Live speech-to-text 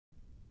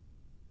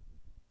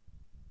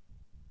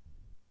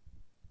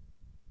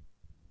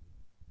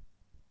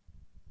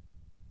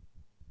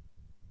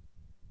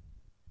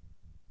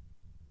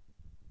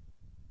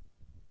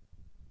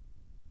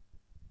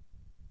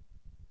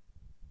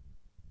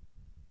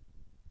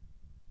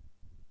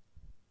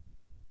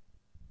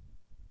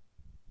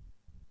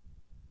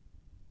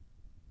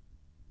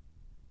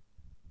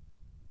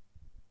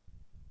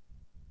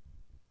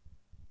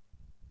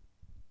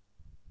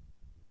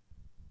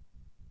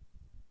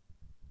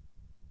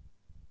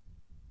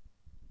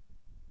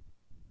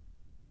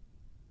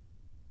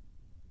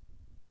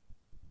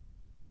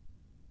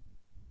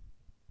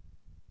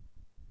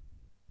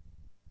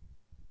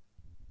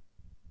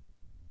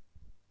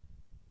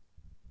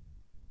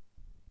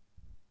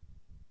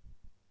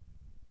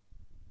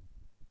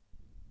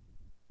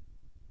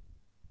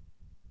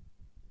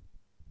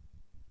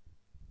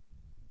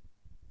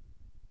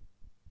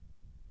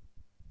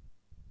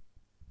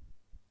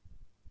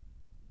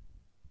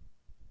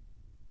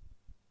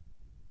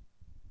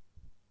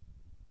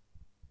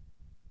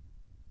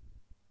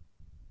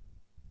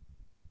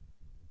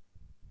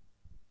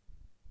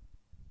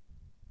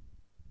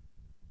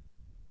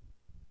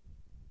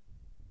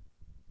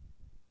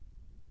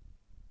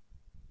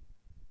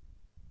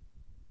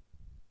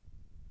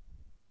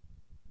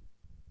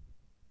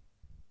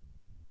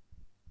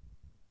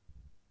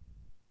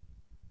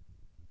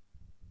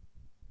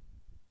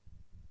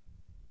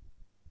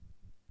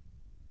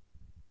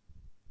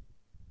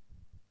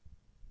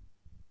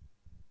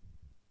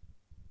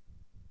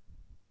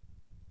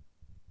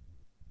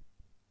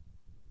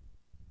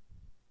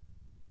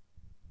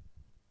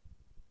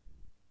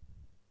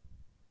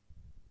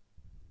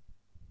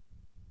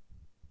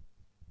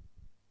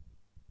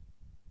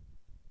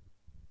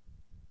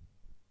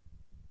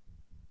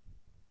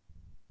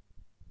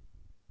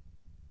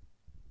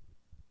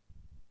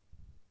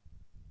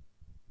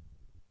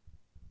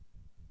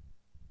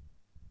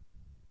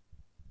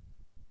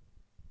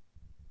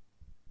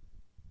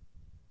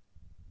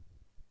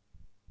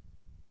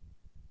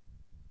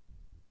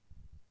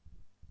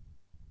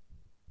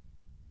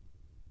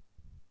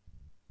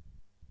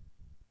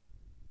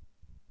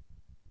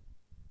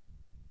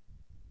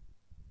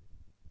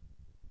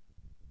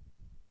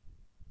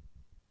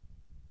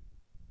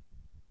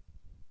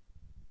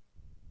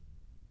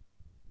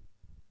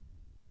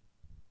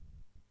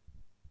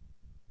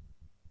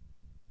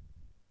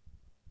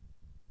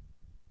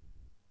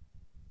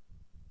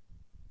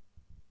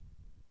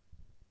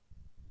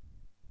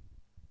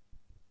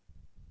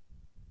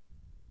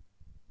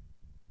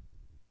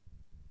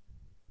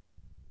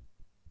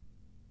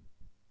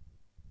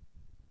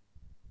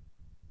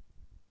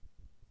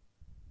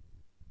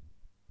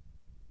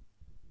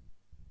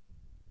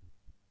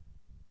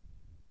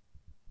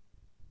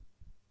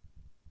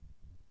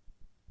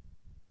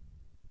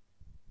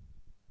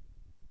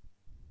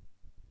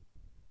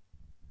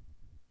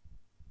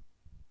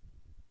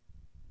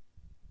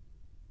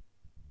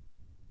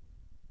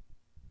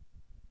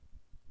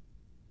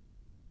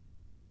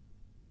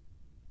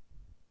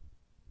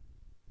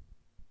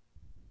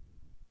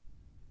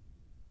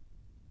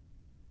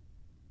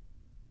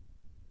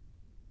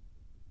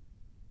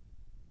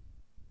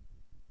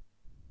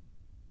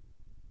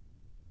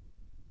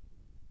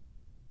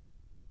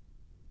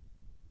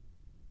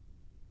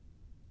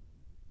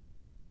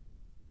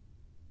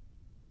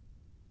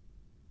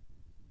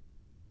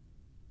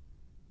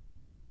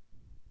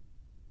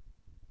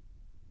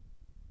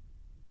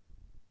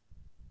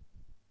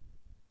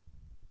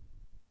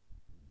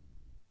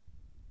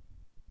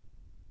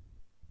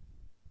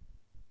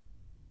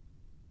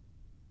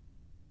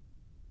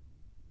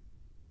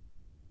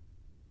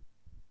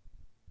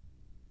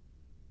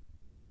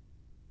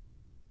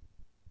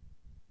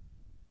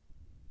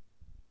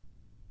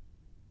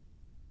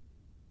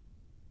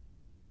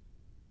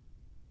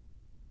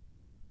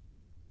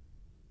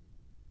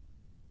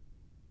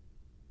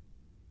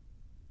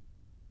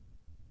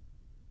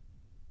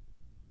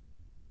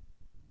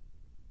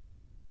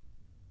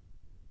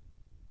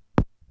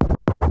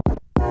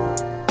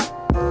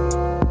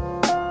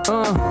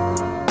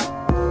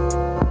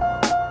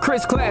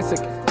Chris Classic,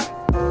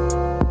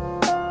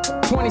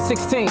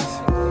 2016.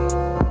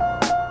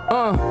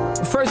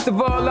 First of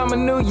all, I'm a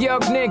New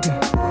York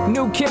nigga.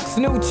 New kicks,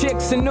 new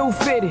chicks, and new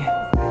fitted.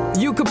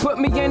 You could put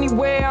me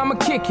anywhere, I'ma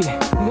kick it.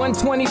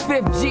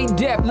 125th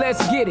G-Dep,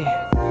 let's get it.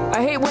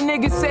 I hate when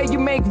niggas say you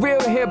make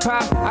real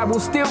hip-hop. I will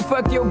still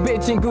fuck your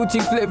bitch in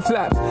Gucci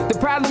flip-flops. The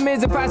problem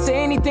is if I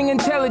say anything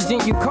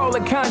intelligent, you call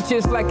it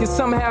conscious like it's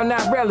somehow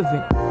not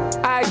relevant.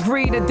 I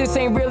agree that this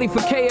ain't really for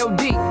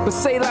KOD, but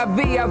say la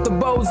vie out the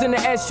bows in the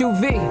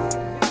SUV.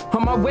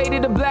 On my way to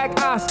the Black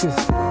Oscars,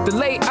 the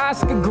late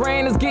Oscar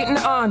Grant is getting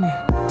honored.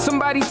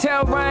 Somebody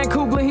tell Ryan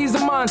Coogler he's a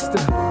monster.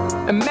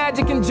 And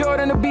Magic and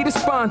Jordan will be the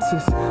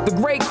sponsors. The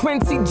great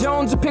Quincy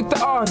Jones will pick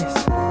the artist.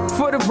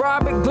 For the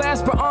Robert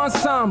Glasper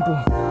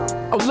Ensemble.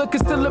 Oh, look,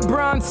 it's the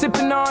LeBron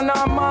sipping on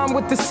Armand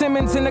with the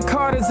Simmons and the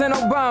Carters and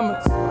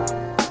Obamas.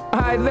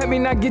 Alright, let me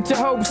not get your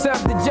hopes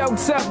up. The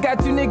joke's up,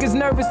 got you niggas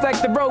nervous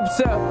like the ropes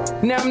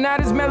up. Now I'm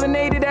not as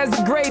melanated as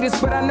the greatest,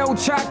 but I know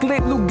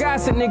chocolate Lou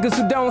Gossett niggas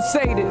who don't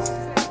say this.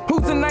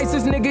 Who's the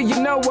nicest nigga you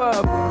know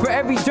of? For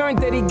every joint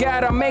that he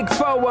got, I make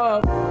 4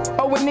 of.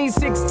 Oh, in these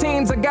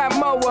 16s, I got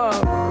more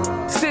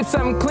of. Sip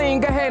something clean,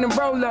 go ahead and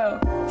roll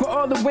up. For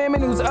all the women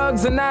whose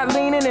Uggs are not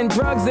leaning, and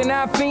drugs they're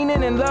not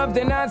fiending, and love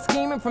they're not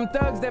scheming, from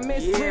thugs that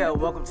mistreat. Yeah,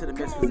 welcome to the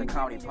Misfits of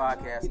Comedy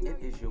podcast. It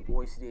is your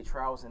boy CJ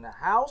Trowers in the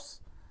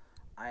house.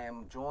 I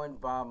am joined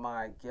by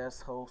my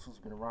guest host who's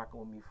been rocking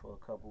with me for a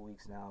couple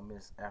weeks now,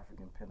 Miss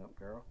African Pinup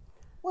Girl.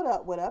 What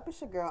up, what up? It's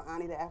your girl,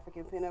 Ani the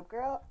African Pinup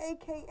Girl,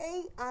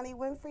 a.k.a. Ani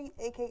Winfrey,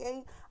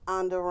 a.k.a.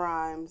 Onda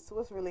Rhymes.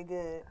 What's really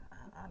good?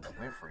 Ani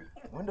Winfrey.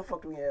 When the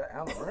fuck do we have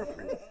Ani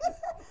Winfrey?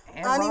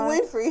 Ani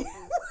Winfrey.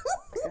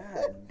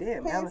 God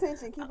damn. Pay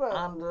attention, keep up.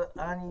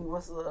 Ani,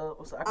 what's the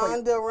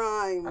Onda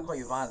Rhymes. I call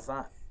you Von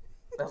Zant.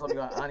 That's what we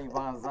got, Ani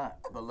Von Zant.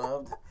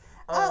 Beloved.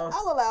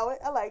 I'll allow it.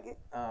 I like it.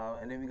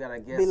 And then we got, I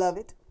guess.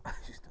 Beloved.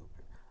 You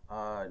stupid.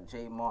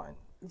 Jay Martin.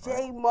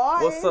 Jay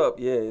Martin. What's up?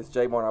 Yeah, it's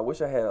Jay Martin. I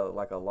wish I had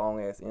a long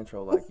ass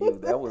intro like you.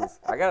 That was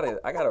I gotta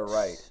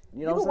write.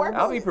 You know what I'm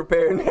saying? I'll be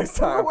prepared next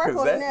time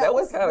because that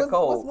was kind of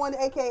cold. What's one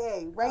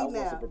AKA right now?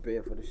 I wasn't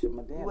prepared for the shit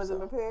my damn You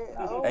wasn't prepared?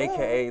 Oh,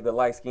 AKA the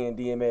light skinned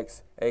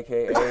DMX.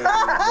 AKA the...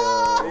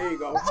 There you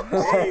go.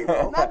 There you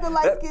go. Not the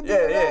light skinned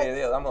DMX.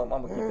 Yeah. I'm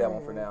gonna keep that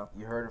one for now.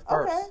 You heard it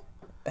first.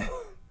 Okay.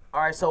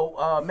 All right,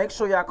 so make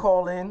sure y'all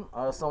call in.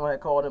 Someone had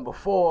called in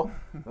before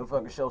the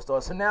fucking show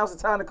started. So now's the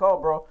time to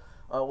call, bro.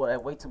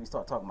 Wait till we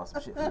start talking about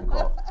some shit for you to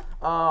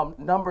call.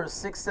 Number is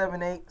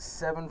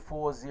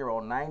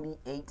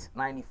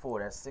 678-740-9894.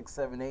 That's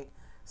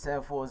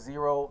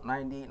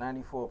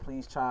 678-740-9894.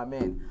 Please chime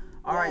in.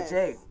 All right,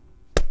 Jay,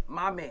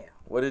 my man.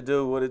 What it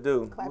do? Where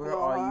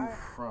are you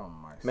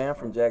from, my Man, I'm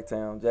from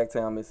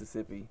Jacktown,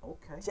 Mississippi.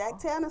 Okay.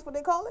 Jacktown, that's what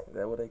they call it?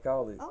 That's what they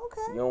call it.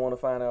 Okay. You don't want to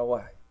find out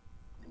why?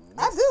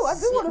 I do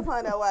want to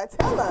find out why.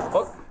 Tell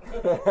us.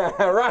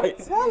 Right.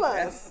 Tell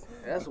us.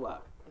 That's why.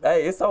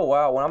 Hey, it's so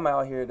wild. When I'm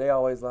out here, they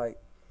always like,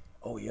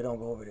 oh, you don't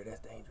go over there. That's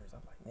dangerous.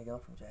 I'm like, nigga,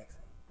 I'm from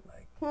Jackson.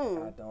 Like,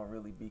 I don't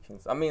really be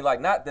concerned. I mean, like,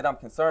 not that I'm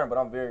concerned, but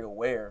I'm very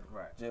aware.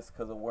 Right. Just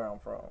because of where I'm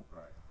from.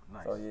 Right.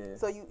 Nice. So, yeah.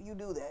 So you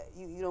do that.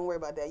 You don't worry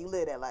about that. You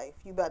live that life.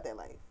 You about that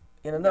life.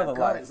 In another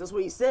life. That's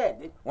what he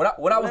said. When I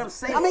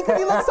was... I mean, because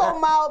you look so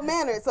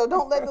mild-mannered, so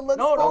don't let the looks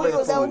fool you.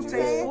 Is that what you're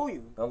saying?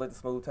 Don't let the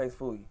smooth taste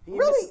fool you.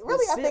 Really,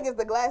 I think it's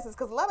the glasses,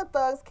 because a lot of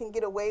thugs can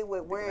get away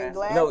with wearing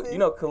glasses. You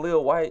know,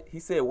 Khalil White, he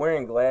said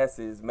wearing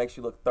glasses makes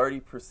you look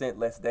 30%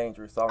 less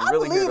dangerous. So I'm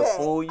really here to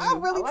fool you. I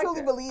really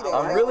truly believe that.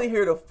 I'm really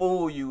here to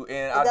fool you,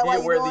 and I did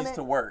wear these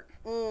to work.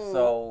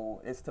 So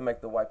it's to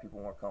make the white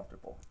people more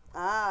comfortable.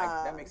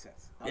 That makes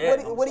sense.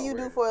 Yeah. What do you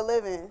do for a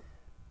living?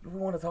 Do we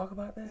want to talk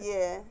about that?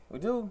 Yeah. We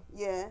do?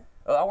 Yeah.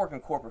 I work in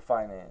corporate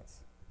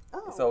finance.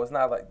 Oh. So it's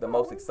not like the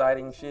most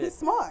exciting shit. He's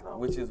smart.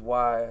 Which is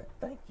why,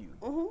 thank you.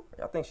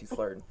 I think she's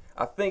flirting.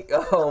 I think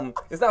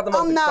it's not the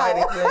most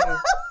exciting thing.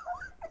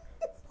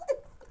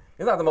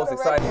 It's not the most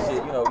exciting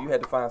shit. You know, you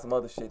had to find some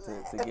other shit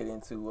to get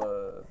into.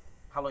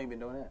 How long you been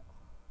doing that?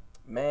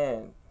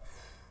 Man,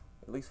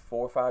 at least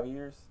 4 or 5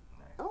 years.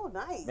 Oh,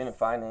 nice. Been in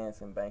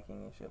finance and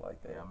banking and shit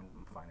like that. Yeah, I'm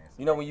in finance.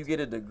 You know, when you get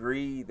a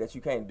degree that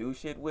you can't do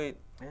shit with,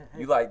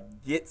 you like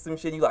get some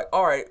shit, you like,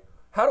 all right,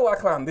 how do I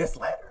climb this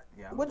ladder?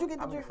 Yeah, What'd you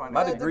get the degree?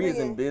 My degree is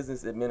in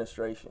business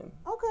administration.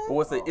 Okay.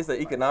 But it's an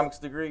economics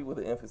degree with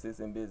an emphasis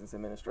in business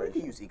administration.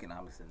 You can use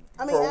economics in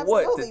for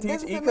what? To teach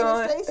business econ?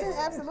 administration,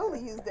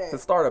 absolutely use that. To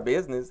start a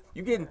business.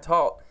 You getting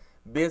taught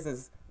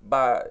business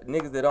by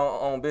niggas that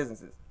don't own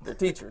businesses. They're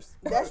teachers.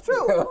 That's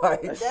true.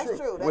 That's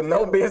true. With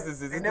no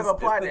businesses. They never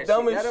apply that shit. The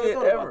dumbest shit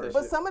ever.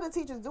 But some of the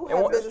teachers do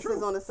have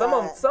businesses on the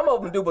side. Some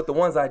of them do, but the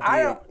ones I did.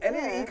 And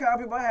then the econ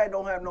people I had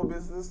don't have no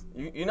business.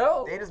 You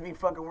know? They just be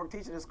fucking work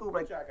teaching in school.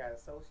 Like, I got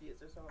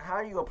associates or something.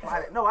 how do you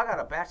apply that? No, I got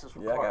a bachelor's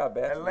from I got a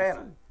bachelor's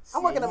Atlanta. too.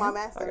 I'm working on my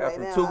master's I got right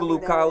from now.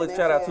 Tougaloo College.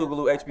 Shout out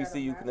Tougaloo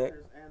HBCU Connect.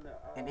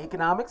 In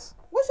economics?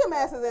 What's your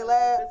master's in,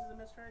 lab? Business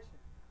administration.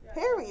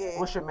 Period.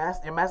 What's your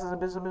master's in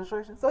business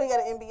administration? So he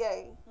got an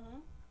MBA.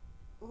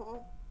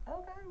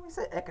 Okay, we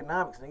said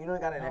economics. You know, you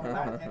got an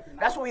economics.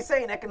 That's what we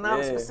say in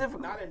economics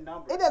specifically. Not in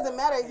numbers. It doesn't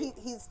matter.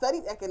 He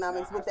studied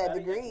economics with that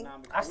degree.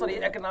 I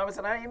studied economics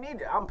and I didn't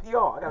need it. I'm PR.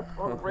 I got a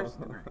corporation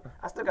degree.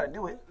 I still got to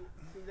do it.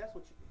 See, that's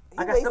what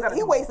you.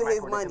 He wasted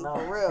his money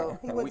for real.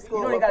 He went to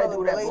school you for got to do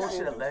public that bullshit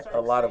relations. election. A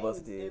lot of us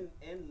did.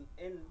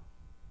 In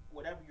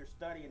whatever you're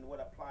studying, what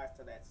applies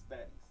to that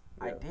studies.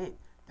 I did.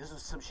 This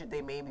was some shit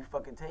they made me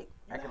fucking take.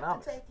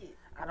 Economics. You have to take it.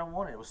 I don't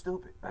want it. It was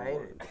stupid. I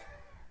hated it.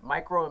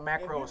 Micro and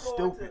macro is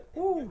stupid.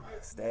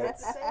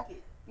 Stats. I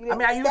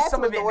mean, I use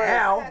some of it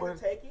now, but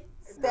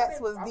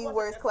Stats was the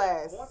worst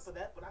class. For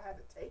that, but I had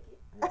to take it.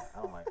 yeah,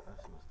 I don't like that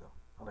shit stuff.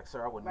 I'm like,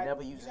 sir, I would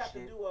never use this shit.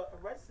 You have to do a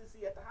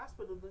residency at the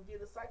hospital to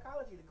get a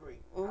psychology degree.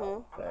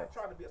 Mhm. I'm not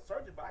trying to be a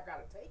surgeon, but I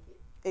gotta take it.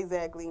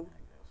 Exactly.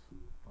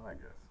 I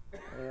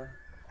guess. Yeah.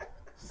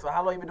 So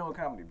how long you been doing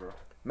comedy, bro?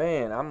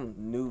 Man, I'm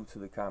new to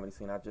the comedy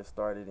scene. I just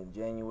started in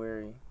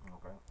January.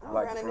 Okay.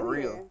 Like, Around a for New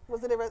real. Year.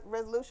 Was it a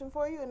resolution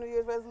for you? A New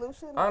Year's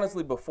resolution?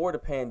 Honestly, before the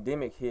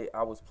pandemic hit,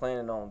 I was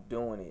planning on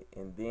doing it.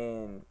 And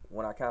then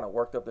when I kind of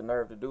worked up the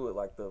nerve to do it,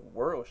 like the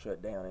world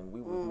shut down and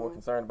we were more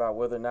concerned about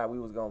whether or not we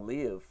was going to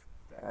live.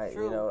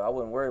 You know, I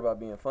wasn't worried about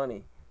being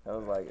funny. I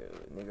was like,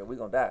 nigga, we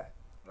going to die.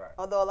 Right.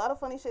 Although a lot of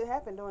funny shit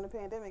happened during the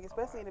pandemic,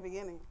 especially in the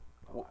beginning.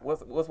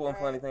 What's one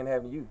funny thing that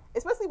happened to you?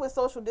 Especially with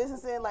social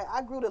distancing, like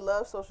I grew to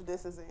love social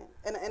distancing.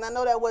 And I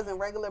know that wasn't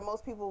regular.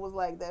 Most people was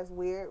like, that's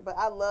weird. But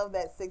I love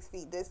that 6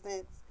 feet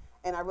distance.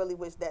 And I really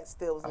wish that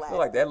still was I lasting. feel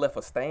like that left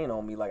a stain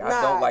on me. Like, I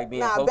don't like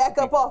being close back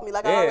to up people. off me.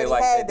 Like, Yeah, I already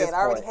like, had at this that. I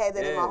already point, had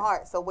that in my yeah.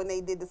 heart. So when they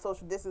did the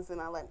social distancing,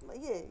 I like,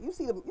 yeah, you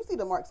see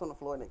the marks on the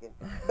floor, nigga.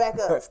 Back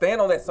up.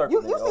 Stand on that circle.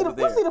 You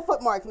see the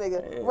foot marks,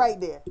 nigga. Yeah. Right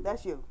there.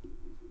 That's you.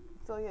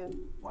 So yeah.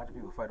 Why do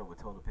people fight over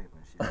toilet paper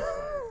and shit?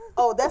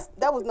 Oh,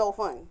 that was no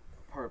fun.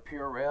 Per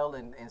Purell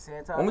and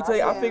sanitizer. Let me tell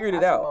you, I figured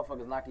it out.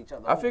 Motherfuckers knock each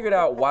other I figured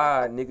out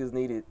why niggas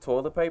needed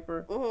toilet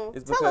paper.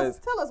 It's because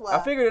Tell us why. I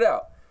figured it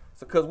out.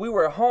 So, because we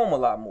were at home a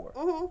lot more,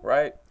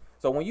 right?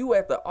 So when you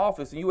at the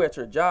office and you at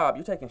your job,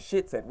 you're taking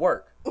shits at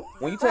work.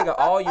 When you taking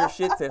all your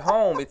shits at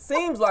home, it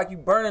seems like you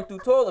burning through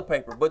toilet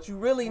paper, but you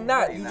really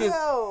not. You just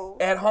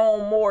at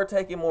home more,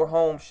 taking more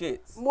home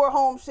shits. More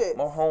home shit.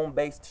 More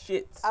home-based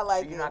shits. I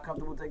like You're it. not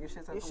comfortable taking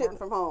shits at You're the shitting work?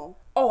 from home.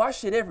 Oh, I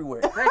shit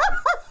everywhere. Thank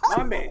you.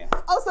 My man.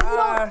 Oh,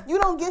 so you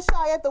don't get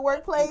shy at the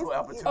workplace? Equal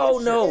opportunity. Oh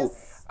shit. no.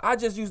 I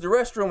just used the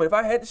restroom, and if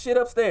I had the shit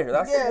upstairs,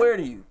 I swear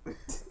to you,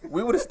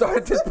 we would have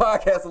started this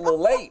podcast a little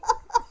late.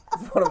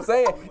 That's what I'm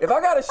saying. If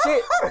I got a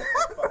shit,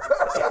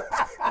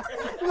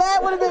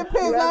 Lad would have been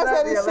pissed. Lad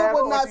said his shit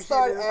would not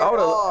start at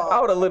all. I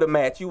would have lit a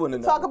match. You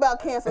wouldn't have known. Talk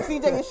about cancel.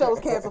 CJ, your show's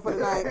canceled for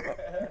the night.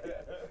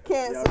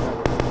 Cancel.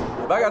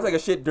 If I gotta take a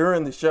shit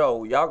during the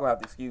show, y'all gonna have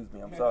to excuse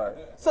me. I'm sorry.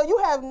 So you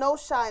have no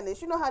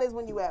shyness. You know how it is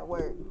when you at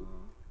work.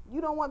 You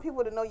don't want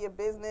people to know your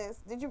business.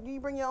 Do you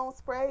bring your own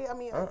spray? I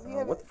mean, you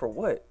have What for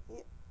what?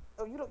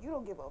 Oh, you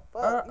don't give a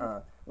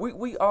fuck.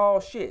 We all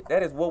shit.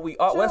 That is what we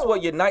all. That's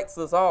what unites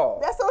us all.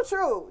 That's so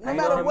true. No You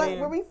matter know what I mean?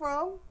 where we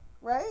from,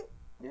 right?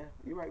 Yeah,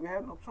 you're right. We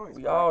have no choice.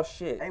 We bro. all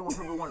shit. I ain't want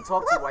people to want to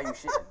talk to you while you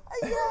shitting.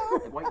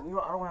 Yeah. Like,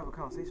 why, I don't have a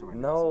conversation right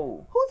now.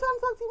 No. Who's trying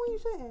to talk to you when you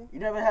shitting? You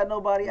never had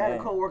nobody, I had a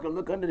Man. coworker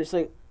look under the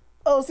shit.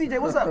 Oh, CJ,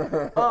 what's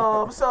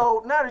up?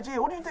 So, now that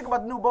what do you think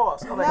about the new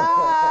boss? I'm like,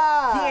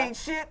 Nah. he ain't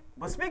shit.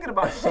 But speaking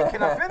about shit,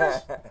 can I finish?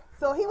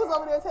 So he was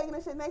over there taking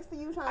a shit next to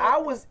you, trying to. I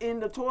was in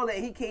the toilet.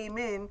 He came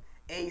in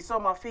and he saw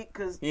my feet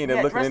because He ended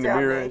up looking in the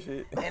mirror and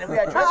shit. And if we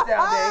had dress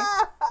down day,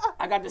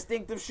 I got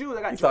distinctive shoes.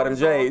 I got. You saw them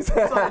J's.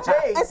 I saw the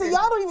J's. And so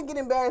y'all don't even get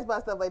embarrassed by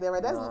stuff like that,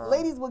 right? That's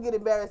ladies will get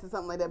embarrassed or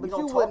something like that, We but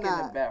don't you talk would in the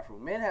not.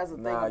 bathroom. Men has a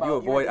thing Nah, about you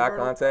avoid eye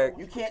urinal, contact.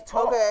 You can't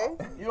talk. Okay.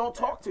 You don't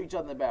talk to each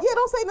other in the bathroom. Yeah,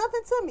 don't say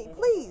nothing to me,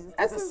 please.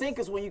 At the sink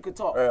is when you could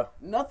talk. Yeah.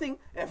 Nothing.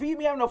 If he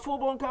be having a full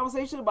blown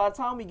conversation, by the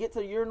time we get to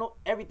the urinal,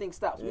 everything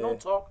stops. We Yeah. don't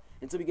talk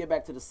until we get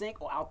back to the sink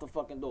or out the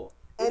fucking door.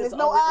 And It there's is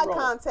no eye unwritten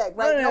rule. contact,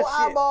 None right? of No that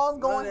shit. eyeballs None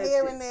going of that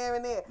here shit. and there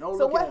and there. No So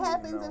looking what at me,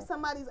 happens no. if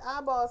somebody's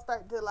eyeballs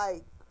start to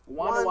like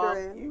Wonder why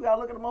wandering? you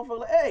gotta look at the motherfucker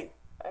like, hey,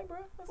 Hey, bro.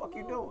 fuck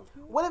you doing?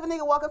 What if a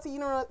nigga walk up to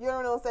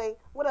urinal and say,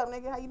 "What up,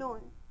 nigga? How you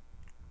doing?"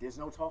 There's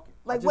no talking.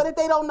 Like, what if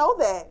they don't know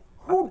that?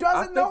 Who I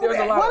doesn't think know there's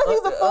that? a lot What of if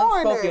he's a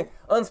foreigner?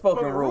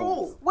 unspoken But rules.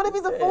 rules. What if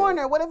he's a Yeah.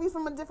 foreigner? What if he's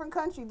from a different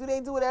country? Do they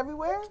do it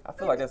everywhere? I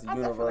feel like that's a I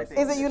feel like universal.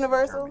 they Is it do this in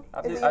universal? Germany. I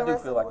Is do it feel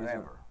universal? like it's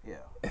Whatever. Yeah.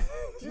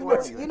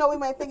 You know, we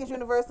might think it's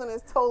universal and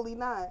it's totally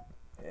not.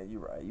 Yeah, you're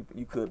right.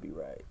 You could be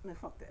right. Man,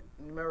 fuck that.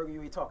 In America,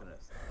 you ain't talking to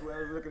us.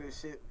 Whoever's looking at this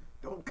shit,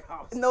 don't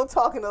conversate. No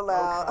talking No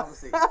allowed.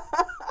 conversation.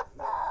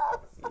 Yeah,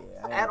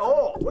 I ain't- At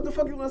all. What the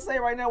fuck you gonna say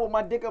right now with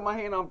my dick on my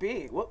hand on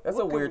big? What? That's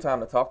what a could weird we- time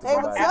to talk to Hey,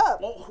 somebody. what's up?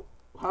 Oh,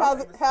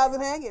 How's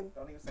it hanging?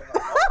 Don't even say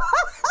that.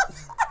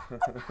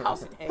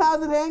 How's it hanging?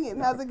 How's it hanging?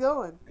 How's it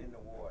going? In the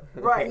water.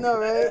 Right. No,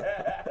 right?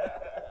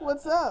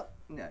 What's up?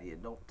 Yeah,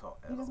 don't talk.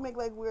 At You just all. make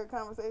like weird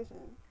conversation.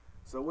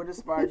 So what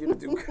inspired you to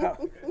do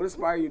comedy? What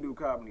inspired you to do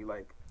comedy?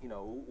 Like, you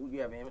know, who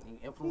you have any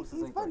influences?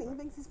 He's and funny. He things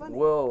thinks he's funny.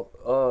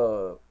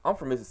 Well, I'm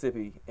from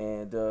Mississippi,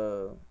 and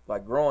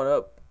like growing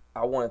up,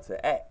 I wanted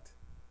to act.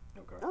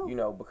 Okay. Oh. You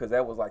know, because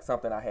that was like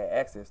something I had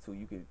access to.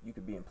 You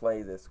could be in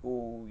plays at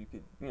school. You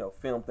could, you know,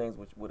 film things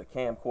with a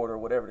camcorder,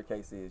 whatever the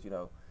case is. You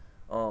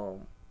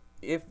know,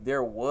 if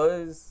there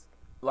was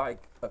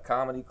like a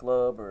comedy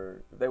club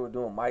or if they were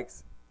doing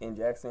mics in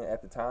Jackson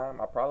at the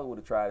time, I probably would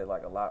have tried it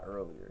like a lot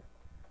earlier.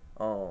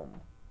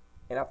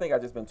 And I think I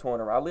just been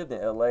touring around. I lived in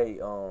LA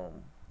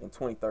in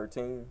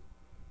 2013,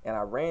 and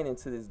I ran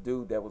into this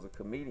dude that was a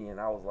comedian.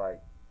 I was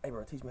like, "Hey,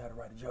 bro, teach me how to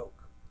write a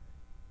joke."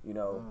 You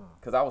know,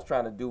 because I was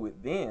trying to do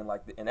it then,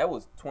 like, and that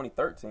was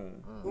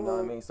 2013. You know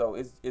what I mean? So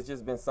it's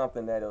just been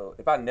something that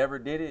if I never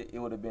did it, it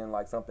would have been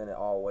like something that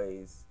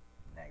always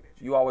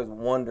you always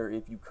wonder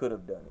if you could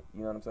have done it.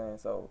 You know what I'm saying?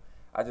 So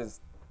I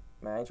just,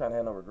 man, I ain't trying to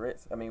have no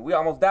regrets. I mean, we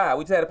almost died.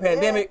 We just had a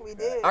pandemic. Yeah, we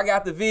did. I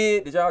got the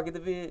vid. Did y'all get the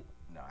vid?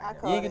 No, I I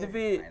caught You ain't get it. the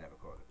vid? ain't never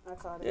caught it. I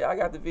caught it. Yeah, I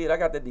got the vid. I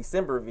got the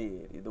December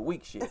vid, the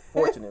weak shit.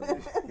 Fortunately,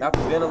 not the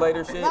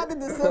ventilator shit. Not the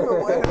December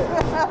one.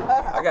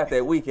 I got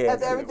that weak ass.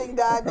 After shit. everything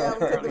died down,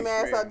 we took the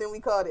mask out, then we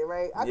caught it,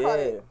 right? I caught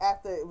it Yeah.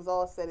 after it was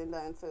all said and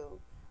done,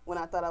 too. When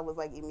I thought I was,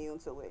 like, immune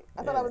to it.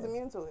 I thought I was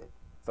immune to it.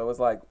 So it's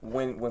like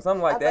when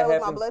something like I that thought it was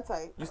my happens, blood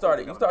type. you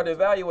start to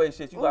evaluate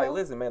shit. You like, Mhm.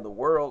 listen, man, the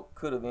world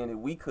could have ended.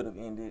 We could have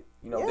ended.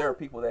 You know, Yeah. there are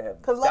people that have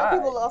Because a lot of died.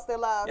 people lost their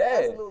lives. Yeah.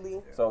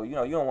 Absolutely. So you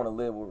know, you don't want to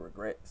live with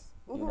regrets.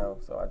 You know,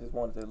 so I just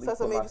wanted to at least.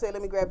 So put made my- you say,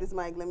 let me grab this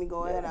mic, let me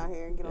go ahead Yeah. out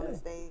here and get on Yeah. the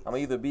stage. I'm gonna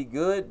either be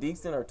good,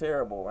 decent, or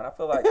terrible. And I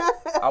feel like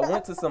I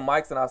went to some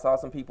mics and I saw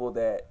some people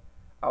that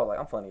I was like,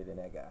 I'm funnier than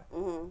that guy.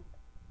 Mm-hmm.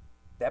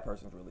 That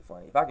person's really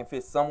funny. If I can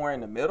fit somewhere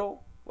in the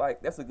middle,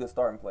 like that's a good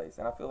starting place.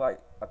 And I feel like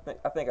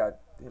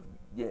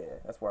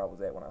that's where I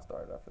was at when I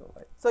started. I feel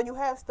like. So you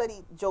have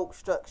studied joke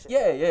structure.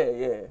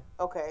 Yeah.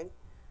 Okay.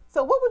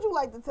 So what would you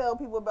like to tell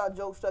people about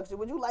joke structure?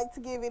 Would you like to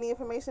give any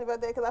information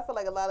about that? Because I feel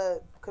like a lot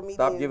of comedians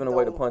Stop giving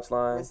away the don't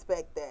punchline.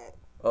 respect that.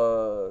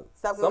 Some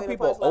Stop giving away the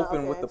people punchline,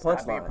 open with okay. the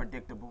Stop being punchline.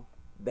 predictable.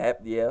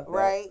 That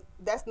Right?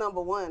 That's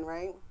number one,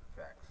 right?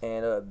 Facts.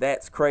 And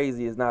that's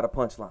crazy is not a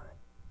punchline.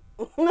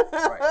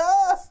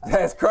 Right.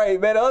 That's crazy,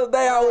 man. The other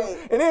day I was,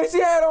 Right. and then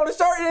she had on the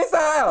shirt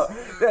inside out.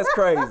 That's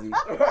crazy.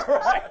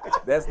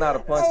 That's not a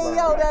punchline. Hey,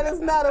 yo, that is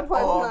not a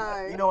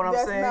punchline. you know what I'm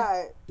That's saying?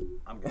 Not.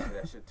 I'm gonna do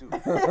that shit too.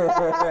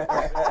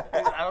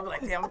 I'm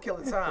like, damn, I'm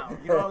killing time.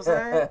 You know what I'm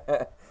saying?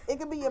 It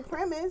could be your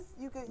premise.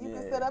 You could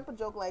set up a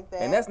joke like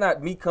that. And that's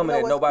not me coming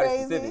You know at nobody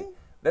what's crazy? specific.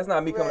 That's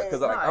not me coming Right.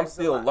 because like, Nah, I'm it's a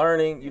still lot.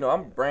 learning. You know,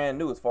 I'm brand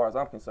new as far as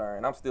I'm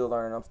concerned. I'm still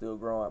learning. I'm still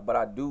growing. But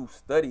I do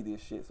study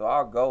this shit. So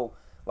I'll go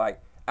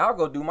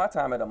do my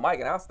time at a mic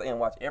and I'll stay and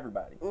watch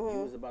everybody. You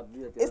was about to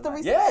do that. It's the other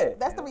night. respect. Yeah.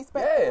 That's the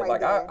respect Yeah, thing right like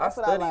there. I That's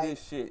what study like.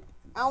 this shit.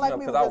 I don't like you know,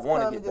 people 'cause I just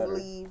wanna come get and just better.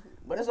 leave.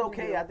 But it's That's what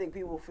okay. you do. I think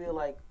people feel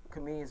like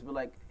comedians be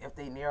like, if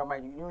they near a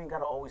mic, you ain't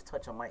gotta always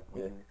touch a mic.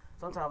 Yeah.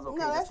 Sometimes okay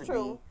No, just that's to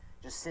true.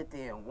 just sit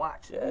there and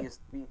watch. Yeah.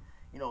 Be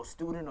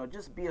student or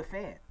just be a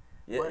fan.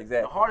 Yeah, But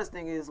exactly. the hardest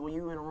thing is when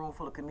you in a room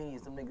full of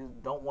comedians, them niggas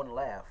don't want to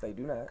laugh. They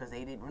do not. Because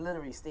they did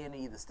literally stand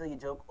there either steal your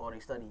joke or they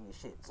studying your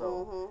shit.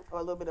 So, Or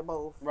a little bit of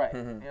both. right.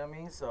 You know what I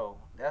mean? So,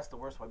 that's the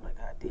worst part. Like,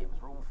 God damn,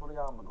 it's room full of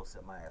y'all. I'm going to go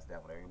sit my ass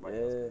down with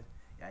everybody else. Yeah.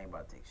 Y'all ain't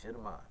about to take shit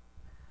of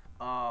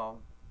mine.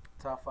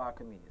 Top 5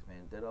 comedians,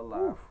 man. Dead or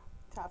alive.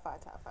 Top five.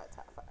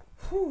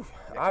 Got your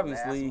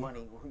Obviously, last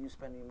money. Who you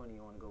spending your money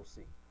on to go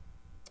see?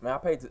 man,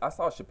 I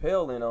saw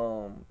Chappelle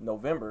in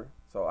November,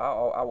 so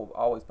I will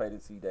always pay to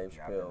see Dave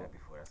Yeah, I've been Chappelle. there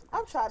before. That's a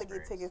I've good tried to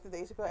experience. get tickets to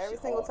Dave Chappelle every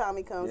Shit single hard. time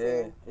he comes Yeah.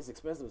 here. It's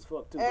expensive as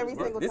fuck, too. Every but it's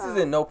single worth it. This is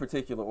time. in no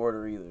particular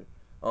order either.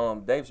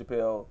 Dave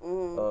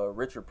Chappelle,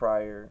 Richard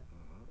Pryor,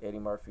 Eddie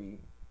Murphy,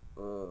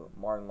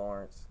 Martin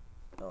Lawrence.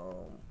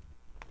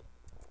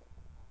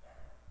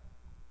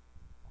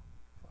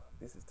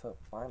 This is tough.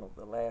 Final,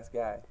 the last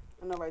guy.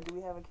 I know, right? Do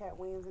we have a Cat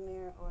Williams in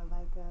there or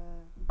like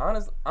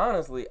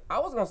Honestly, I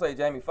was gonna say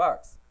Jamie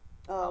Foxx.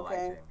 Oh, I like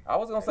okay. Jamie. I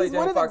was gonna say He's Jamie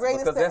one of the Foxx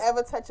greatest because to that's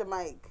ever touch a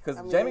mic. because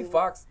I mean, Jamie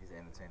Foxx He's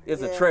entertaining.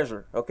 is a Yeah.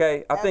 treasure.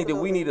 Okay, I think that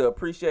we Absolutely. need to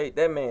appreciate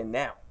that man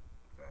now.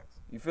 Facts.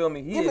 You feel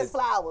me? He Give his is.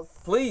 flowers.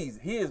 Please,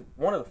 he is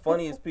one of the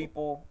funniest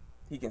people.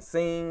 He can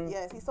sing.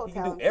 Yes, he's so He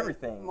can talented. do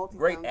everything.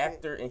 Great Multi-talented.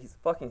 actor, and he's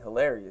fucking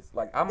hilarious.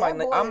 Like I That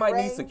boy, might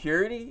Ray. need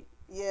security.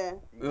 Yeah.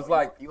 It was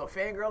like, You gonna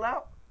fangirl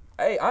out?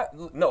 hey,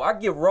 I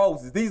give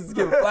roses. These is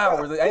giving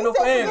flowers. Ain't no He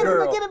said, fan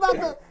girl. Forget about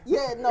the.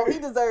 Yeah, no, he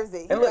deserves it.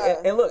 He And look,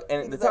 does. and look, He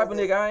and the type of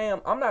deserves nigga I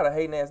am, I'm not a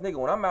hating ass nigga.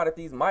 When I'm out at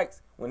these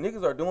mics, when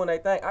niggas are doing their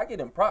thing, I get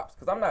them props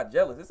because I'm not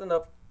jealous. It's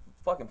enough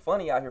fucking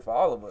funny out here for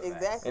all of us.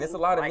 Exactly. And it's a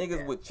lot of Like niggas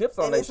that. with chips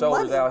on And their it's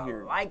shoulders money. out I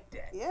here. like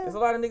that. Yeah. There's a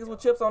lot of niggas with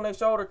chips on their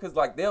shoulder because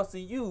like they'll see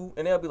you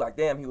and they'll be like,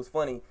 damn, he was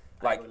funny.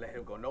 Like, Like, let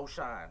him go. No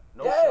shine.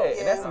 No yeah, show.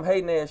 and that's some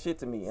hating ass shit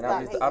to me, and Stop I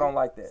hating. don't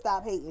like that.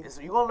 Stop hating.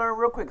 So you gonna learn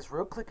real quick. It's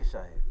real clickish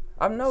out here.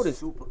 I've noticed,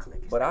 Super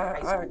clickish. but High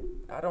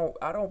school.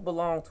 I don't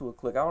belong to a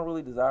clique. I don't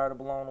really desire to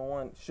belong to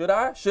one. Should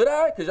I?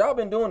 Because y'all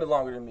been doing it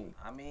longer than me.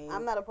 I mean,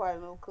 I'm not a part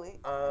of no clique.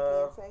 I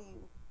can't tell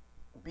you.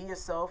 be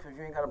yourself. If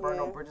you ain't gotta burn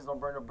no Yeah. bridges, don't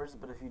burn no bridges.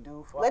 But if you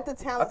do, fuck. Let the I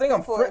talent think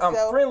speak for I'm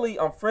itself. friendly.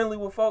 I'm friendly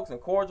with folks and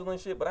cordial and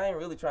shit, but I ain't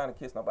really trying to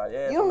kiss nobody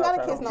ass. You don't I'm not gotta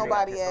trying kiss to- You ain't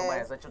nobody gotta kiss ass.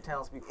 nobody's. Let your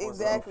talent speak for itself.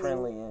 Exactly.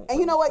 friendly And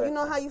you know what? You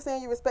respectful. know how you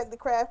saying you respect the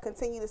craft?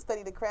 Continue to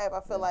study the craft.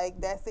 I feel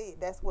like that's it.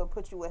 That's what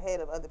puts you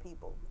ahead of other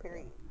people.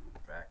 Period.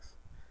 Facts.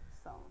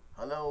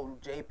 Hello,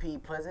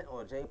 JP Pleasant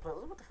or Jay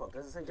Pleasant. What the fuck?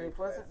 Does it say Jay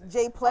Pleasant?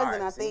 Jay Pleasant, All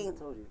right, I see, think. I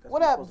told you. That's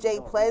What you're up, supposed to be Jay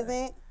doing,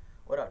 Pleasant?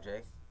 What up,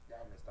 Jay? Y'all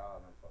missed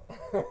all them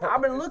folks. I've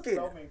been looking.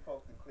 So many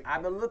folks to click.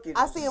 I've been looking.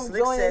 I see him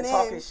Slick joining said in.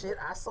 talking shit.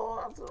 I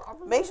saw.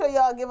 Make sure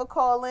y'all give a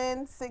call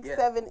in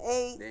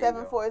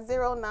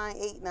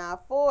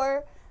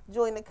 678-740-9894.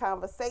 Join the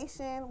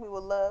conversation. We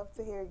would love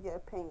to hear your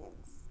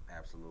opinions.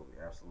 Absolutely,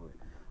 absolutely.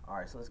 All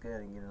right, so let's go ahead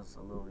and get into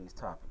a little of these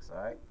topics. All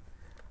right.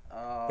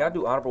 Gotta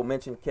do honorable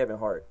mention Kevin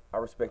Hart. I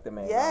respect that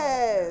man.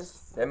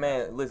 Yes. That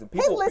man, listen,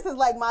 His people list is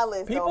like my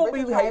list. people though. be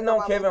Richard hating Pryor's on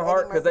my Kevin list, Hart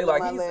Eddie because they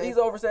Murphy's like on my he's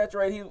list.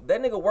 oversaturated.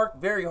 That nigga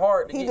worked very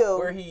hard to He get do.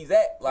 where he's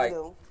at. Like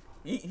do.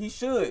 he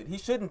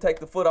shouldn't take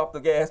the foot off the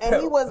gas And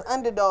pedal. he was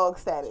underdog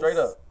status. Straight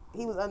up.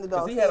 He was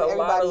underdog. He had a lot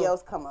everybody of,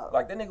 else come up.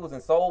 Like that nigga was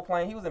in Soul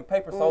Plane. He was in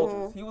Paper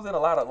Soldiers. He was in a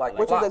lot of like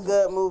which flops. was a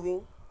good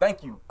movie.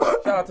 Thank you.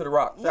 Shout out to The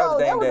Rock. Shout Yo, out to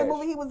that Dame was Dash. a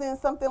movie he was in,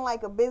 something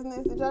like a business.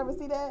 Did you ever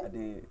see that? I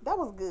did. That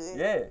was good.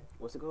 Yeah.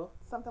 What's it called?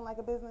 Something like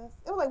a business.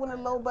 It was like one of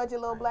the low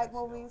budget, low black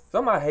movies.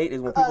 Something I hate is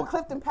when people.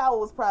 Clifton Powell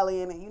was probably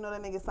in it. You know that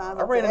nigga signs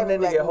I up ran to into every that nigga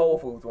black at Whole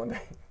movie. Foods one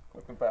day.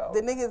 Clifton Powell.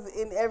 The niggas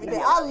in everything.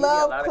 He I get a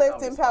love lot of Clifton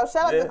comedy Powell.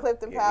 Shout out Yeah. to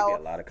Clifton Yeah, he get a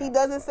Powell. lot of He comedy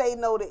doesn't stuff. say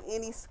no to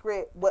any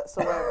script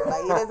whatsoever.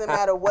 Like it doesn't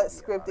matter what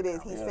script it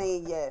is. He's Yeah.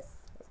 saying yes.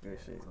 That's good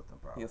shit. Clifton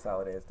Powell. He a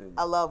solid ass dude.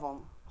 I love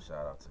him.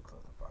 Shout out to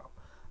Clifton Powell.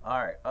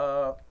 All right.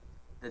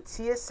 The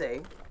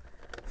TSA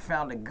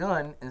found a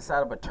gun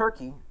inside of a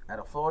turkey at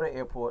a Florida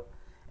airport,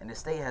 and the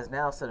state has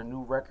now set a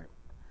new record.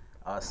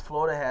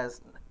 Florida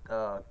has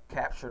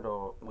captured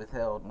or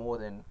withheld more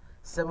than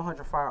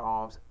 700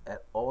 firearms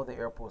at all the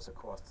airports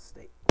across the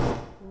state.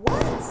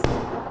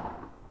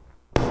 What?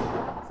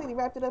 See, he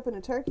wrapped it up in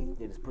a turkey.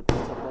 They just put that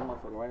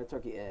motherfucker right in the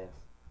turkey ass.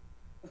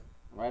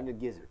 Right in the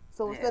gizzard.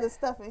 So instead of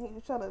stuffing, he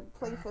was trying to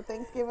play for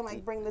Thanksgiving,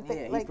 like bring the Yeah,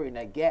 thing. he Like, bring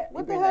that gat. He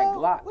what the bring that hell?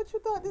 Glock. What you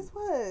thought this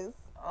was?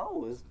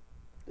 Oh,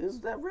 is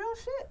that real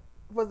shit?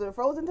 Was it a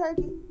frozen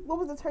turkey? What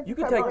was the turkey? You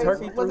can take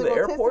preparation? turkey Was through it the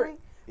airport? rotisserie?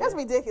 That's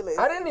ridiculous.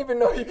 I didn't even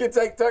know you could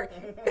take turkey.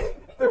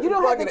 You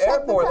don't have to fucking check the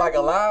airport like a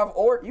turkey. live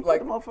or You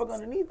like put the motherfucker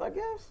underneath, I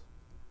guess.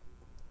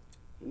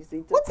 You see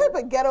What type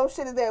of ghetto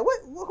shit is that? Who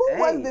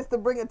was Hey, this to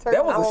bring a turkey?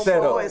 that was a home?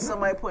 setup. Always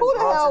somebody putting Who the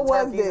drops hell and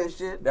was turkeys and this?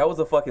 shit. that was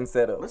a fucking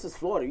setup. This is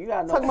Florida. You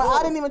gotta know. Talking about, I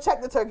Florida. didn't even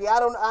check the turkey. I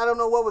don't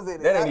know what was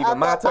in it. That ain't even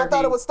my I thought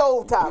turkey. it was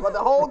stovetop, but the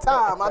whole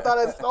time I thought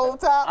it was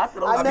stovetop. I've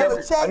never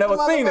never- checked. I never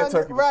the seen that motherfucker.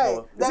 turkey Right.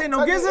 before. This That ain't no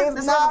turkey gizzard? is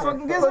This not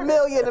motherfucking gizzard?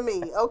 familiar to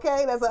me.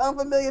 Okay, that's an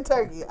unfamiliar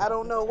turkey. I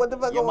don't know what the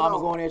fuck Your going mama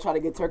on. going there trying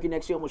to get turkey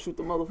next year. I'm gonna shoot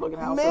the motherfucking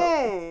house up.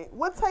 Man,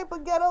 what type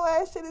of ghetto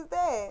ass shit is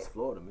that? It's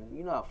Florida, man.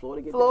 You know how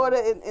Florida get Florida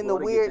down. in the Florida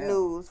get weird down.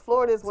 news.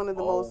 Florida is one of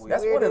the most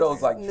That's weirdest one of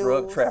those like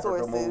drug news trafficker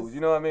sources. moves. You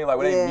know what I mean? Like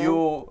when Yeah. they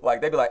mule,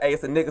 like they be like, "Hey,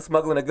 it's a nigga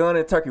smuggling a gun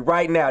in Turkey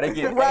right now." They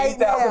get Right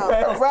 80,000 now,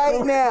 pounds.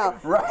 right now,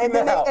 Right and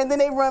then now. and then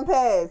they run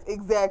past.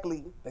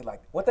 Exactly. They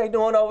like, what they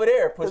doing over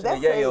there? Pushing the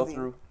that's yayo crazy.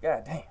 through.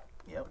 God damn.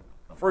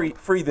 Yep.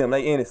 Free them.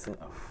 They innocent.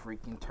 A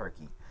freaking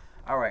turkey.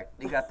 All right,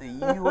 they got the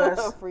A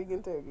U.S.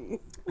 freaking turkey.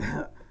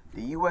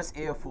 The U.S.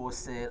 Air Force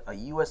said a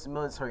U.S.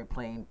 military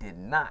plane did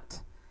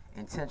not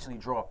intentionally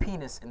draw a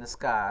penis in the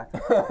sky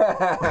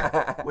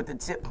with the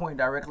tip pointing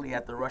directly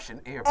at the Russian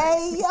airbase.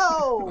 Hey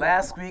yo.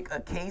 Last week, a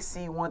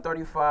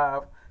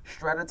KC-135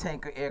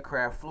 Stratotanker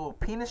aircraft flew a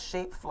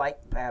penis-shaped flight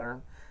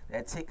pattern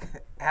that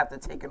after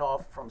taking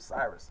off from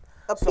Cyrus.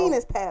 A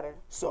penis pattern.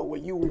 So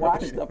when you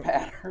watch the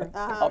pattern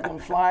of them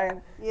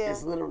flying, Yeah.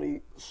 it's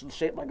literally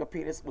shaped like a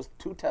penis with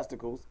two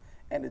testicles,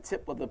 and the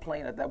tip of the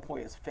plane at that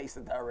point is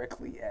facing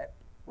directly at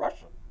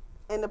Russia.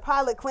 And the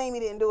pilot claimed he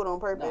didn't do it on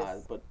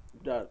purpose. Nah,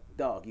 but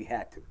dog, you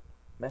had to.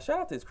 Man, shout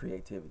out to his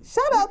creativity.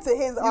 Shout out to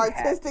his had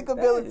artistic to.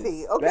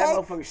 ability, That okay?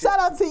 motherfucker shit. Shout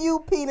out to you,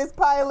 penis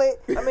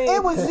pilot. I mean-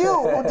 it was you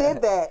who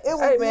did that. It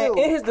was Hey man,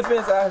 you. in his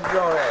defense, I've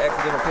drawn an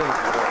accidental penis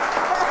before.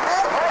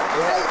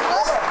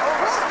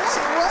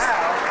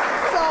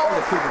 That was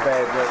a super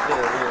bad joke.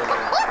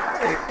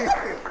 Yeah.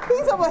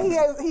 He's talking about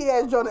he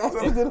has drawn an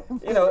accidental.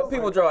 You know,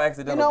 people draw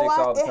accidental You know dicks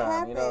what? all the It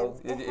time. You know,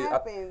 happens. It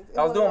happens. It's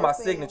I was one doing of my those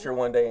things. signature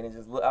one day, and it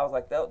just I was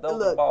like, those are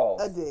Look,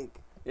 balls. a dick.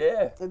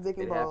 Yeah. A dick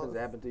and It balls.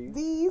 happened to you?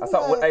 These I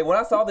saw. nuts Hey, when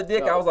I saw the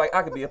dick, I was like,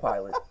 I could be a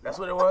pilot. That's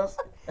what it was?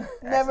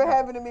 never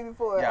happened to me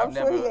before. Yeah, I'm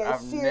sure he had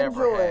I've sheer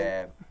never joy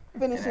had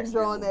finishing an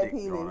drawing that accidental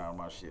dick drawn penis. out of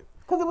my shit.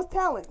 Because it was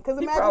talent. Because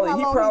He imagine probably- how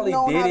he long probably he's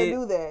known how to did it.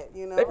 do that,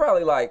 you know? They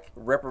probably like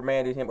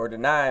reprimanded him or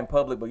denied in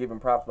public, but give him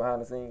props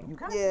behind the scenes.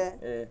 Yeah.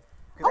 Yeah.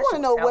 I want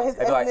to know what his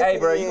They be like, hey,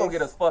 bro, you ethnicity gonna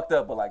get is. us fucked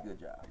up, but like, good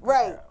job.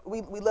 Right.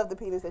 We love the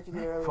penis that you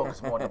did earlier.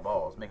 Focus more on the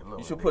balls. Make it a little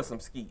You should bit. put some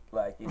skeet.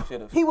 Like, you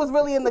should have. He was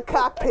really in the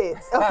cockpit,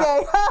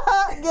 okay?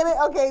 Get it?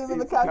 Okay, he was in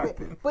the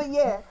cockpit. But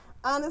yeah,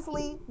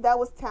 honestly, that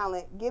was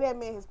talent. Get that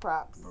man his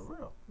props. For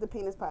real. The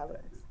penis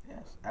pilot.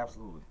 Yes,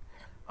 absolutely.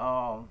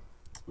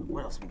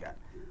 What else we got?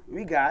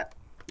 We got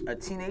a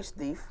teenage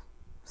thief,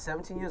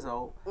 17 years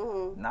old,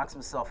 knocks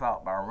himself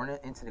out by running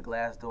into the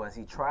glass door as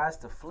he tries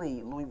to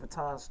flee Louis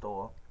Vuitton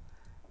store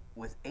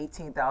with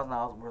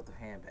 $18,000 worth of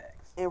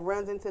handbags. And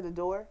runs into the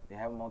door. They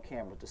have him on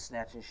camera just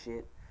snatching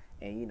shit,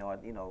 and you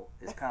know,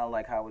 it's kind of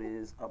like how it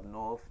is up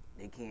north.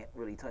 They can't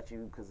really touch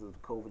you because of the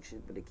COVID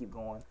shit, but they keep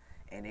going,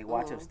 and they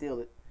watch him steal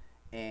it,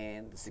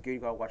 and the security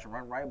guard watch him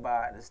run right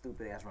by, and this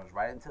stupid ass runs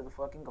right into the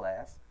fucking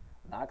glass,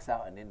 knocks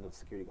out, and then the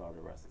security guard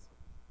arrests him.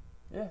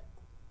 Yeah.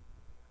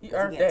 He 'Cause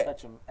earned he can't that.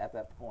 touch him at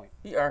that point.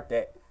 He earned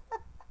that.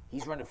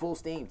 He's running full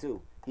steam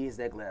too. He is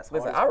that glass.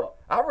 Listen, Hard as fuck.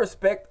 I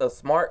respect a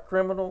smart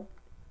criminal,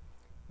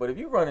 but if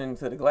you run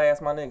into the glass,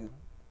 my nigga,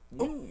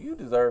 you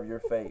deserve your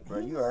fate, bro.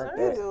 You earned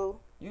You that. do.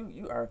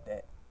 You earned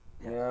that.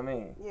 You know what I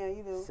mean? Yeah,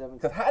 you do. 17.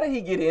 Because how did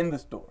he get in the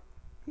store?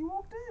 He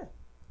walked in.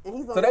 And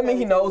he's So only that means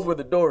he 17. knows where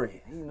the door is.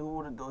 He knew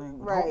what to do.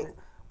 Right.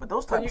 But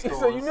those So type you, of stores.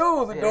 so you knew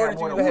it was a yeah, door they that have you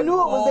more had than You to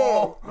knew it was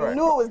pull, there. You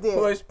knew it was there.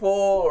 push,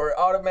 pull, or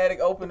automatic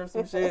open or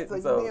some shit. So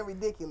So, you're being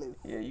ridiculous.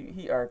 yeah,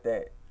 he earned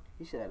that.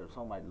 He should have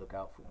somebody look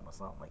out for him or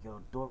something. Like, yo,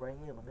 the door right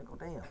here. Let me go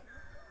down.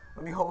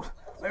 Let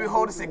me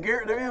hold the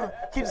security. Let me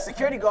keep the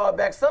security guard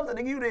back. Something.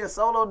 Nigga, you there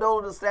solo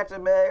dolo to snatch your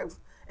bags,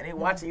 and he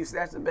watching you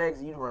snatch the bags,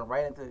 and you run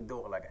right into the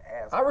door like an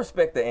ass. I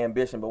respect the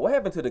ambition, but what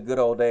happened to the good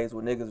old days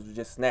where niggas would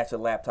just snatch a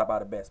laptop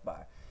out of Best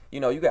Buy? You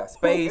know, you got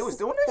space. They was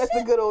doing that That's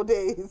shit. the good old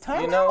days.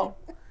 You know,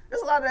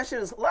 There's a lot of that shit.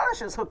 A lot of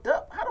shit is hooked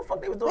up. How the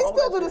fuck they was doing They all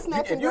still that do the shit?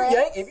 snatch and if you grab.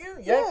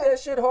 yank Yeah. that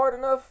shit hard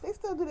enough, They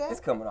still do that. it's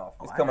coming off.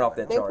 It's I coming know off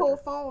that They charger. pull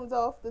phones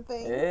off the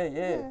thing.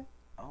 Yeah.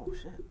 Oh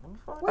shit. Let me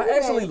find Where out. I you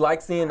actually at?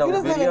 like seeing You those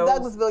just live in videos.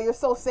 Douglasville. You're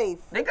so safe.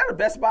 They got a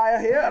Best Buy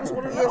out here. I just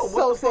want to know You're what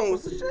so the fuck safe.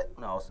 was the shit.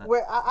 No, it's not.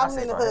 Where I'm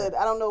say in the right here. hood.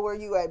 I don't know where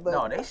you at, but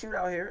No, they shoot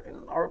out here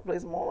in our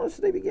place mall.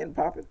 They be getting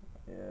popping.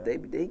 Yeah.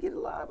 They get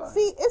alive out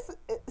see,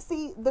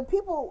 the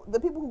people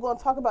who gonna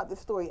talk about this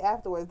story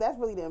afterwards. That's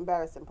really the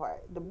embarrassing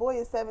part. The boy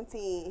is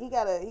 17. He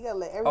gotta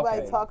let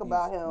everybody Okay, talk he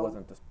about him.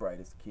 Wasn't the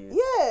brightest kid.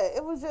 Yeah,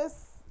 it was just.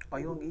 Oh,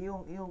 you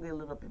don't get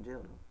lit up in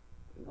jail though.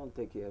 They gonna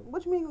take care of him.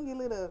 What you mean you gonna get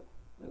lit up?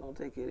 They gonna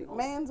take care of him.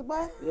 Man's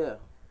what? Yeah.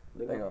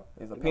 They gonna,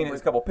 there's a They penis, gonna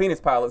couple penis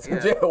pilots in Yeah.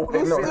 jail. You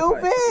waiting on him.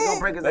 stupid. They gonna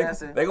break his They,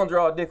 ass in. they gonna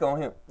draw a dick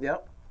on him.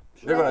 Yep.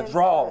 They're gonna Man,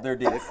 draw son. their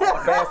dick.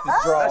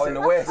 Fastest draw in the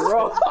West.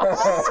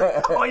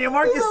 On your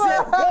mark, you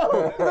set,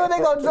 go. You know they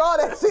gonna draw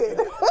that shit.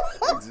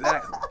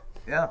 Exactly.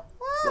 Yeah.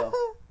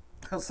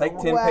 So, Take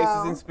 10 Wow.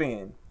 paces and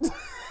spin.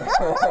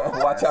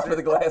 Watch out for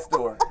the glass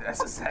door.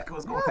 That's exactly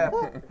what's gonna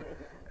happen.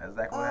 That's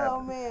exactly what Oh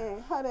happened.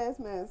 man, hot ass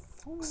mess.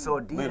 So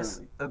Adidas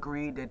Literally.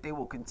 agreed that they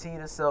will continue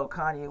to sell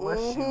Kanye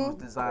West shoes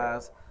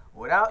designs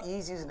without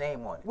Yeezy's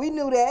name on it. We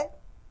knew that.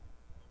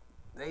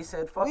 They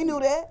said, "Fuck We you. knew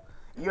that.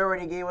 You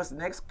already gave us the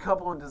next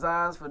couple of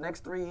designs for the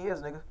next 3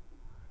 years, nigga.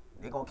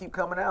 They gonna keep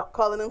coming out.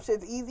 Calling them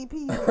shits easy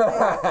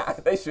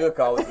peasy. They should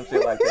call it some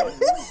shit like that.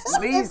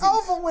 It's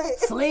over with.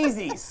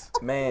 Sleazies.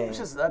 Man. It's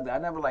just ugly. I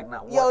never like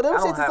not one. Yo, them I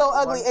don't shits are have so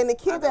one. ugly, and the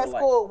kids I at never like-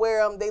 school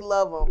wear them. They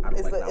love them. I don't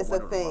It's like a not it's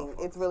one a of them thing.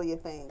 motherfuckers. It's really a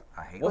thing.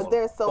 I hate But them.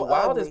 they're so the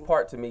wildest ugly.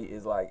 part to me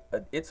is like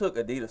it took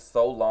Adidas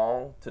so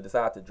long to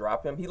decide to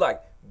drop him. He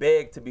like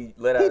begged to be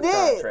let out He of his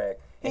did. contract,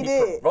 and He he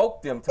did.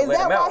 provoked them to Is let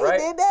that him out, why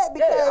right? he did that?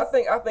 Because yeah, I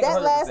think that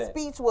 100%. last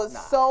speech was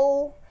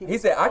so. He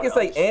said, "I can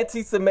say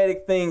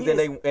anti-Semitic things, and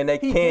they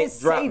he can't did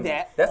drop say me."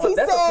 that. That's He a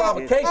that's said, a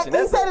provocation. and he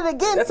That's said a- it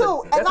again that's too.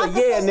 A, that's and I a can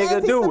yeah, say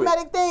nigga, do it.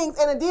 anti-Semitic things,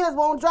 and Adidas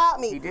won't drop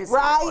me. He did say it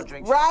right, on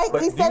Drink right.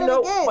 But He do said you it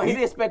know- again. But he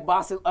didn't expect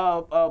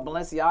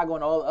Balenciaga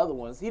and all the other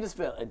ones. He just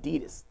felt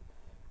Adidas.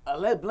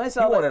 Let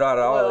Balenciaga. He wanted out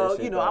of all that well,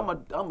 shit, you know,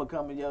 though. I'm gonna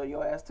come in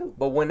your ass too.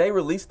 But when they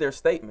released their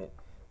statement,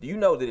 do you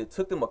know that it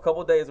took them a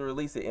couple days to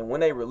release it? And when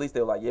they released,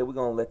 they were like, "Yeah, we're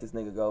gonna let this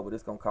nigga go, but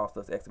it's gonna cost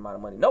us X amount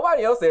of money."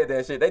 Nobody else said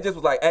that shit. They just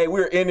was like, "Hey,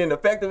 we're ending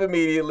effective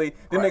immediately."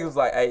 Them Right. niggas was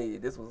like, "Hey,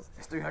 this was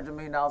It's $300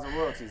 million in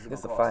royalties.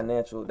 this a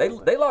financial." They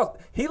lost.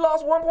 He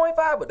lost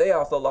 1.5, but they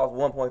also lost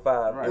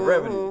 1.5 in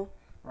revenue.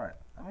 Right.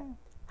 I mean,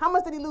 How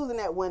much did he lose in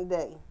that one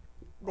day?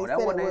 They that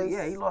said one it day, was.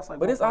 yeah, he lost like.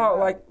 But it's all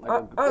 1.5,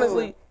 like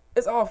honestly,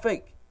 it's all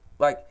fake.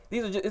 Like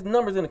these are just it's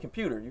numbers in the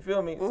computer. You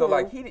feel me? So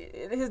like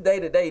his day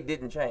to day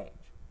didn't change.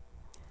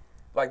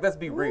 Like let's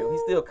be real, he's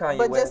still Kanye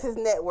But West. just his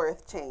net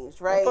worth changed,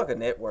 Man, right? fuck a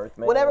net worth,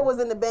 man. Whatever was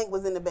in the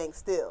bank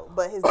still,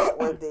 but his net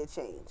worth did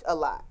change a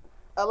lot.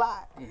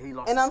 Yeah, he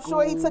lost And I'm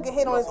sure he took a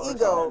hit on his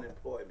ego.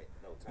 Unemployment,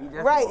 no He time.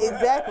 definitely Right, won't.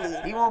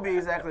 exactly. He won't be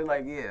exactly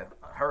like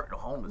hurt the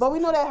homeless. But we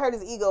and know shit. that hurt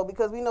his ego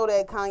because we know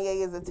that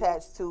Kanye is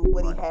attached to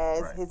what he Money,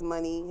 has, right. his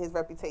money, his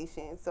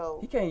reputation. So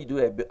He can't do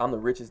that. I'm the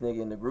richest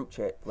nigga in the group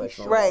chat. Flex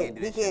on right, can't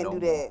do he that shit can't no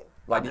do more. that.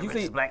 Like, I'm did the you see?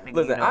 richest black nigga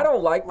Listen, you know. I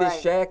don't like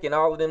this Right. Shaq and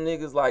all of them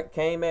niggas like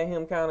came at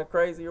him kind of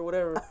crazy or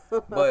whatever.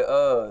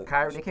 But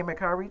Kyrie, they came at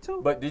Kyrie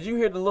too. but did you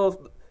hear the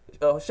little?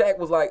 Shaq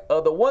was like,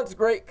 the once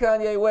great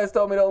Kanye West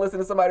told me don't listen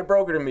to somebody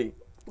broker than me.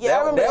 Yeah, I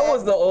remember that that.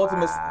 was the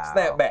ultimate Wow.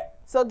 snapback.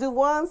 So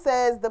Duwan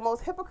says the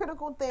most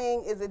hypocritical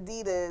thing is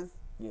Adidas.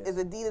 Yes. Is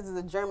Adidas is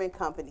a German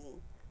company.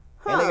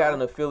 And they got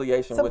an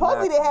affiliation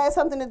Supposedly with they had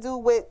something to do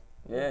with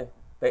Yeah,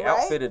 they Right?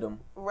 outfitted them.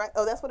 right.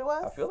 Oh, that's what it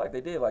was. I feel like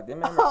they did. Like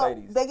them and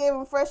Mercedes. They gave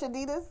him fresh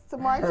Adidas to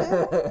march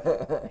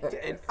in.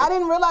 And- I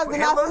didn't realize the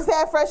Hitler? Nazis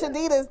had fresh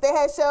Adidas. They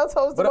had shell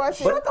toes to But- march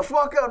in. Shut the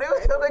fuck up. They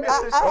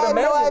I had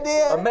no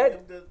idea. Imagine,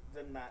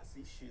 The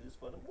Nazi shoes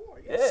for the war.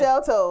 Yeah.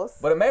 Shell toes.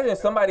 but imagine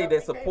somebody that They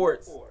came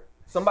supports before.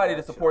 somebody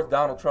that supports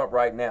Donald Trump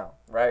right now,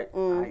 right?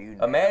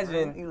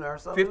 Imagine you learn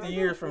something 50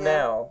 years from Yeah.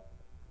 now,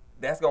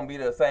 that's gonna be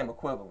the same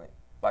equivalent.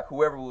 Like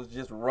whoever was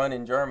just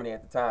running Germany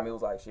at the time, it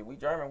was like, shit, we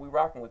German, we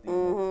rocking with these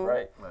niggas,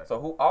 right? Right.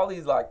 So all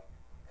these like,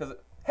 because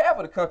half half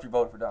of the country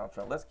voted for Donald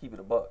Trump. Let's keep it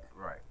a buck.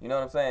 Right. You know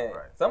what I'm saying?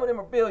 Right. Some of them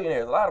are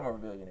billionaires. A lot of them are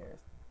billionaires.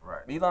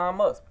 Right. Elon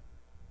Musk.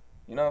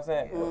 You know what I'm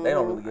saying? Well, they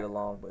don't really get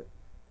along, but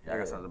Yeah, I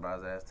got something about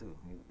his ass too.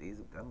 He's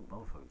that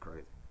motherfucker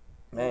crazy.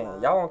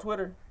 man, y'all on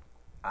Twitter?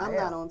 I'm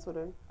not on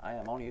Twitter. I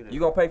am on you. You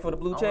gonna pay for the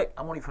blue check?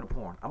 I'm only for the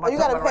porn. I'm Oh, you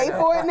gotta pay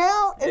for it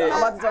now? Yeah. It's I'm not-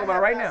 about to talk about it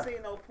right now. I ain't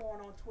seen no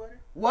porn on Twitter.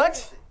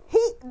 What? He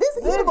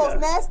the most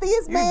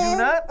nastiest You man.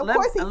 do not? Of Let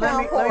course he me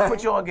found porn.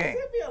 put you on game.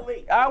 Send me a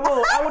link. I will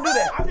do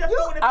that. I'm just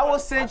doing it. I will I'm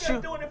send just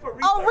you. doing it for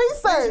research. Oh,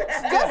 research.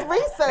 Just Niggas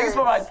research. be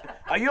like,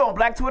 are you on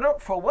Black Twitter?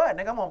 For what?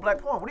 Nigga, I'm on Black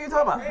Porn. What are you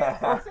talking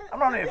about? Send- I'm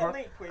not send there me a for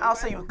link, please, I'll man.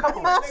 send you a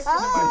couple Make links. sure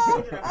my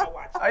children are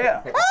watching. Oh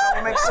yeah, I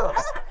will make sure.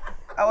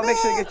 I will make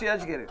sure you get you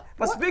educated.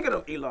 But speaking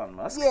of Elon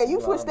Musk, Yeah, you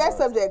switched that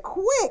subject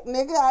quick,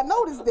 nigga. I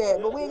noticed that,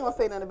 but we ain't gonna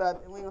say nothing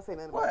about that. We ain't gonna say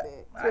nothing what? about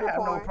that. I Twitter have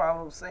porn. no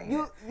problem saying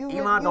You, it. you,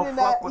 Elon you don't did fuck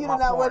not, with you my did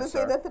not porn, want to say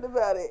sir. nothing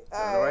about it.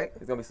 All right.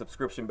 It's gonna be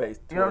subscription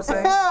based. You know what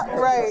I'm saying?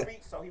 Right.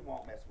 Reach so he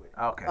won't mess with it.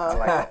 Okay, I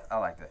like that. I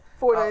like that.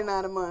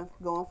 $4.99 a month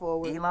going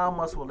forward. Elon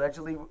Musk will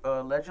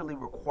allegedly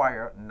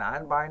require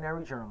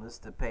non-binary journalists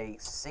to pay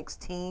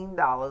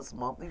 $16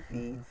 monthly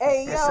fee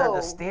Hey, instead of yo.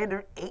 the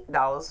standard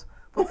 $8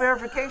 for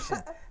verification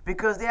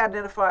because they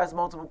identify as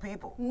multiple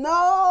people.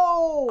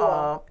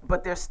 No.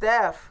 But their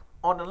staff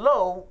on the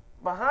low,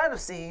 behind the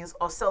scenes,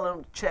 are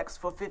selling checks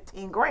for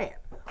 15 grand.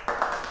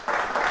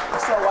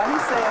 So while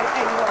he's saying,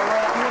 hey, you want to be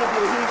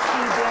a he, she,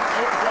 them,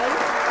 it, they,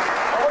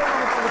 all the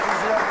motherfuckers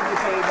deserve to get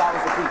paid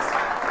dollars a piece.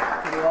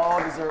 They all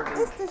deserve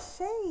to. It's the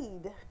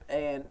shade.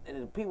 And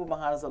the people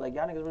behind us are like,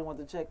 y'all niggas really want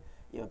the check?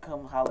 Yo,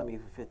 come holler at me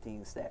for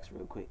 15 stacks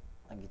real quick.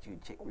 I'll get you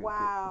a check real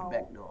Wow.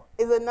 quick. Back door.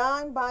 Is a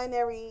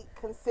non-binary Why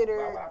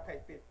considered would I pay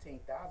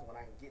 $15,000 when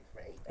I can get it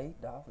for $8?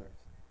 $8.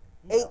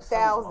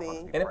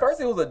 8,000? And at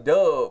first it was a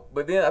dub,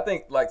 but then I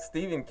think like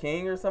Stephen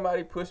King or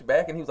somebody pushed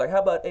back and he was like,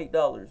 "How about $8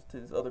 to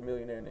this other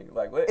millionaire nigga?"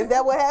 Like what? Is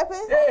that what happened?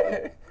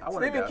 Yeah.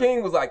 would've Stephen got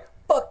King was like,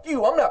 "Fuck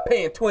you, I'm not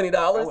paying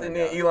 $20." And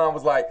then Elon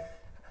was like,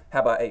 "How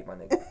about 8, my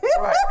nigga?"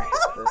 Right.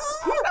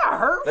 He's not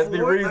hurt. Let's be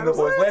for it, reasonable.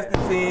 It's like less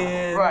than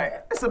 10. Right.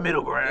 It's a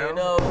middle ground. You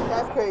know.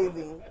 That's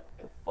crazy.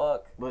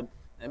 Fuck. But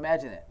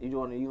imagine that. You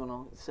want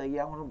to say,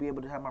 yeah, I want to be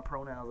able to have my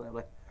pronouns. And I'm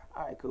like,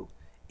 all right, cool.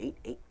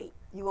 888.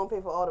 You gonna pay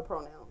for all the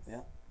pronouns?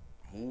 Yeah.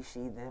 He, she,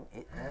 them,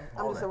 it, them.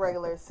 I'm all just a that.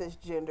 regular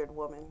cisgendered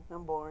woman.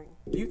 I'm boring.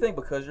 Do you think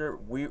because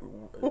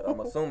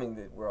I'm assuming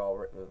that we're all.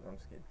 I'm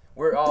just kidding.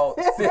 We're all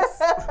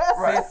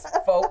cis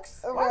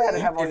folks. Why I gotta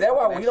have all Is these that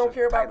why fucking we don't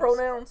extra care about titles?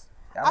 pronouns?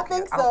 I I don't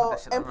think care. I don't so. put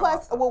that shit And on plus,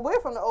 my stuff. well, we're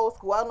from the old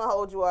school. I don't know how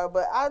old you are,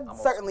 but I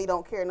certainly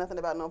don't care nothing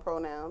about no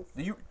pronouns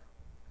Do you?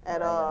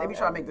 at all. They be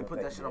trying to make them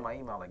put that shit on my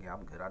email. Like, yeah,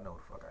 I'm good. I know who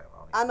the fuck I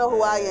am. I know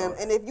who I am,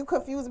 Yeah. and if you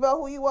confused about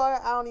who you are,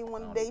 I don't even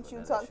want to don't date even you,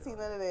 put talk that to you, shit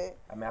none of that.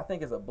 I mean, I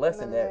think it's a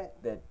blessing None of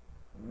that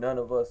none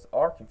of us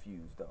are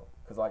confused though,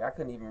 because like I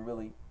couldn't even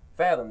really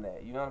fathom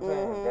that. You know what I'm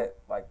saying? That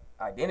like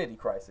identity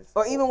crisis.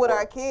 Or even with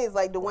our kids,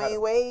 like Dwayne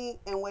Wade,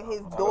 and with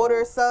his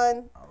daughter's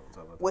son,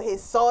 with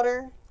his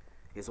daughter.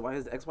 Yeah, so why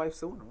his ex-wife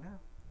suing him now?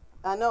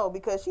 I know,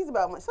 because she's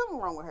about something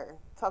wrong with her.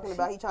 Talking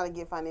about he trying to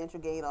get financial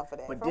gain off of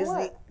that. But From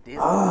Disney,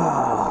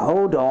 what?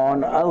 Hold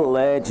on,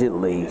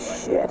 allegedly.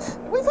 Shit.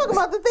 We talking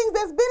about the things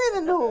that's been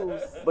in the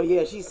news. But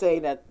yeah, she's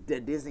saying that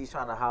Disney's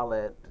trying to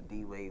holler at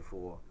D-Wade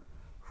for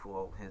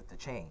the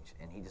change,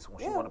 and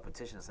she want to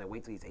petition and say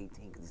wait till he's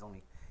 18 because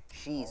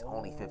she's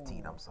only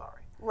 15. I'm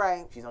sorry,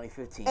 Right. she's only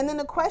 15. And then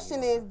the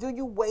question is, do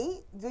you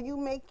wait? Do you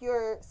make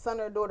your son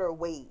or daughter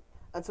wait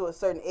until a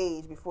certain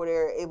age before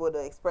they're able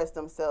to express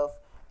themselves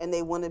and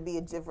they want to be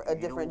a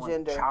different want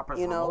gender? Chopper's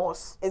You know,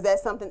 remorse. is that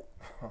something?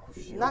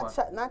 You Not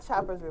want- not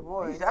Chopper's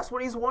remorse. That's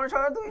what he's trying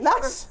to do. He's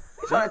Not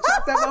trying to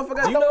chop that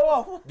motherfucker. Do you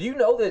know? Do you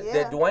know that Yeah.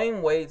 that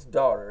Dwayne Wade's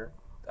daughter,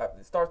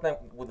 it starts name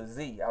with a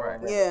Z. I don't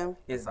remember. Yeah.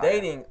 Is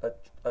dating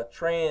a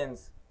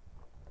trans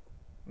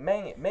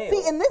male.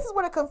 See, and this is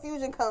where the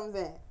confusion comes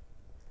in,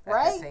 At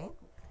right? 15?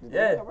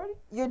 Yeah.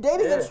 You're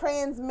dating Yeah. a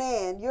trans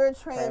man. You're a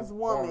trans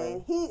woman.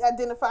 woman. He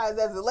identifies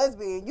as a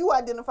lesbian. You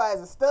identify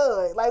as a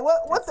stud. Like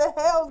what the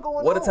hell's going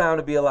on? What a time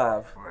to be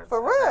alive.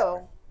 For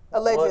real.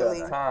 Allegedly.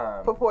 What a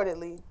time.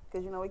 Purportedly.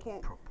 Because you know we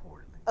can't.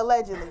 Purportedly.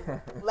 Allegedly.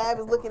 Lab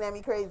is looking at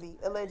me crazy.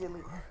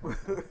 Allegedly.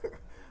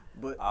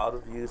 All the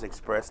views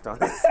expressed on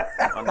this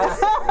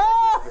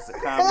Misfits of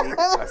Comedy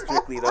are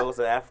strictly those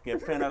of African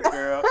Pinup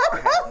Girl.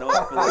 It has no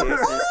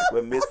affiliation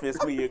with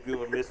Misfits Media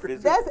Group or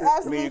Misfits That's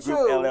absolutely Media Group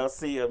true.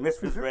 LLC or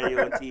Misfits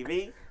Radio and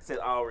TV. Said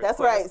all That's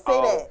requests,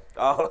 right. Say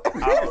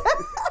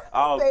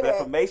all Say that.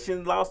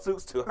 defamation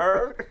lawsuits to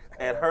her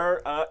and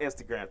her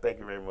Instagram. Thank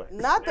you very much.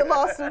 Not the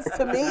lawsuits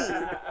to me.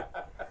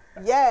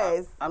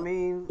 Yes. I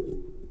mean,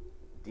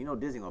 you know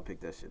Disney gonna pick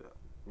that shit up.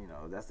 You know,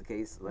 if that's the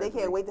case. They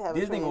can't wait to have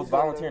Disney a was transgender.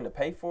 volunteering to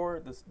pay for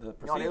the No,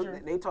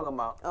 procedure. they talking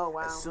about. Oh,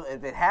 wow.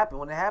 If it happens,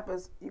 when it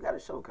happens, you got a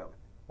show coming.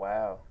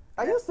 Wow.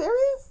 Are you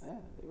serious?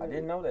 Yeah, I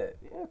didn't know that.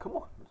 Yeah, come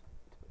on.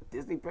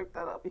 Disney picked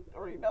that up. You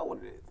already know what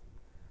it is.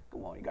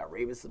 Come on, you got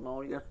Raven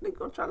Simone. They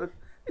gonna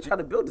try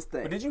to build this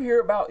thing. But did you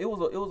hear about it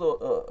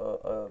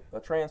was a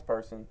trans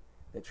person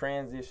that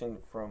transitioned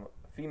from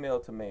female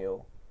to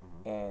male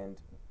and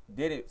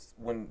did it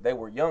when they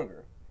were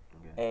younger.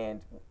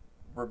 And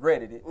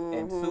regretted it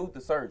and sued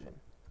the surgeon.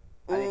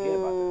 I didn't hear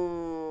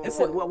about that. It's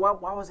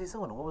Why was he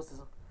suing him? What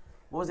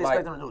was he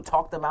expecting him to do?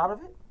 Talk them out of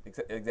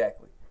it?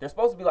 Exactly. There's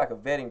supposed to be like a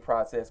vetting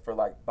process for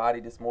like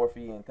body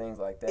dysmorphia and things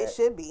like that. It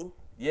should be.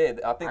 Yeah,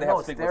 I think they have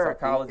to speak with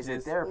psychologists.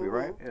 It's therapy,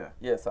 right? Yeah.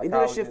 Yeah, They do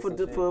that shit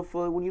psychologists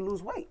for when you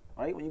lose weight,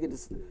 right? When you get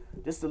this,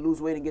 just to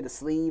lose weight and get a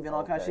sleeve and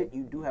all kind of Okay. shit,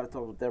 you do have to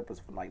talk to a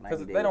therapist for like 90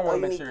 Because days. they don't want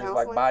you to make need sure it's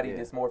like counseling? body Yeah.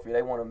 dysmorphia.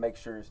 They want to make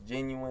sure it's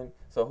genuine.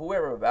 So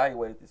whoever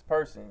evaluated this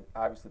person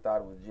obviously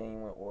thought it was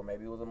genuine, or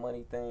maybe it was a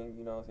money thing.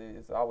 You know what I'm saying?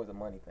 It's always a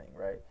money thing,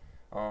 right?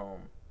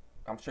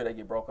 I'm sure they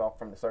get broke off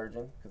from the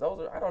surgeon because those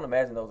are. I don't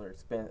imagine those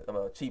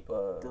are cheap.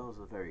 Those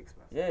are very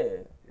expensive.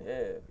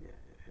 Yeah.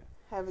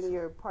 Having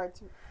your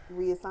parts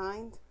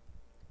reassigned.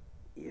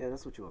 Yeah,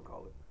 that's what you would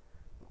call it.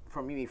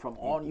 From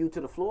on you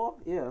to the floor?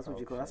 Yeah, that's what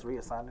you call it. That's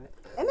reassigning it.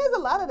 And there's a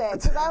lot of that.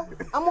 Cause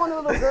I'm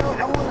on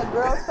a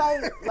girl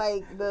site,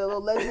 like the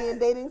little lesbian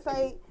dating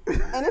site,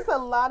 and it's a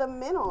lot of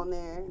men on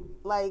there,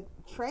 like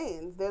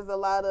trans. There's a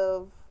lot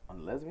of On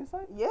the lesbian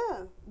side?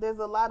 Yeah, there's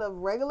a lot of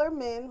regular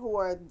men who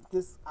are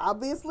just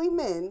obviously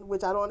men,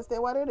 which I don't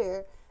understand why they're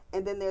there,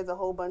 and then there's a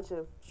whole bunch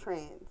of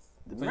trans.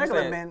 The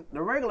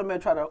regular men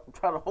try to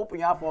hoping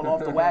y'all fall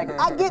off the wagon.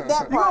 I get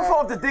that You gonna part. fall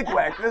off the dick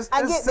wagon. This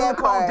I get that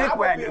part. dick I would be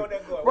wagon. on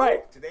that going,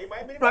 Right. Today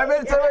might be the Right,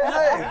 man, day. tell me what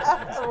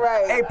I'm saying.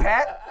 Right. Hey,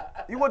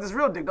 Pat, you want this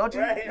real dick, don't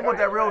you? Right, You want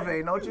that right, real right.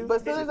 vein, don't you? But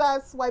as soon as I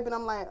swipe it,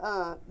 I'm like,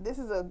 this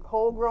is a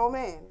whole grown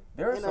man.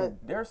 There's in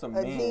some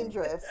a men. jean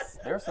dress.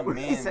 There's some He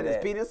men said his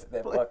that, penis.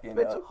 that Play- fucking.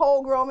 picture.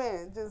 Whole grown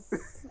man. Just I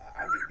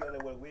be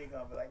feeling with a wig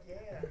on, but like, yeah.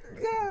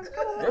 yeah.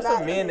 Come on. There's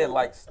some men that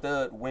like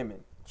stud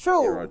women.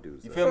 True. There are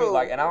dudes. You that- feel me? True.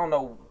 Like, and I don't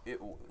know,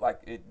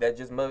 that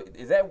just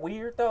is that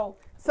weird though?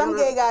 Some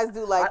gay guys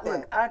do like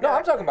that. No,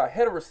 I'm talking about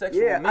heterosexual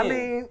Yeah, men. I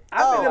mean,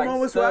 I've been in like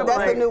moments where I'm That's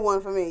like, a new one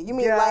for me. You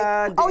mean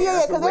God like, oh damn, yeah,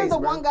 that's a because there's the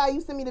waste, one bro. guy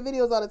you send me the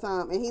videos all the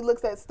time, and he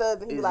looks at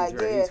studs and he's He's like,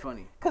 great. yeah, He's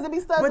funny. because it be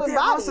studs but with there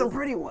are bodies. some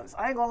pretty ones.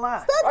 I ain't gonna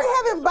lie. Studs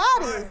be having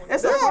bodies.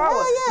 It's yeah, a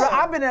problem. hell yeah. Bro,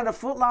 I've been at a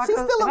Foot Locker. She's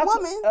still a and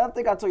woman. I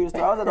think I told you the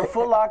story. I was at a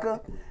Foot Locker,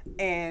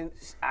 and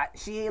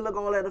she ain't look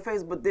all at her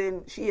face, but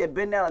then she had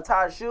been down and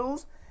tied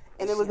shoes.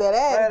 And it was she that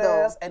had ass,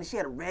 though. ass, and she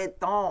had red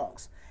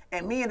thongs.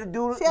 And me and the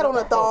dude. She had on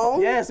a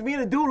thong? Yes, me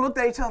and the dude looked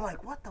at each other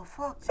like, what the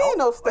fuck? She ain't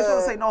no I was gonna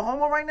stud. say no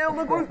homo right now.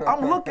 Look,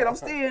 I'm looking, I'm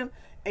staying.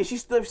 And she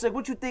stood, she said,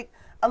 what you think?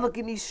 I look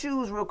in these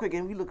shoes real quick,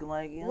 and we looking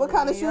like, yeah, What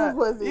kind of shoes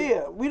was it?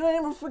 Yeah, we didn't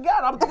even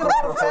forget. I'm thinking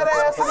about a fat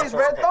ass and these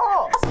red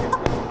thongs.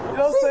 You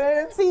know what I'm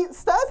saying? See,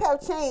 studs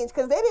have changed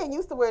because they didn't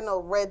used to wear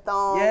no red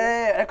thongs.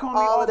 Yeah, that caught me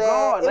all off that.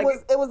 guard.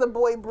 It was a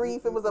boy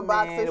brief. It was a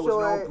boxer Man, it was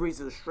short. no breeze.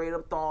 It was straight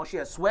up thong. She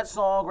had sweats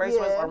on, gray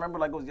sweats. Yeah. I remember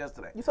like it was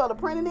yesterday. You saw the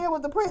print in there?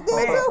 Was the print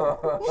there Man,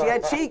 too? she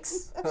had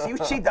cheeks. She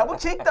was double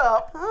cheeked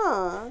up.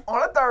 Huh.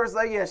 On a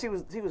Thursday, yeah, she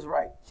was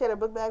right. She had a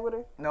book bag with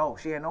her? No,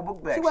 she had no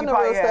book bag. She wasn't a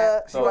probably real had,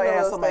 stud. she She probably wasn't a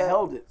had real somebody stud.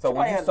 held it. So She when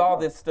probably you had- saw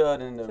this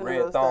stud in the Should've red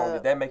roasted thong, up.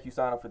 did that make you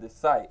sign up for this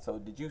site? So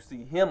did you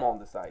see him on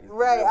the site? Is the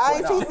Right. real I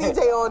ain't question. see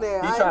CJ on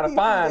there. He's I trying ain't to see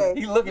find. CJ.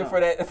 He's looking for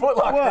that Foot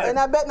Locker. What? And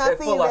I bet not that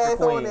see Foot his Locker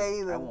ass on queen. there I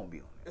either. won't be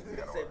on it.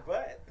 I said,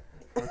 but.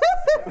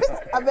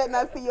 I bet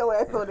not see your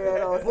ass on there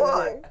at all.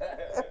 What?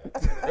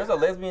 There's a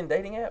lesbian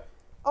dating app.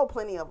 Oh,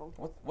 plenty of them.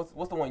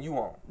 What's the one you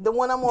on? The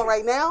one I'm on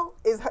right now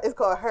is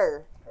called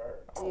Her.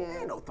 Ain't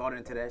Yeah. no thought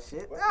into that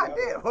shit. God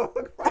damn.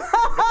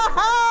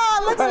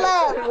 Let's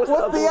laugh.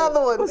 What's the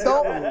other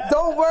one?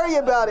 Don't worry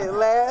about it,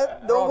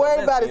 lad. Don't All worry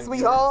the about it, lesbian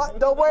sweetheart.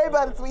 Don't worry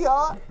about it,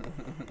 sweetheart.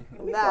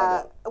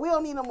 Nah, we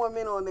don't need no more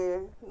men on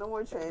there. No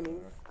more trannies.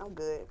 I'm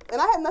good.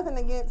 And I have nothing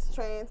against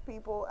trans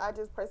people. I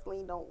just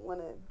personally don't want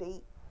to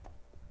date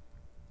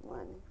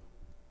one.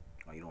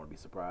 Oh, you don't want to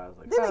be surprised?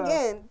 Like, Then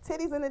again,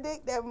 titties and a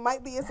dick, that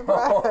might be a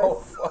surprise. Oh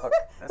fuck!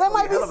 That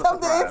might be hell of a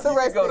something surprise. You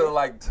could go to interesting.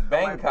 like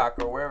Bangkok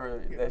or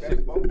wherever that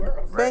shit. Both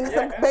worlds. Banging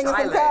some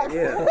Thailand, cock.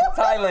 yeah.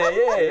 Thailand,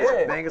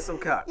 yeah. Banging some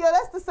cock. Yo,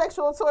 that's the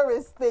sexual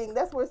tourist thing.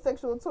 That's where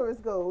sexual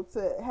tourists go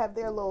to have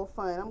their little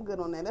fun. I'm good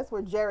on that. That's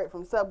where Jared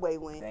from Subway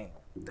went. Damn.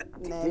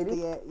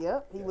 Nasty at.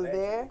 Yep, he was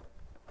there.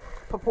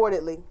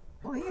 Purportedly.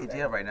 Well, he in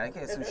jail right now. He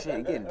can't do shit.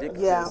 He getting dick.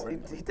 Yeah.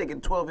 He taking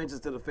 12 inches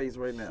to the face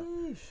right now.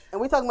 And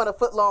we talking about a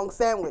foot long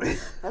sandwich.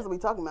 That's what we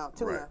talking about,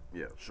 tuna.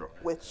 Yeah, sure.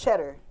 With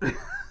cheddar.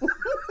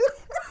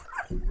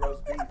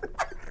 Roast beef.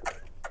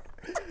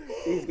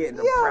 He's getting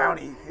the Yeah.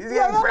 brownie. He's Yeah, getting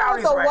y'all know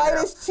brownies the right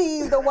whitest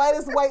cheese, the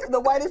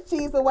whitest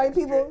cheese for white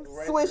people,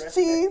 Swiss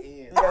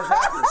cheese. now. Yeah,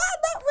 exactly.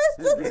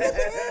 Not rich.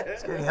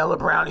 He's getting hella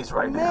brownies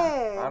right now.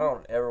 I Man.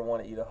 don't ever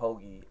want to eat a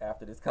hoagie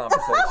after this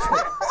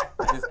conversation.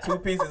 Just 2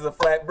 pieces of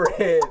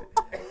flatbread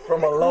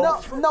from a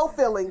loaf. No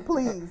filling,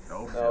 please.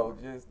 No,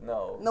 just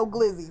no. No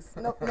glizzies.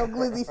 No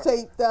glizzy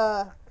shaped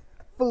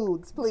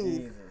foods,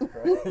 please.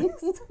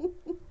 Jesus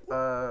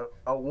Christ.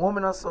 A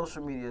woman on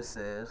social media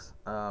says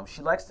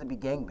she likes to be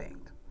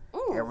gangbanged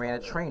and ran a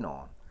train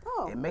on.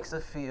 Oh. It makes her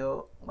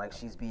feel like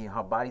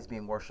her body's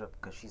being worshipped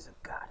because she's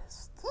a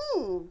goddess.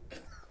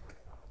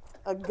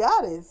 A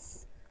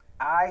goddess.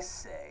 I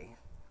say,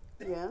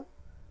 Yeah.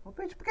 well,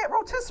 bitch, get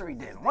rotisserie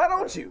then. Why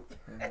don't you?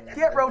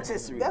 Get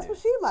rotisserie. That's then. what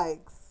she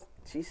likes.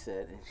 She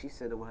said, and she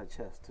said it with her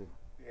chest too.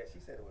 Yeah, she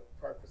said it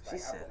with purpose. She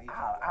Like, said,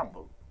 I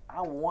believe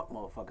I want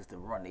motherfuckers to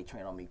run they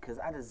train on me because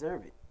I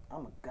deserve it.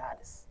 I'm a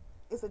goddess.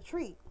 It's a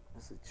treat.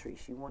 It's a treat.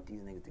 She want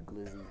these niggas to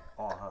glizzy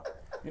on her.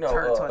 You know,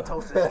 Turn it to a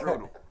toasted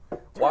strudel.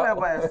 Turn that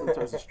ass to a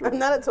toasted strudel.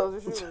 Not a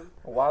toaster strudel.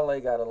 Wale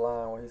got a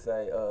line where he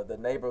say, "The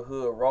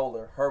neighborhood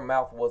roller, her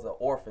mouth was an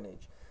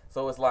orphanage."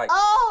 So it's like,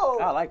 Oh.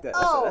 I like that.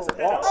 Oh. That's a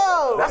bar.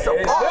 Oh. That's a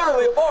it's bar.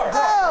 literally a bar.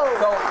 Oh.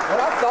 So when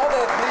I saw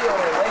that video of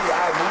that lady,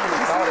 I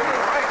immediately thought of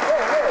it.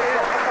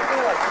 Yeah. I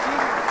feel like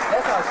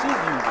that's how she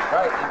views it,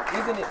 right? And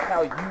isn't it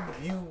how you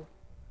view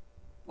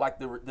like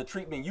the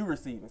treatment you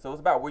receiving? So it's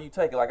about where you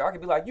take it. Like I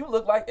could be like, you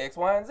look like X,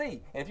 Y, and Z,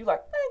 and if you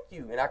like, thank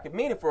you, and I could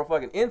mean it for a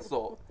fucking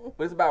insult,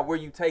 but it's about where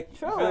you take it.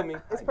 Sure. You feel me?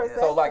 It's perception.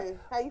 So like,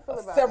 how you feel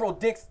about several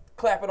dicks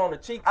clapping on the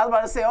cheeks. I was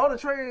about to say all the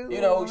trains.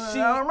 You know, I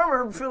don't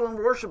remember her feeling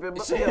worshiping,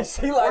 but She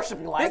like,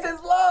 worshiping like this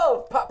is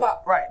love. Pop,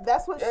 pop. right. it?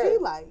 That's what Yeah. she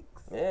likes.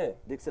 Yeah,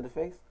 Dicks to the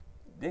face.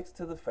 dicks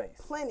to the face,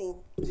 Plenty.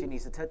 She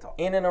needs a TED talk.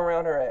 in and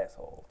around her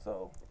asshole.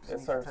 So that's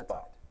needs a her TED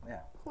spot. Yeah.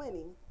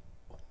 Plenty.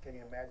 Can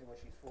you imagine when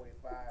she's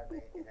 45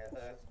 and her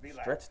husband be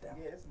like, Stretch down.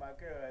 yeah, it's my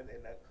girl, and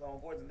the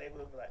homeboys in the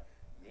neighborhood be like,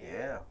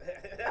 Yeah.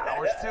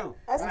 Ours too.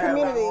 That's How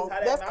community.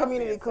 that That's mouth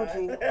community is, son.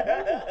 coochie.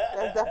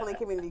 That's definitely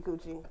community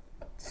coochie.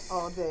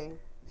 All day.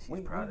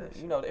 She's proud of that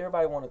shit. You know,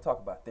 everybody want to talk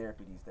about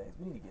therapy these days.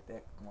 We need to get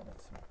that woman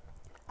some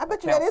I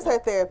bet you that is her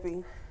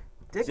therapy.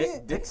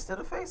 Dicks to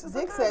the face is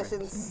Dick a therapy.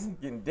 sessions.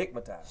 getting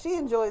dickmatized. She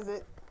enjoys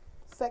it.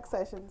 Sex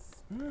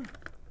sessions.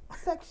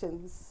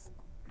 Sections.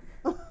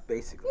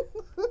 Basically.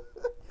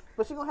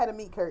 But she gonna have to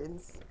meet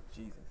curtains.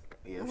 Jesus.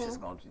 Yeah, she's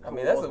gonna. I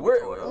mean,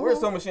 we're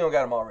assuming she don't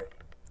got them already.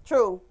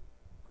 True.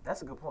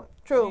 That's a good point.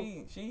 True.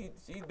 She's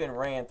been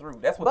ran through.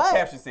 That's what But- the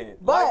caption said.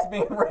 But Life's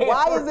being ran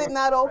why through. is it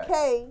not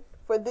okay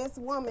for this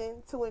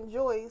woman to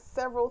enjoy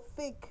several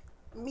thick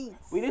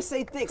meats We just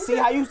say thick. See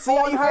how you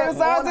on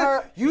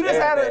her- You just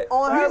had a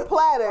on her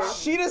platter?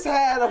 She just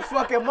had a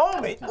fucking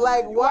moment.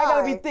 Like, Why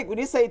gotta why? be thick? We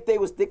didn't say they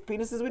was thick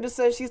penises. We just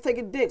said she's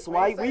taking dicks.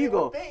 Why? Where you say it was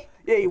go? thick.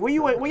 Yeah, where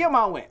you went? Where your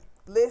mom went?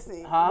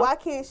 Listen, Huh? why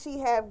can't she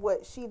have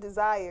what she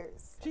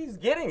desires? She's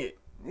getting it.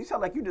 You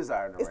sound like you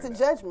desire It's the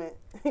judgment.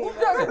 You Who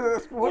know?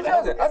 doesn't? Who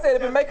doesn't? I said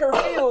if it make her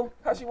feel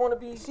how she want to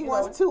be. She you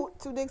wants know,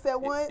 two dicks at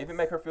once. If it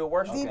make her feel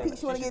worse, DP,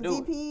 she want to should get do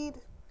it.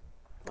 DP'd.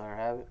 Let her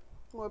have it.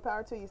 More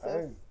power to you,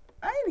 sis.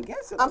 I ain't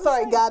against it. I'm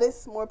sorry,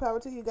 goddess. More power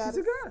to you, goddess.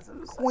 She's a goddess. I'm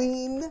just saying.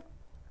 Queen.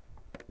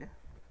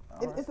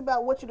 It's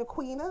about what you're the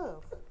queen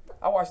of.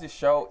 I watched this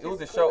show. It was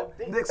a show.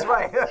 Dicks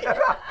right.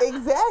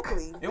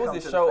 Exactly. It was Come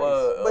this to the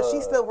show. But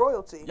she's still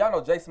royalty. Y'all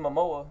know Jason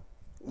Momoa.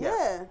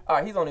 Yeah. All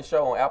right, he's on this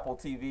show on Apple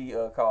TV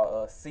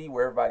called See,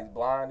 where everybody's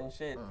blind and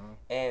shit.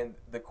 And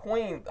the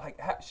queen, like,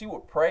 she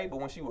would pray, but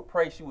when she would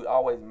pray, she would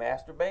always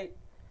masturbate.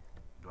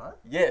 What?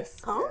 Yes.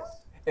 Huh?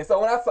 And so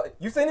when I saw,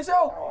 you seen the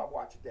show? oh, I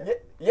watched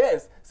that.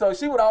 Yes. So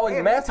she would always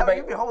Yeah, man, tell me masturbate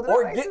you be holding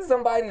or that get license?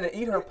 somebody to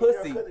eat her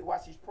pussy.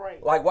 While she's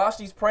praying. Like while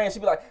she's praying,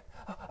 she'd be like,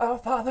 "Oh,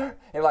 Father,"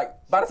 and like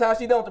by the time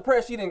she done with the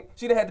prayer, she didn't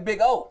have the big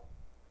O.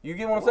 You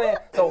get what I'm saying?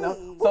 So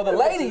the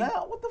lady.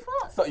 Now, what the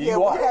fuck? So Yeah, you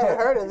we are. haven't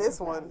heard of this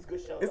one. It's a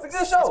good show. It's a though.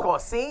 good show. It's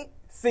called See.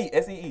 See,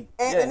 SEE.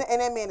 And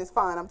that man is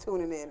fine. I'm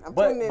tuning in. I'm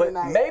But tuning in but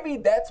tonight. maybe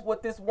that's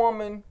what this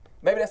woman.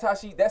 Maybe that's how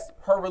that's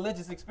her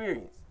religious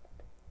experience.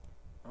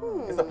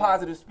 It's a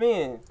positive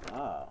spin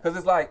because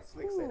it's like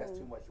Slick said that's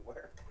too much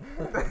work.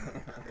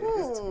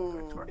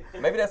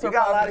 maybe that's her You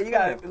got a lot positive of,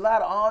 you spin.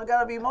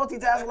 gotta be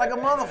multitasking like a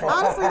motherfucker.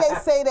 Honestly, they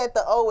say that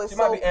the O is She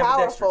might so be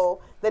ambidextrous.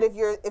 powerful that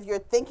if you're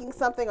thinking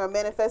something or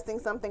manifesting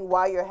something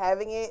while you're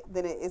having it,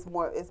 then it's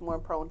more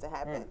prone to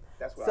happen.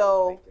 That's what I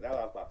So was thinking. That's what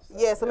I was about to say.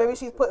 yeah, so maybe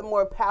she's putting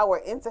more power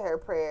into her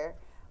prayer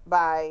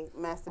by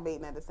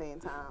masturbating at the same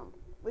time,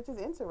 which is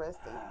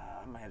interesting.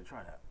 I might have to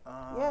try that.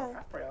 Yeah.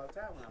 I pray all the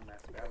time when I'm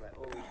masturbating. I'm like,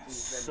 oh,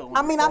 Jesus. So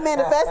I mean, I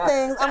manifest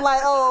things. I'm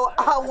like, oh,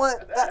 I want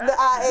the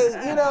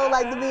I-8, you know,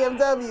 like the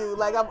BMW.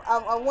 Like, I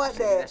want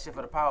that that. shit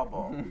for the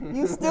Powerball.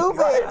 You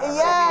stupid.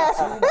 Yeah.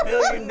 $2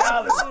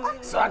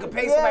 billion so I can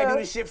pay somebody to do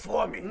this shit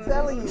for me. I'm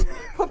telling you.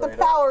 Put the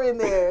power in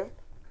there.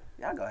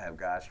 Y'all gonna have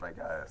God strike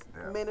our ass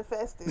down.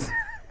 Manifest it.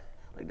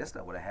 Like that's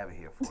not what I have it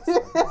here for.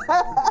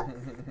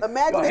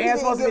 Imagine Your if he hands didn't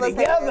supposed to give be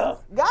us together. hands.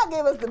 God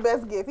gave us the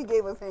best gift. He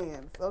gave us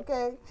hands,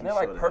 okay? And they're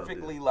like Sure the hell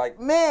perfectly did. like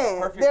Man,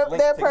 perfect they're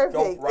length to go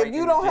perfect. right If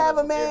you in don't the have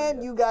a genital man,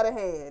 area. you got a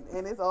hand.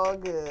 And it's all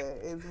good.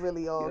 It's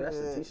really all Yeah, that's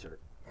a good. t-shirt.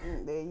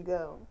 There you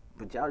go.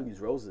 But y'all use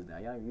roses now.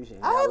 Y'all use your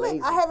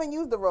I haven't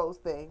used the rose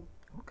thing.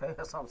 Okay,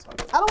 that's what I'm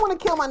talking I don't want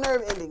to kill my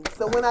nerve endings.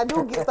 So when I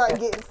do start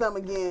getting some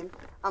again,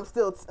 I'm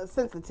still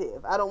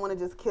sensitive. I don't want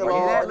to just kill You hear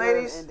all that, nerve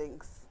ladies?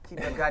 endings. Keep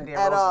your goddamn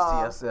At roses all. to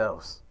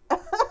yourselves.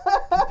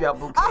 Keep your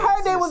bouquets I heard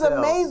to they was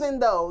yourselves. amazing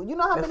though. You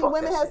know how Man, many fuck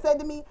women that have shit. said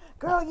to me,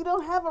 "Girl, you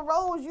don't have a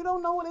rose. You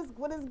don't know what it's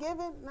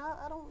giving." No,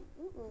 I don't.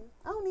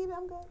 I don't need it.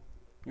 I'm good.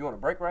 You want a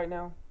break right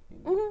now?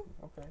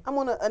 Okay, I'm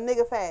on a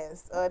nigga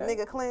fast, a Okay.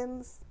 nigga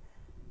cleanse.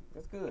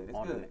 it's good. It's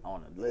On good.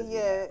 a lesbian.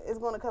 Yeah, it's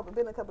been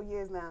a couple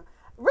years now.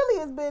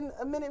 Really, it's been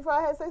a minute before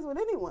I had sex with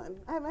anyone.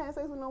 I haven't had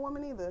sex with no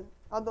woman either.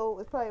 Although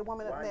it's probably a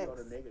woman up Why you go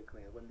to next. nigga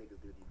cleanse? What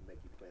niggas do to make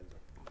you cleanse them?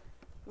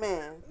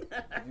 Man,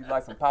 You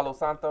like some Palo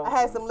Santo? I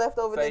had some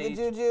leftover Sage. nigga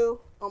juju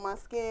on my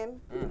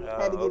skin.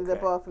 Had to get it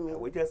up off of me.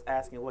 We're just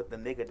asking what the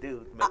nigga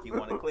do to make you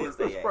want to cleanse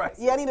their ass. Right.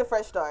 Yeah, I need a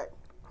fresh start.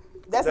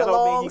 That's That a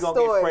don't mean long you gonna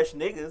story. get fresh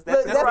niggas. Look,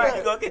 That's that's right. a-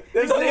 You gonna get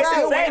They the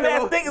same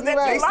ass niggas that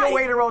Right. you Still like.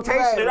 wait in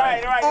rotation. Right.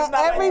 It's And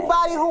not like-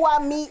 everybody who I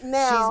meet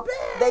now,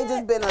 they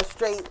just been a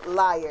straight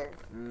liar.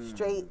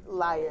 Straight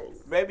liars.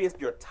 Maybe it's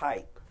your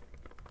type.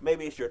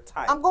 Maybe it's your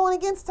type. I'm going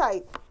against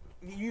type.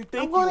 You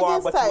think I'm going you are,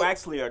 against but you type.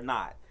 actually are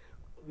not.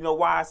 You know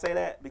why I say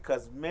that?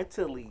 Because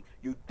mentally,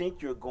 you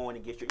think you're going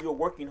against you're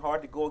working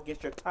hard to go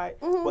against your type,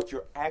 but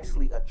you're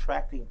actually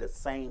attracting the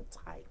same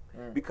type.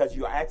 Because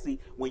you're actually,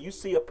 when you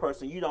see a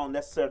person, you don't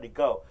necessarily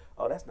go,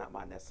 oh, that's not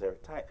my necessary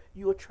type.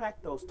 You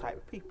attract those type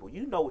of people.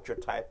 You know what your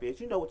type is.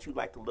 You know what you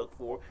like to look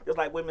for. Just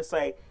like women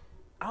say,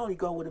 I only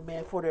go with a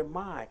man for their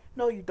mind.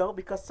 No, you don't,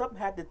 because something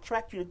had to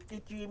attract you to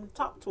get you even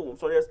talk to him.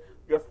 So there's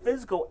your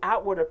physical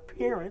outward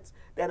appearance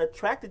that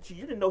attracted you.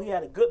 You didn't know he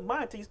had a good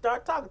mind until you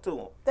start talking to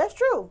him. That's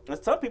true.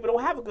 And some people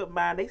don't have a good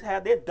mind.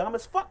 They're dumb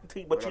as fuck to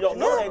you, but you don't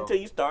know that until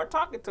you start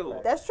talking to them.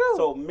 That's true.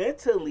 So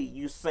mentally,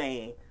 you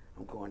saying,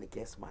 I'm going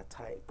against my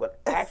type,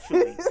 but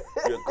actually,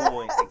 you're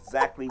going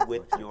exactly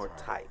with your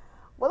type.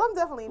 Well, I'm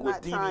definitely With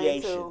not trying to.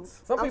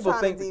 deviations. Some I'm people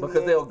trying to think because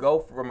deviate. they'll go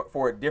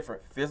for a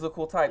different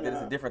physical type that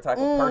it's a different type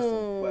of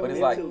person, but it's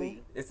like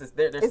mentally, it's just,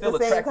 they're It's still the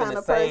same attracting kind the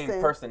of same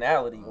person.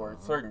 personality or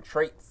certain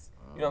traits.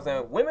 You know what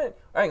I'm saying? Women,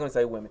 I ain't gonna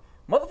say women.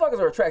 Motherfuckers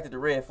are attracted to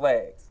red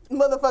flags.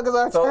 Motherfuckers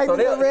are So attracted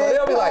they'll to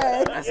red be like,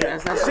 flags.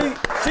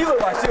 she look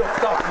like she'll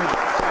stalk me.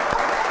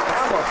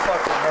 I'm gonna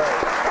fuck with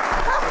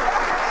her.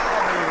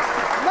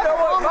 You know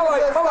what?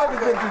 My life has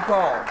been too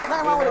calm.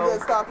 Nothing wrong with a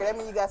good stalker. That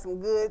means you got some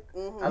good.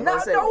 I'm No,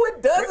 gonna say, no,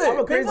 it doesn't. I'm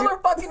a crazy- People are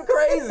fucking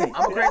crazy.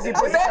 I'm a crazy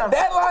But pussy.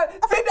 that line,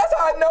 see, that's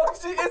how I know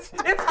it's you.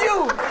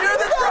 You're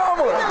the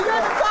drama.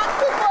 You're the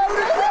toxic one.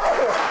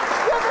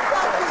 You're the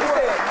toxic She one.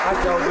 said,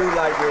 I don't do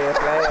like red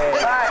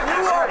flags.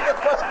 You are the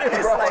fucking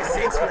It's drama. like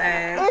Six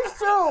Flags. It's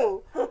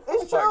true.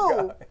 It's Oh my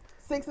true. God.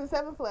 6 and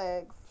 7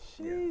 flags.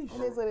 It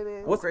is what it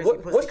is. Crazy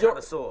pussy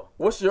connoisseur.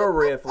 What's your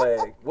red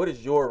flag? What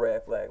is your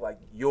red flag? Like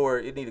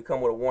it need to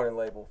come with a warning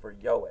label for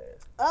your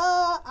ass.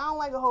 I don't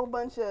like a whole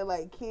bunch of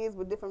like kids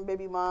with different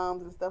baby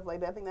moms and stuff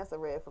like that. I think that's a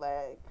red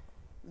flag.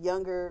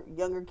 Younger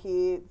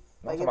kids.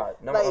 I'm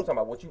talking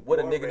about what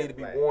a nigga need to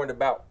be warned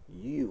about.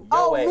 You.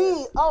 Oh, Your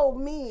me. ass. Oh,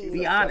 me.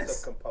 Be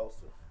honest.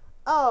 Compulsive.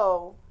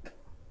 Oh.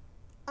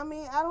 I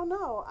mean, I don't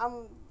know.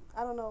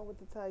 I don't know what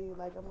to tell you.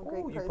 Like, I'm a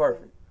great Ooh, you person.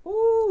 perfect.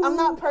 Ooh. I'm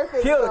not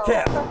perfect. Kill the though.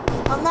 cap.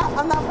 I'm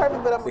not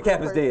perfect, but I'm a The good cap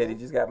is person. dead. He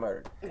just got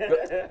murdered.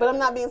 But I'm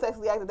not being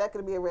sexually active. That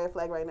could be a red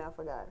flag right now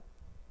for God.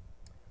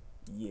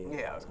 Yeah.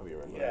 Yeah, it's gonna be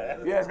right. Yeah.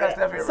 Yeah, that's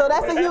definitely So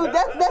that's a huge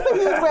that's a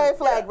huge red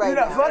flag right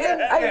now.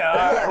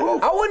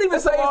 I wouldn't even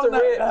say it's a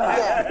red.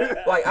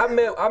 Yeah. Like I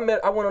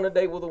went on a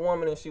date with a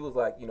woman and she was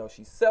like, you know,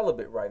 she's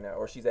celibate right now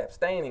or she's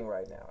abstaining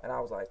right now, and I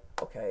was like,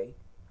 okay,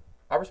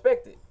 I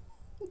respect it,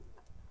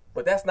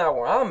 but that's not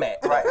where I'm at.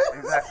 Right,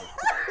 exactly.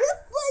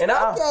 It's And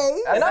like, okay.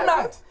 And I'm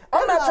not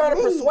not trying to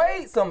me.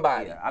 persuade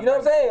somebody. Yeah, you know what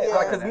I'm saying? Yeah.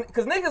 Like,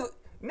 cause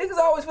niggas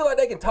always feel like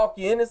they can talk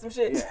you into some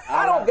shit. Yeah,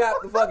 I don't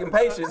got the fucking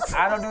patience.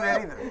 I don't do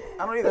that either.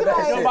 I don't either.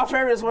 Right. You know, my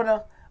favorite is when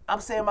I'm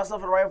saying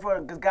myself in the right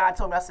front because God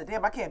told me. I said,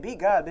 damn, I can't be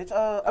God, bitch.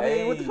 I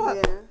mean, what the fuck?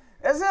 Yeah.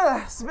 That's it.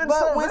 It's been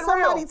But when been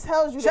somebody real.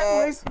 tells you Check,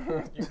 that,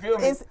 please. You feel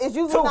me? it's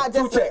usually not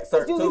just checks,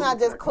 sir. it's usually Two. not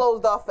just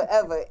closed off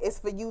forever. It's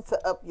for you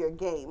to up your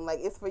game. Like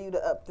it's for you to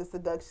up the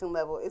seduction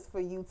level. It's for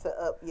you to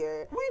up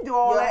your. We do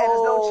all your that, and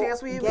there's no whole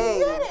chance we even game.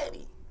 get at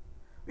it.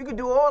 We could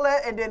do all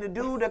that, and then the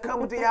dude that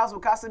come to your house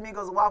with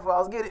Casamigos and Waffle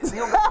House get it. He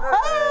don't got to do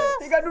that.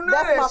 He got to do none of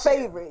that That's my shit.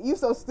 favorite. You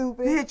so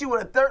stupid. He hit you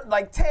with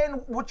a 10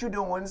 what you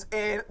doings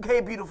and hey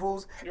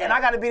beautifuls, and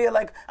I gotta be there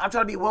like I'm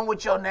trying to be one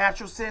with your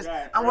natural sense.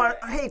 Right, I'm right.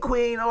 like, hey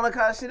queen, all that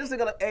kind of shit. This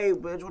nigga like, hey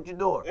bitch, what you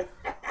doing?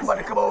 I'm about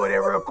to come over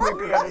there real quick.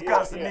 I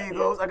got this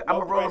Casamigos.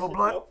 I'm a roll of a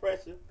blunt. No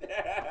pressure.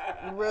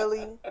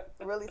 Really,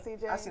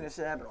 CJ. I see this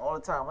shit happen all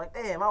the time. Like,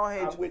 damn, I'm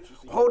I'm with you,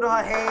 CJ. holding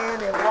her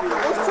hand and walking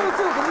It's around. true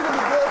too, because you can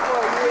be good for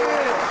a year,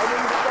 and then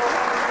you just go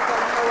home and you just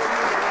don't know what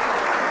you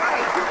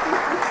did.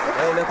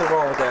 There ain't nothing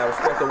wrong with that. I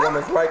respect a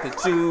woman's right to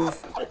choose.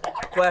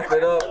 Clap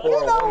it up for You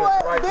a know woman's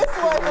what? right This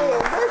to one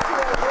choose. is. This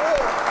one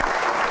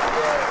is.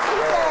 He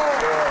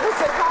said, the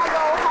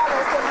Chicago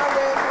holler said my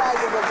red flag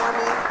is a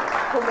woman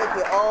who make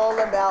it all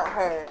about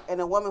her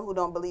and a woman who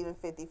don't believe in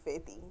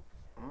 50-50.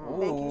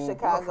 Thank you, Ooh.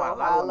 Chicago A lot of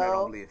women don't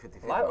Hollow. believe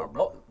 50-50. A lot my of-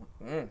 brother.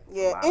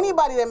 Yeah,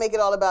 anybody that make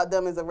it all about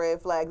them is a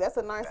red flag. That's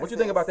a narcissist. What you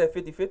think about that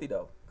 50-50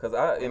 though?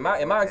 Because in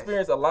my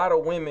experience, a lot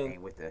of women.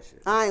 Ain't with that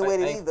shit. I ain't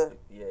with it ain't- either.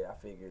 Yeah, I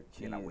figured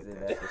she not is with in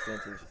that. that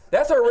percentage.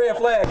 That's her red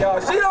flag, y'all.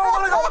 She don't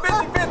want to go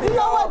 50-50. You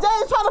know what?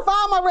 Jay's trying to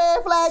find my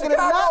red flag, and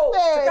it's not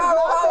fair. It's Chicago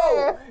not Hollow.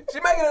 fair. She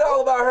making it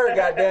all about her,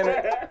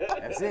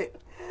 goddammit. That's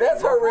it.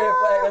 That's her red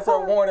flag. That's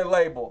her warning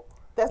label.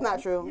 That's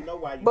not true. You know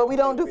why you But we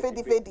don't do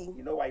believe 50-50.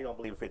 You know why you don't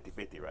believe in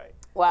 50-50, right?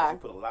 Why? You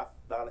put a lot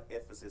of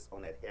emphasis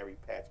on that hairy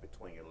patch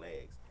between your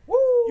legs. Woo.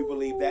 You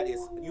believe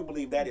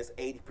that is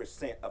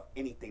 80% of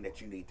anything that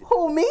you need to do.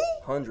 Who, me?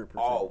 100%.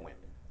 All women.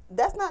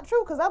 That's not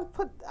true because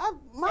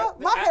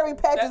my hairy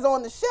patch is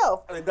on the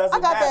shelf. It doesn't I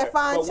got matter. that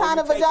fine But when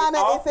China you take it vagina.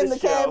 off It's in the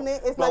shelf,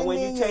 cabinet. It's but not when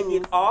even you take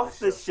used. it off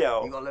the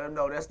shelf, You gonna let them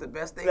know that's the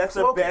best thing. that's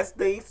the smoking. best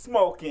thing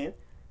smoking.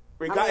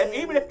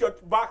 Even if your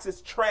box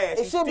is trash,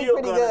 It should be still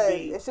pretty gonna good.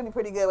 be. It should be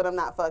pretty good when I'm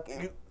not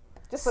fucking.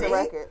 Just for the See?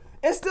 record.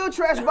 It's still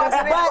trash box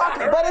and they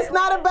fucking. But it's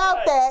not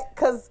about that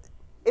because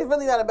it's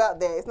really not about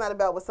that. It's not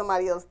about what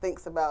somebody else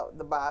thinks about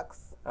the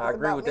box. I It's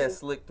agree about with me. that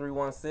Slick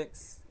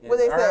 316. What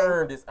they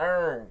say? It's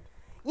earned.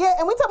 Yeah,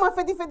 and we talking about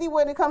 50-50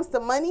 when it comes to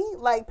money,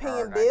 like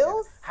paying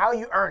bills. How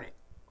you earn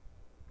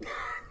it?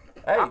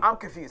 Hey, I'm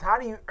confused. How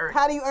do you earn it?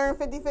 How do you earn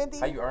 50-50?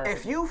 how you earn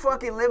If it? you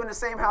fucking live in the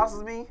same house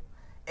as me,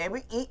 and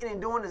we eating and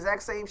doing the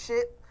exact same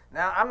shit,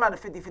 now I'm not a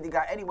 50-50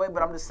 guy anyway,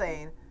 but I'm just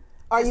saying.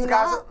 Are it's you the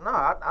guys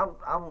not? that- No,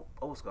 I'm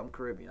old school. I'm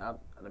Caribbean.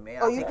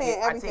 Oh, you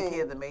paying I everything. take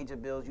care of the major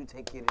bills. You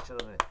take care of the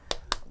shit of it.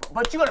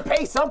 But you gonna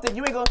pay something.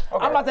 You ain't gonna.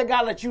 Okay. I'm not that guy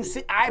that let you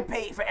sit. I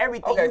pay for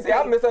everything. Okay, you see, pay.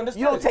 I misunderstood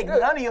You don't you. take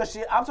Good. none of your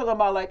shit. I'm talking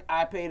about like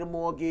I pay the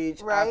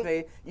mortgage.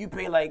 Right. You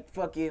pay like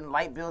fucking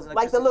light bills and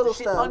Like the electricity, little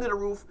shit stuff. under the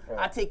roof.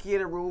 I take care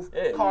of the roof,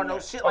 Yeah. car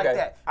notes, shit Okay. like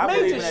that. I Major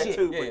believe in that shit.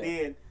 too, Yeah. but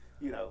then,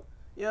 you know,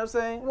 You know what I'm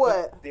saying?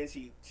 What? then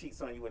she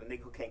cheats on you with a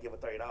nigga who can't give her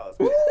 $30.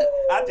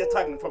 I'm just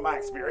talking from my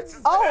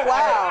experiences. Oh,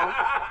 wow.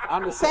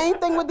 I'm the Same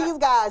thing with these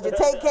guys. You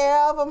take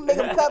care of them, make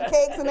them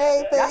cupcakes and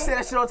everything. Y'all say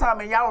that shit all the time,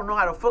 and y'all don't know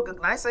how to fucking.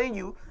 I ain't saying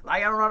you.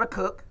 Like y'all don't know how to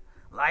cook.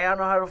 Like y'all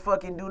know how to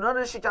fucking do none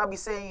of the shit y'all be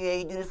saying. Yeah,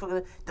 you do this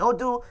fucking. Don't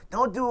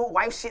do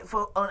wife shit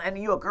for. And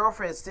you a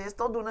girlfriend, sis.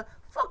 Don't do nothing.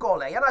 Fuck all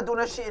that. Y'all not doing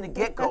that shit in the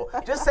get go.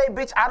 Just say,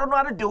 bitch, I don't know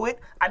how to do it.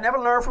 I never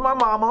learned from my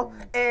mama,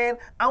 and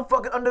I'm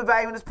fucking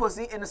undervaluing this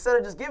pussy. And instead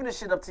of just giving this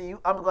shit up to you,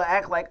 I'm gonna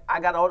act like I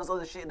got all this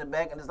other shit in the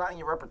back, and it's not in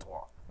your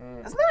repertoire.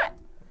 It's not.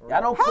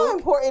 Y'all don't How cook.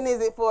 important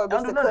is it for a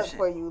Don't bitch do to none of cook shit.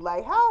 for you?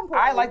 Like, how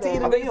important I like is to eat a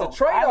that? think meal. it's a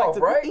trade-off, I like to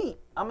right? eat.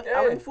 I'm a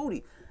Yeah.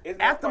 foodie. Isn't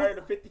that After part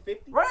of the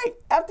 50-50? Right.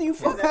 After you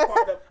Isn't fuck. that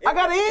part of, I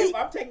gotta if eat.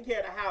 I'm taking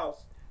care of the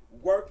house,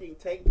 working,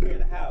 taking care of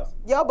the house,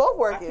 Y'all both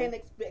I can't working.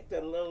 expect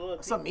a little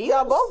Some thing. meals.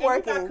 Y'all both And you're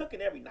working. not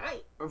cooking every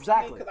night.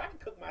 Exactly. Because I can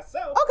cook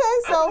myself. Okay,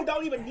 I so- really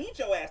don't even need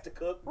your ass to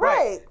cook.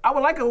 Right. I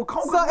would like a home So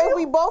cooked if meal.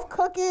 we both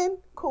cooking,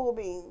 cool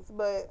beans.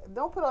 But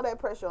don't put all that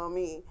pressure on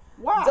me.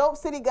 Why? Dope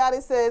City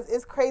Goddess says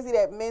it's crazy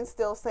that men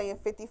still saying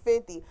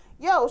 50-50.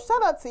 Yo,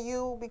 shout out to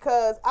you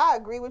because I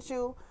agree with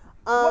you.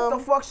 What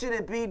the fuck should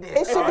it be then?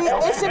 It should be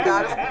Dope City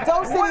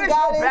What is your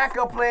Goddess.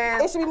 backup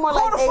plan? It should be more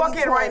Call like the fuck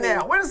in 80-20. right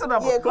now. What is the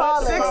number? Yeah,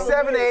 call it.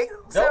 678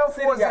 Dope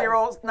City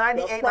 740 The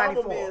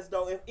 9894. problem is,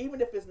 though,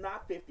 even if it's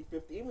not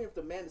 50-50, even if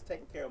the man is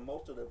taking care of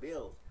most of the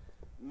bills,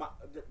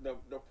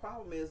 the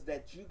problem is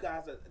that you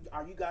guys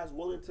are you guys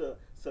willing to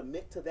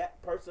submit to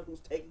that person who's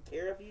taking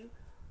care of you?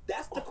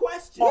 That's the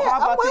question. Or Yeah, how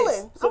I'm about this?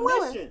 willing. I'm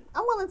willing. Submission.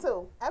 I'm willing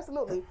to.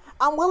 Absolutely.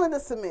 I'm willing to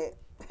submit.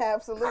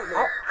 Absolutely.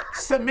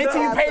 Submit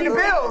till you pay the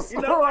Absolutely. bills.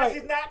 You know, Right.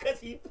 it's not because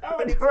he's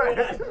already Right.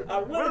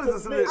 I'm willing Willing to to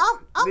submit.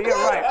 submit. I'm Yeah,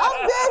 dead. right.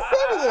 I'm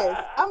dead serious.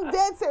 I'm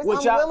dead serious. Would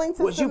I'm y'all- willing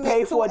to would you submit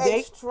pay for to a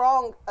date?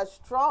 a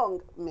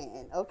strong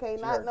man. Okay,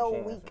 not heard no you,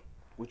 she weak. answered.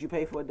 Would you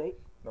pay for a date?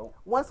 Nope.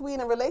 Once we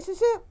in a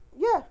relationship,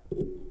 yeah.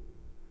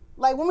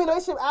 Like when we in a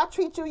relationship, I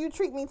treat you, you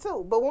treat me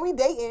too. But when we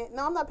dating,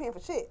 no, I'm not paying for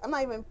shit. I'm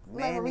not even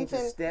Man needs to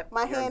reaching step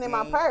my your hand in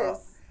my game purse.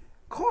 up.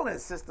 Call in,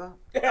 sister.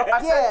 Yeah.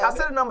 I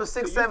said the number So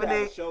you used to have a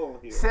 678 show on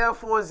here.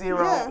 740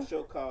 Yeah. A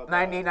show called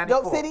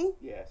 9894. Dope City,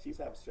 Yeah, she's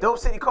having a show. Dope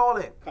City, call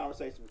in.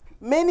 Conversation with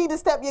Peaches. men need to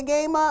step your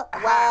game up.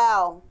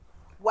 Wow.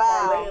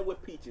 Wow. Parlaying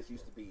with Peaches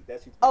used to be.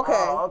 That used to be. Okay.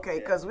 Oh, okay,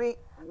 because we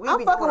I'm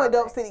be fucking doing our with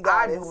Dope thing. City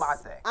Goddess. I do my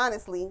thing.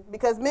 Honestly,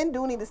 because men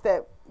do need to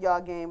step y'all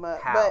game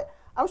up. How? But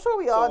I'm sure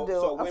we all do.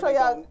 So I'm women sure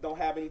y'all. don't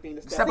have anything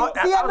to step Step up.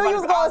 up. See, I knew you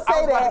was gonna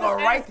say that. Go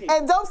right.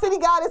 And Dope City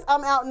Goddess,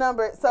 I'm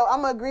outnumbered, so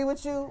I'm gonna agree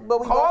with you.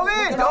 But we Call both,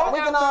 in, we dog.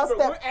 can all We're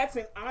step.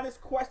 asking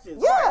honest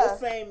questions. Yeah. We're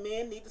saying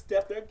men need to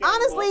step their game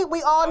Honestly, up.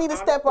 we all need to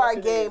Honest step our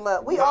question game is,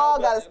 up. We why all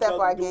do- gotta step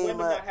do our do game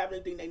women up. not have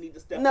anything they need to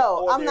step up? No,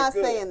 or I'm they're not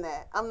good? saying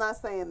that. I'm not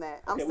saying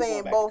that. I'm Okay, we're saying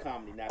going back to both.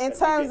 comedy now, In 'cause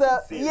we terms getting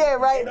of, serious. yeah,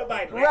 right, Ain't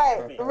nobody right,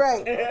 laughing. right.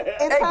 In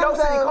Hey, terms Dope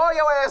City, of, call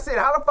your ass in.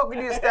 How the fuck we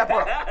need to step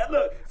up?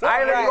 Look, so I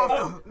ain't letting you Right.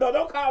 off the. No,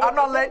 don't call I'm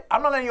not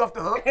letting you off the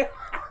hook.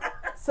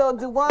 so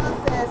Duwan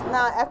says,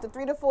 nah, after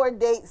 3 to 4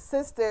 dates,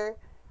 sister,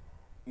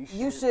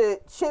 you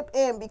should chip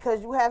in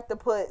because you have to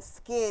put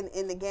skin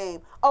in the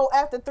game. Oh,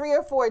 after 3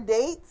 or 4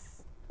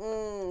 dates,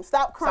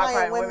 stop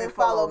crying. Women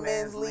follow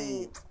men's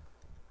lead.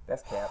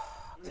 That's cap.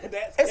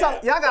 It's a,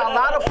 y'all got a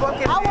lot of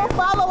fucking. I will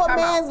follow a Time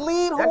out. man's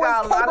lead who Y'all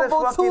got is a lot of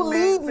capable to fucking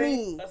lead men.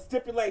 me. A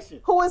stipulation.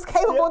 Who is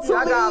capable to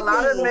Y'all got a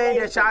lot of lead me. men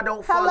that y'all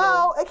don't follow.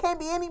 Hello, it can't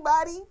be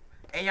anybody.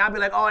 And y'all be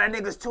like, oh, that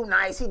nigga's too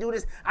nice. He do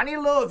this. I need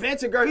a little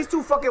adventure, girl. He's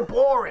too fucking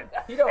boring.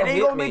 He don't and then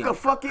you hit gonna make me. a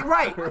fucking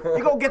right.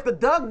 You gonna get the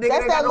Doug nigga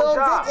That's that that got no little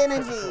job. dick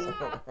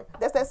energy.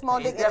 That's that small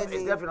dick It's energy.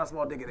 definitely not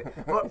small dick in it.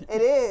 But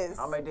It is.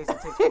 how many days it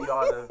takes for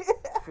y'all to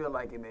feel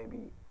like it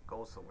maybe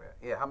goes somewhere?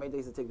 Yeah, how many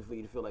days it takes for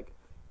you to feel like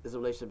this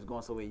relationship is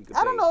going somewhere you can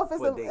I don't know if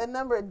for a it's date? a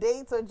number of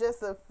dates or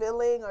just a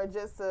feeling or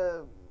just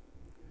a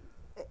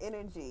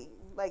energy.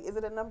 Like, is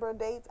it a number of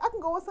dates? I can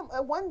go with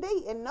one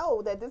date and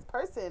know that this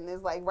person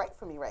is like right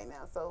for me right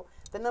now. So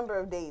the number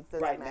of dates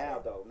doesn't Right matter. now,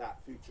 though, not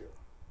future.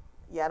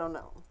 Yeah, I don't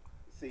know.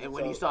 See, And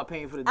when you start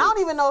paying for the I dates. don't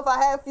even know if I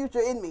have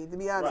future in me, to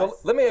be honest. So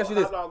let me ask you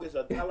this.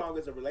 How long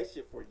is a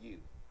relationship for you?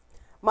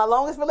 My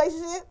longest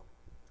relationship,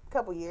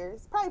 couple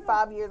years, probably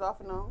 5 years off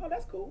and on. Oh,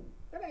 that's cool.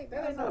 That ain't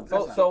no.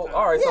 So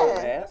all right, so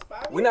Yeah. That's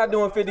 5 we're years. not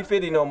doing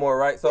 50-50 no more,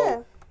 right? So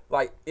Yeah.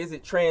 like, is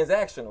it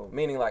transactional?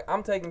 Meaning like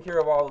I'm taking care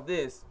of all of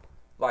this,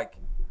 like.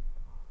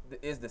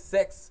 Is the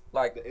sex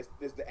like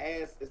Is the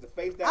ass, is the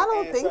face down? I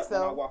don't ass think up so.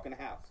 When I walk in the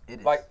house. It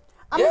is. like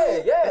I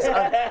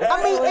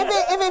yeah. mean,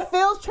 if it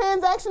feels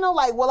transactional,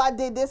 like, well, I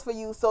did this for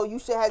you, so you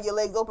should have your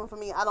legs open for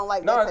me. I don't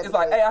like No, that type it's of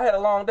like, shit. hey, I had a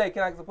long day.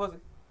 Can I get some pussy?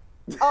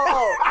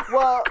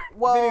 Well,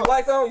 You see these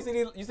lights on?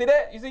 You see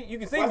that? You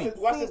can see me.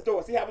 Watch this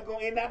door. See how we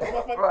gonna end that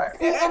motherfucker? Right.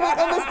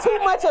 if it's too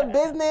much of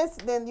business,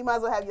 then you might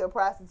as well have your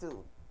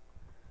prostitute.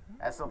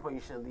 At some point,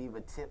 you should leave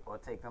a tip or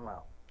take them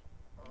out.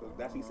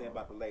 That's what he's saying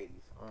about the ladies.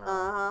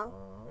 Uh-huh.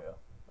 Yeah,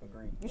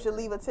 agreed. You should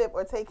leave a tip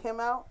or take him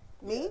out.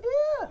 Me?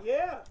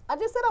 Yeah. I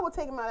just said I would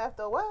take him out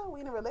after a while.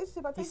 We in a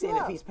relationship, I take He's you saying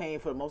if out. he's paying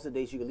for most of the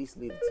days, you can at least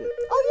leave the tip.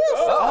 Oh, yes.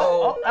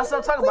 Uh-oh. That's what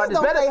I'm talking Please about. This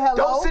don't better, say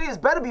hello. those cities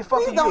better be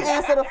fucking Please don't you.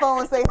 answer the phone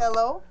and say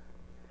hello.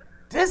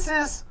 This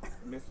is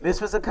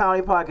Misfits of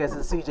Comedy Podcast.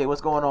 It's CJ.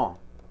 What's going on?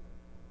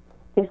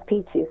 It's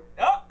peaches.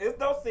 Oh, it's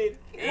no city.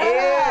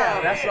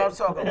 Yeah, that's what I'm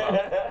talking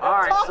about. All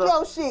right, Talk so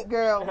your shit,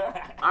 girl.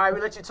 all right,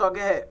 we let you talk. Go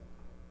ahead.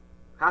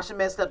 How should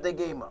men step their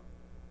game up?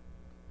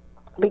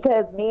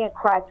 Because men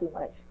cry too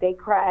much. They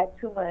cry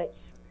too much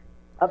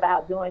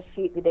about doing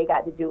shit that they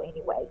got to do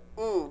anyway.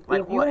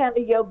 Like if you what?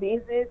 handle your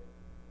business,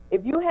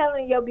 and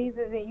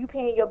you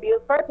paying your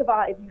bills, first of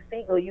all, if you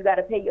single, you got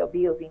to pay your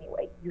bills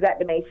anyway. You got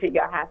to make sure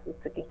your house is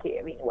taken care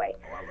of anyway.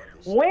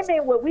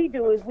 Women, what we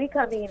do is we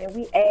come in and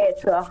we add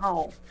to a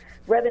home.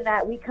 Whether or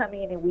not we come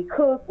in and we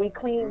cook, we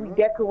clean, we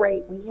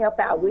decorate, we help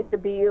out with the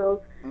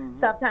bills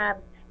sometimes.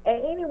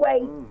 And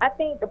anyway, I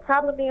think the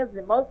problem is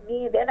that most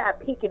men, they're not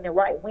picking the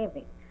right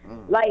women.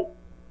 Like,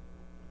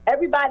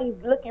 everybody's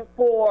looking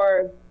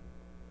for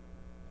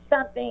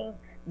something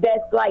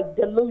that's like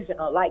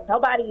delusional. Like,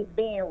 nobody's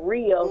being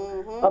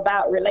real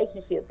about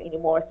relationships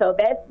anymore. So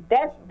that's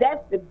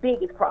the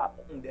biggest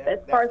problem.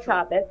 That's first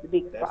off, that's the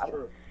biggest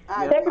problem.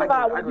 Second of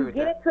all, when you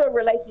get into a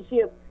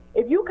relationship,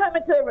 if you come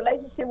into a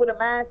relationship with a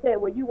mindset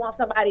where you want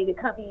somebody to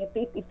come in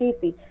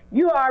 50-50,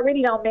 you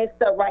already done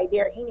messed up right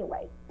there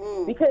anyway.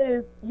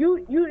 Because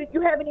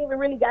you haven't even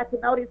really got to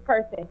know this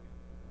person.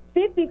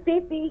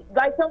 50-50,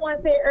 like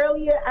someone said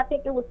earlier, I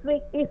think it was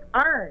slick, it's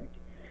earned.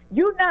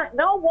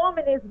 No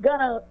woman is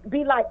gonna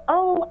be like,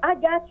 oh, I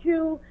got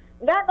you.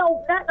 Not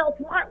no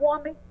smart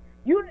woman.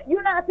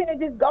 You're not gonna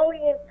just go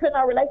into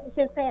no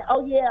relationship saying,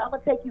 oh yeah, I'm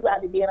gonna take you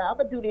out to dinner. I'm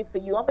gonna do this for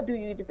you. I'm gonna do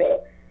you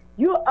that.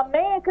 You a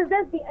man, because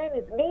that's the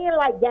honest. Men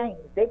like games.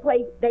 They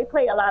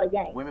play a lot of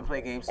games. Women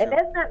play games too. And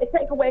that's not to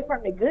take away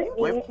from the good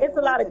men. It's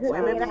a lot of good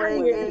men out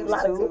here. There's a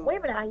lot of good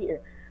women out here.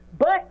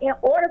 But in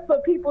order for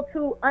people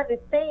to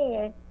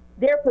understand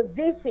their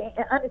position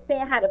and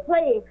understand how to play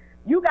it,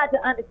 you got to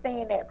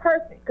understand that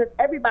person, because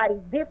everybody's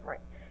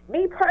different.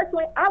 Me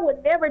personally, I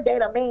would never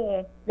date a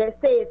man that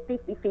says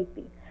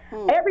 50-50.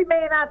 Every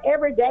man I've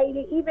ever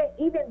dated,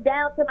 even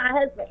down to my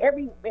husband,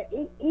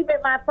 even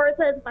my first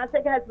husband, my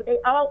second husband, they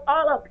all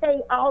of them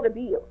pay all the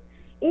bills.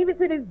 Even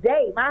to this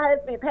day, my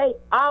husband paid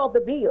all the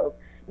bills.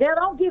 Now,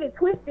 don't get it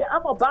twisted.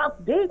 I'm a boss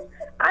bitch.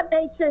 I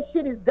make sure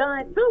shit is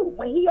done too.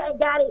 When he ain't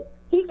got it,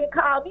 he can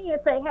call me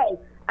and say, hey,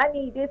 I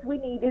need this, we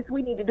need this,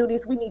 we need to do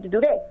this, we need to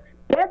do that.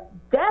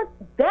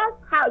 That's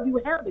how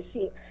you handle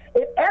shit.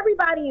 If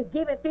everybody is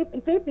giving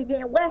 50-50,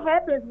 then what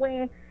happens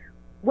when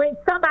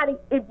somebody,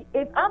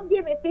 if I'm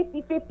giving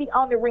 50-50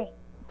 on the rent,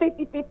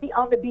 50-50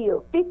 on the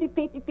bill,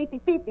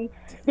 50-50,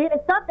 then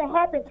if something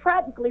happens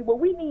tragically where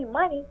we need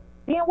money,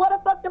 then where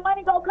the fuck the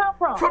money gonna come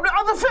from? From the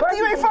other 50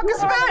 you ain't fucking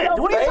spent.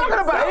 What are you talking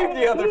about? Save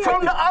the other 50.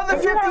 From the other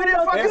 50 you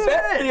didn't fucking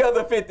Invest spend. the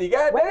other 50.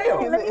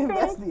 Goddamn. Let me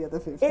That's finish. the other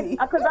 50.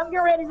 Because I'm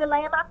getting ready to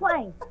land my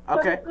plane. So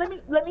Okay.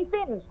 Let me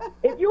finish.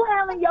 If you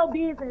handling your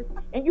business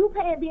and you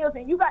paying bills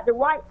and you got the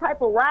right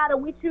type of rider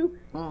with you,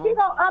 she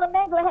gonna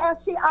automatically have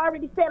shit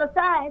already set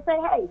aside and say,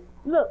 hey,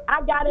 look,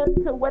 I got us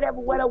to whatever,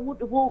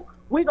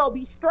 we gonna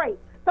be straight.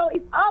 So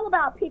it's all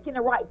about picking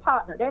the right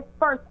partner. That's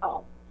first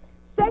off.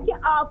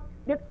 Second off,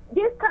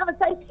 this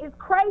conversation is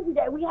crazy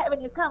that we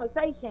having this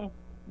conversation,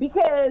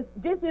 because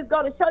this is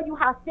going to show you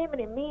how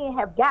feminine men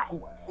have gotten.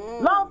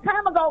 Long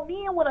time ago,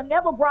 men would have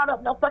never brought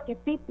up no fucking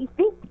 50-50.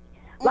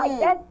 Like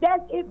it's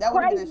That would've been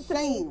crazy a to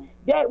me shame.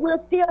 that we're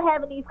still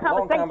having these A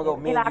long conversations time ago,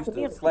 in men our used to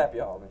community. slap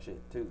y'all and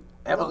shit too.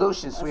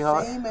 Evolution,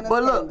 sweetheart. shame and a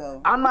But look,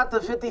 scandal. I'm not the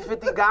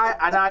 50-50 guy,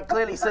 and I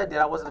clearly said that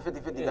I wasn't a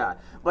 50-50 guy.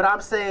 But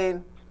I'm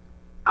saying,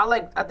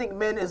 I think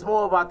men is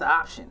more about the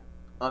option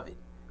of it.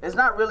 It's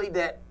not really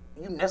that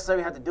you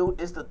necessarily have to do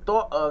it. It's the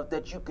thought of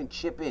that you can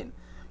chip in.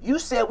 You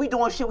said we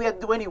doing shit we have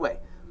to do anyway.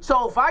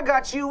 So if I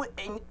got you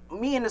and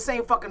me in the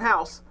same fucking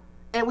house,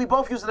 and we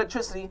both use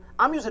electricity,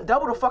 I'm using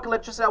double the fucking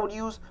electricity I would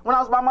use when I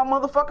was by my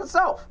motherfucking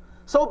self.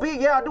 So be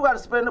it, yeah, I do got to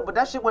spend it, but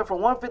that shit went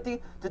from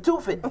 150 to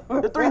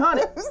 250 to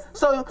 300.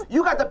 So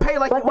you got to pay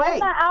like But you that's weigh.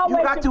 not always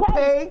You got the to case.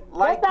 pay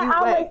like That's you not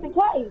always weigh. the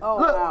case. Oh,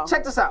 Look, wow.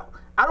 check this out.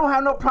 I don't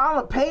have no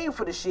problem paying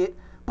for the shit,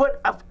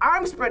 But if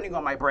I'm spending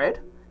on my bread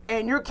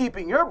and you're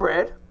keeping your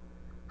bread,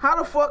 how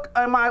the fuck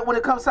am I when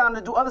it comes time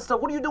to do other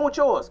stuff? What are you doing with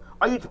yours?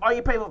 Are you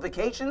paying for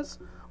vacations?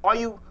 Are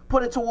you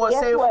putting towards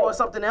saving for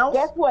something else?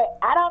 Guess what?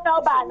 I don't know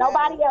about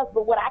nobody else,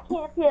 but what I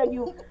can tell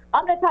you,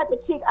 I'm the type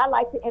of chick I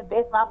like to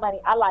invest my money.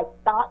 I like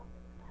stocks.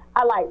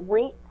 I like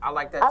REITs. I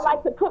like that. I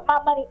like to put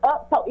my money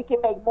up so it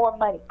can make more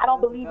money. I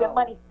don't believe in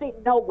money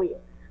sitting nowhere.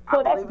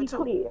 So let's be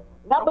clear.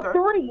 Number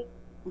three,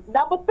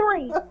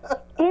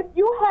 if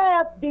you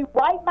have the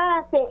right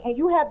mindset and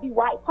you have the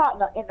right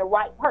partner and the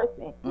right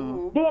person,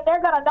 then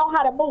they're gonna know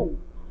how to move.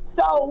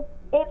 So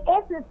in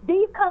essence,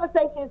 these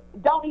conversations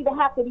don't even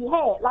have to be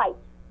had. Like,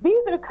 these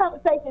are the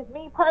conversations,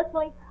 me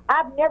personally,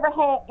 I've never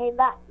had in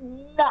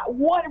not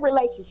one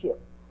relationship.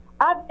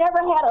 I've never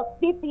had a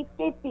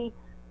 50-50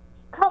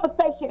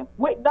 conversation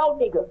with no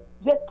nigga,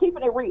 just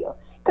keeping it real.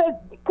 Cause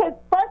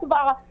first of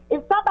all,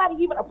 if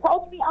somebody even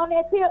approached me on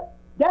that tip,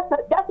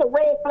 that's a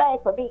red flag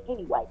for me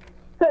anyway.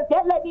 Cause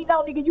that let me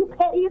know, nigga, you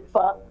petty as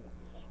fuck.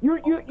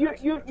 You're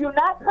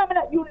not coming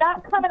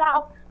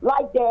out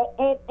like that.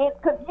 And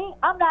cause me,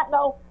 I'm not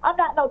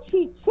no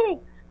cheap chick,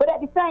 but at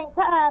the same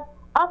time,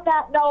 I'm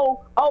not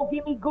no, oh,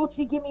 give me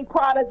Gucci, give me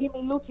Prada, give me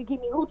Lucci, give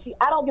me Hoochie.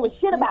 I don't give a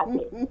shit about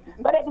that.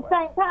 But at the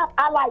same time,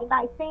 I like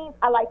nice things.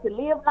 I like to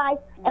live nice,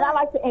 and I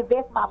like to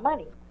invest my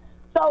money.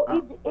 So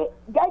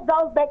that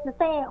goes back to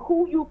saying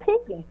who you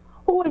picking.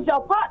 Who is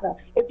your partner?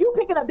 If you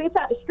picking a bitch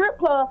at the strip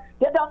club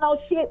that don't know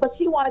shit, but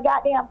she want to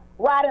goddamn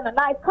ride in a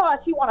nice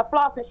car, she want to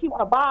floss and she want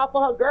to buy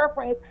for her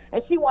girlfriends,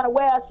 and she want to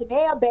wear a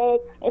Chanel bag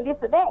and this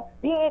and that,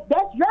 then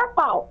that's your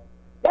fault.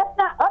 That's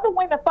not other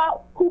women's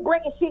fault who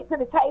bringing shit to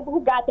the table,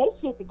 who got their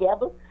shit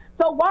together.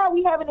 So why are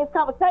we having this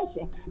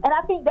conversation? And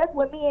I think that's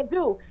what men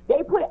do.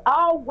 They put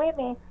all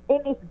women in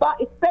this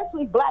box,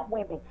 especially black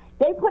women.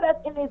 They put us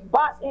in this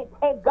box,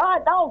 and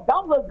God knows,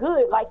 don't look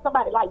good like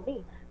somebody like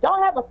me.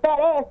 Don't have a fat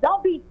ass.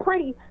 Don't be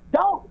pretty.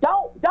 Don't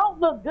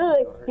look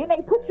good. Then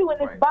they put you in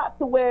this box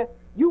to where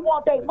you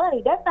want their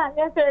money. That's not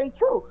necessarily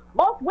true.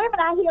 Most women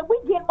out here, we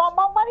get more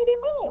money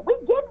than men. We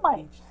get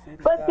money.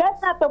 But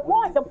that's not the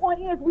point. The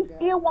point is we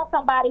still want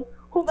somebody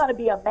who's going to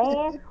be a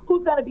man,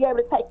 who's going to be able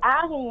to take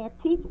our hands,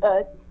 teach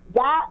us,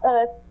 guide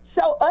us,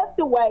 show us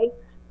the way.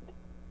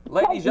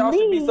 Ladies, y'all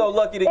should be so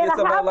lucky to get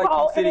somebody like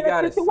you, City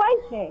Goddess.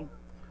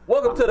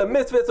 Welcome to the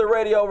Misfits of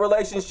Radio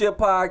Relationship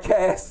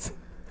Podcast.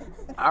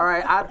 All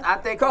right, I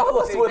think call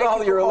us with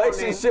all your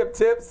relationship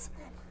tips.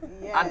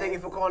 Yes. I thank you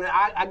for calling.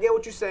 I get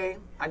what you're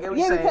saying.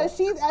 Yeah, because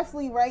she's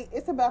actually right.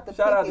 It's about the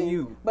Shout pickings. out to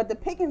you. But the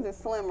pickings is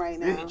slim right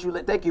now.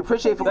 Thank you.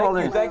 Appreciate for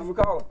calling. Thank you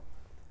for calling.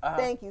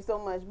 Thank you so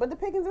much. But the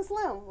pickings is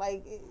slim.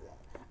 Like,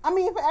 I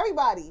mean, for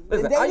everybody.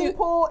 Listen, the dating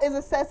pool is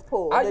a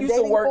cesspool. I the used to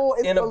dating work pool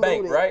is in a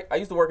polluted. bank, right? I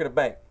used to work in a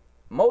bank.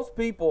 Most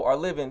people are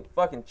living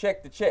fucking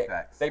check to check.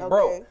 Facts. They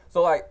broke.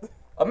 So like,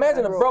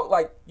 imagine a broke,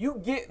 like,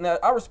 you get, now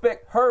I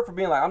respect her for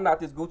being like, I'm not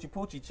this Gucci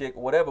Poochie chick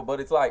or whatever, but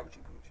it's like,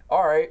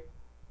 all right,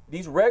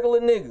 these regular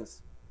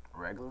niggas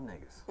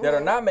that are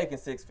not making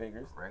six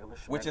figures,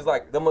 which is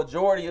like the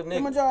majority of niggas.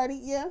 The majority,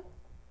 yeah.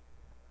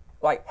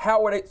 Like,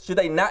 how are they, should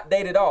they not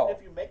date at all?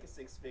 If you're making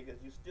six figures,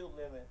 you're still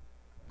living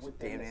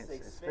within the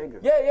six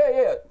figures.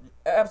 Yeah,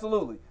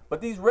 absolutely.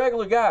 But these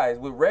regular guys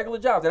with regular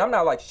jobs, and I'm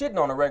not like shitting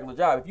on a regular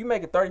job. If you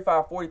making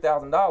 $35,000,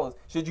 $40,000,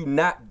 should you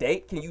not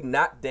date? Can you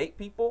not date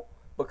people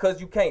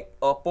because you can't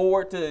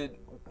afford to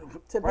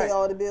pay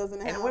all the bills in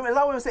the house? And women, a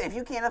lot of women say, if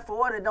you can't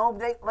afford it, don't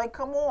date. Like,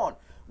 come on.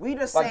 We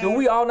just like, saying, do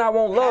we all not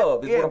want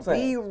love? Is what I'm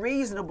saying. Be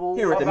reasonable.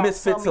 Here at the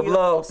Misfits of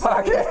Love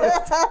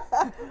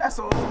podcast. That's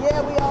all.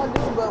 Yeah, we all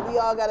do, but we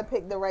all got to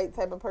pick the right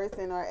type of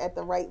person or at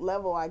the right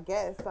level, I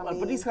guess. I mean,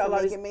 but these to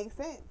make it make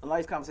sense. A lot of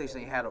these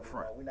conversations you had up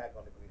front. We're not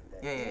going to agree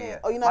with that. Yeah.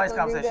 Oh, you're not going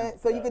to agree with that?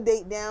 So you can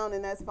date down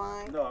and that's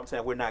fine? No, I'm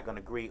saying we're not going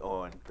to agree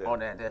on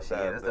the, that's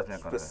definitely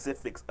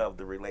specifics of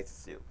the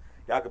relationship.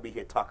 Y'all could be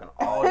here talking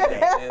all day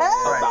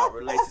about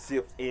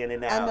relationships in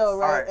and out. I know,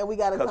 right? And we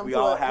got to come we to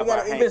all it. have We got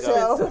our to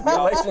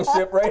hang-ups.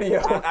 Relationship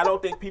radio. I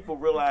don't think people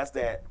realize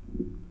that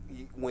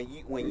when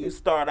you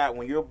start out,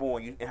 when you're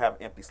born, you have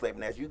an empty slate.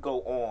 And as you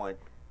go on,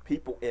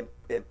 people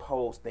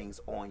impose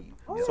things on you.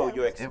 Oh, so yeah.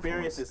 your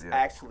experiences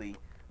actually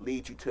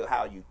lead you to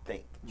how you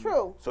think.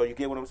 True. So you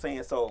get what I'm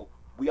saying? So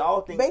we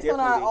all think based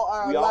differently. On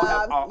our we all lives,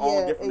 have our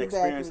own different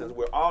exactly. experiences.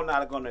 We're all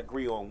not going to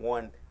agree on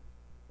one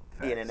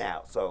in and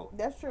out. So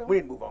that's true. We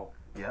need to move on.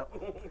 Yep.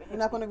 You're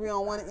not going to agree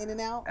on one in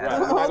and out? Right.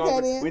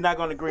 Then. We're not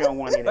going to agree on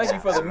one in and out.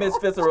 Thank you for the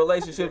Misfits of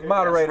Relationships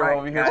moderator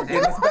over here for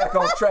getting us back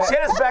on track.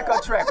 Get us back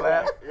on track,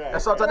 man.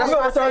 That's all. That's we're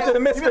going to return to the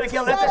Misfits.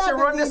 Let that shit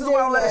run. This is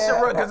why I let that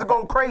shit run, because it's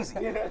going crazy.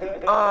 All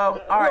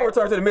right. We're going to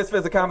return to the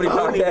Misfits of Comedy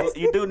podcast.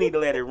 You do need to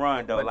let it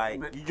run, though.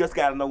 Like, you just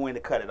got to know when to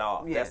cut it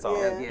off. That's all.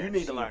 Yeah. You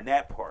need to learn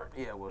that part.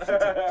 Yeah, well,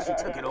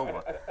 she took it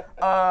over.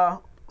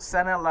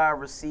 Saturday Night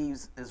Live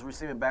is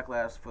receiving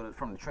backlash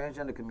from the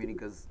transgender community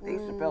because Dave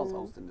Chappelle's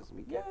hosting this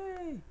weekend.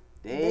 Yay.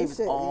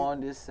 Dave's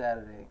on this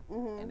Saturday,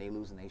 and they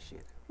losing their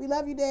shit. We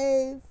love you,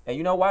 Dave. And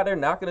you know why they're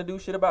not going to do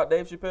shit about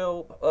Dave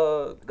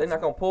Chappelle? They're not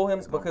going to pull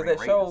him because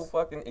that show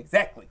fucking...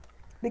 Exactly.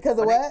 Because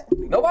of what?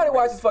 Nobody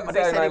watches fucking But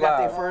they said Saturday they Night got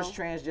their Live. first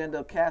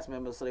transgender cast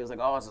member, so they was like,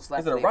 oh, it's a slap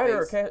Is it a in their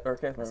writer face. or a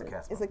cast member? It's a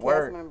cast It's a member.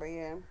 cast Word. member,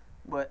 yeah.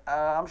 But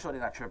I'm sure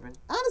they're not tripping.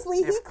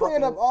 Honestly, They're he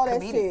cleared up fucking all that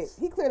comedians. shit.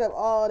 He cleared up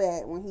all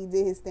that when he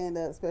did his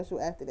stand-up special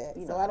after that.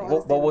 So I don't But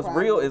understand. what's the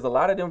real problem. is a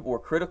lot of them were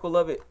critical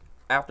of it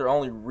after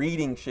only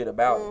reading shit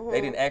about it.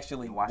 They didn't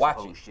actually Watch watch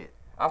the whole it. shit.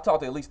 I've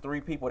talked to at least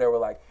 3 people that were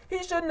like, he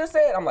shouldn't have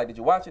said. I'm like, did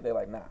you watch it? They're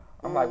like, nah.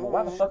 I'm like, well,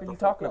 why the fuck are you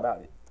talking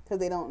about it? Because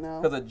they don't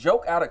know. Because a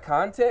joke out of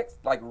context,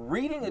 like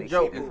reading a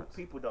joke is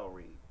People don't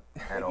read.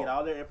 They At get all.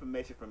 all their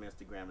information from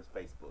Instagram and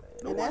Facebook.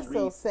 No And one that's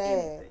so reads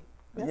sad. anything.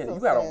 That's yeah, so you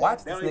gotta sad.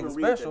 watch They this don't even nigga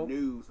read special. the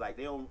news. Like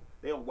they don't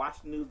watch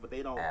the news, but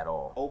they don't At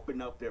all.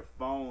 open up their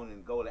phone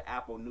and go to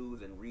Apple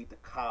News and read the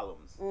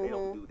columns. They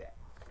don't do that.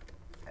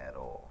 At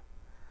all.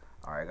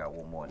 All right, I got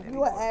one more. If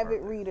you're an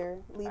avid reader,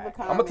 leave a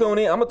comment.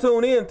 I'm gonna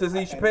tune in to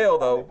see Chappelle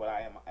though. But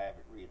I am an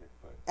avid reader.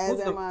 But As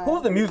am I.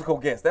 Who's the musical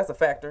guest? That's a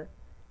factor.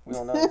 We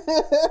don't know. Who's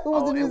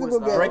Oh, the it musical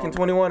was, guest? Drake and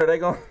 21, are they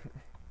going?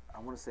 I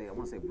want to say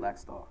Black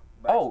Star.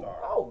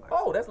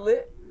 Oh, that's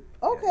lit.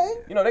 Okay.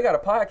 You know they got a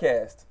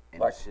podcast.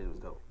 And Like, that shit was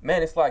dope.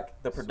 man, it's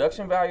like the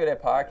production value of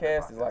that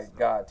podcast is like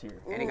god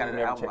tier. And they got an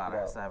Never album checked out. it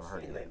I out. still haven't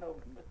heard it yet.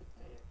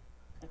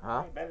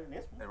 huh? Better than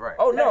this one. Right.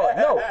 Oh no.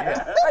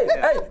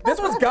 Hey, this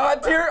was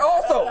god tier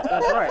also.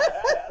 That's right.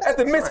 At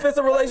the Misfits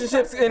of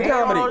Relationships in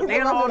Comedy. They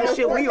don't all the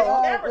shit we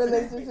on.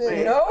 Relationship.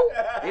 You know?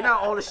 They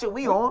not all the shit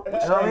we on. You know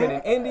what I Streaming mean?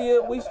 in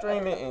India, we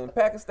streaming in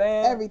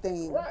Pakistan.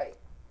 Everything. Right.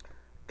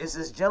 It's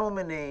this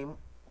gentleman named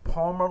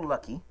Palmer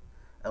Luckey,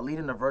 a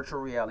leader in the virtual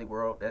reality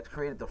world, that's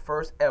created the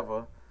first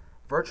ever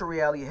virtual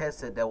reality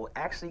headset that will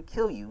actually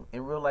kill you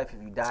in real life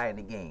if you die in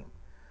the game.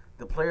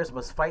 The players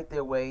must fight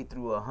their way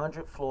through a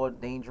 100-floor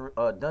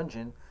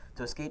dungeon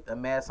to escape a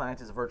mad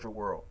scientist's virtual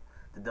world.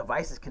 The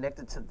device is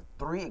connected to the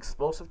 3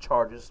 explosive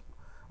charges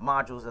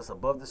modules that's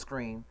above the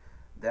screen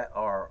that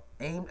are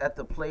aimed at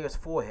the player's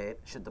forehead.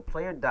 Should the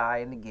player die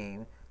in the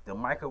game, the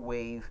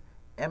microwave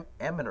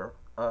emitter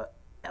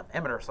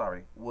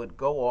would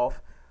go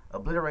off,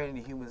 obliterating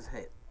the human's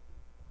head,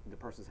 the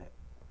person's head.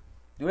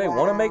 Do they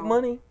want to make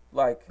money?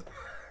 Like,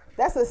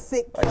 That's a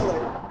sick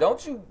killer.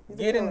 don't you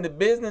get in the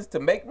business to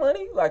make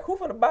money? Like, who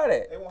finna buy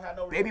that? They won't have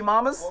no Baby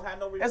mamas? Won't have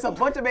no There's a receipt.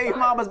 bunch of baby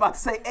mamas about to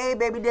say, hey,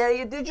 baby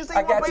daddy, did you say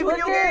I you want got to you play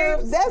a video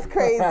games? That's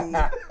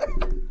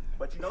crazy.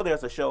 But you know,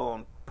 there's a show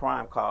on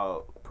Prime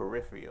called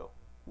Peripheral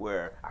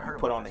where you heard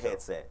put about on the that show.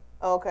 headset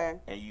Okay.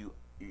 and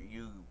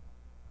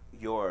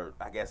your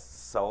I guess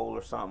soul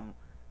or something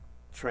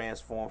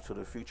transforms to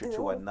the future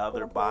to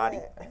another body.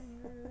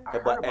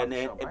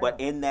 But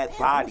in that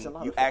body,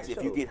 you actually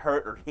if you get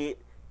hurt or hit,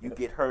 you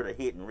get hurt or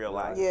hit in real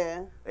life.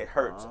 Yeah. It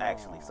hurts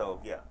actually. So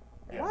yeah.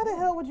 Why the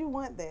hell would you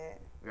want that?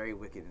 Very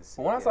wicked and sick.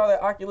 But when I saw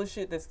that Oculus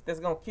shit that's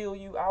gonna kill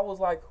you, I was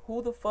like,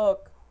 who the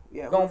fuck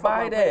Yeah, who gonna the fuck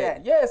buy gonna pay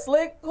that? Yeah,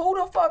 Slick, who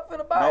the fuck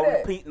finna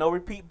buy that? No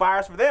repeat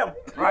buyers for them.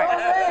 Right.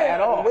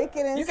 At all.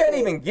 Wicked and You can't sick.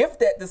 even gift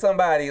that to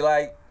somebody.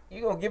 Like,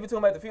 you gonna give it to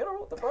him at the funeral?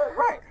 What the fuck?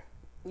 Right.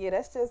 Yeah,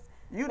 that's just.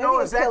 You maybe know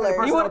a exactly the killer.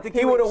 person with the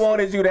He would have killer.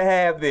 wanted you to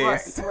have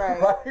this. Right.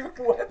 Like,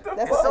 what the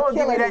That's If a someone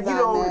give killer you that, you design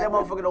know that. that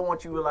motherfucker don't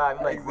want you alive.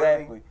 You're like,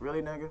 Exactly.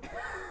 really, nigga?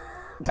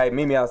 Hey,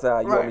 meet me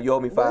outside. Right. You owe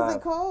me What is $5.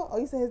 it called? Oh,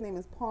 you said his name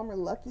is Palmer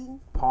Luckey.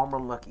 Palmer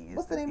Luckey.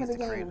 What's the name of the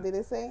game? Did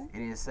it say? It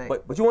didn't say.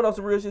 But you want to know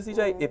some real shit,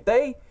 CJ?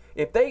 Mm-hmm.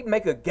 If they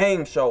make a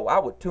game show, I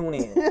would tune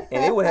in,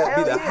 and it would have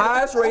to be Hell the yeah.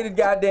 highest rated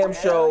goddamn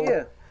show.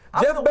 yeah.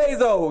 Jeff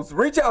Bezos,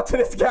 reach out to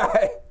this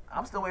guy.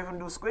 I'm still waiting for him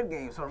to do Squid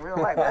Games. So in real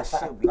life, that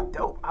shit would be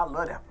dope. I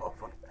love that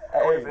motherfucker.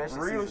 I'm waiting for that shit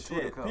real season 2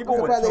 to shit. come. People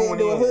I'm would surprised they didn't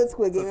tune do a in hood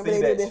squid to game. Remember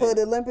see they did that the hood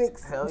shit.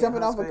 Olympics, Hell yeah,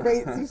 jumping off Squid of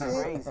crates Games. and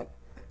shit. Crazy.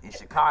 In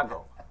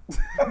Chicago.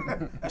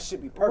 That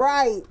should be perfect.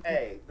 Right.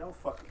 Hey, don't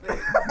fucking.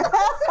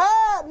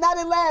 Not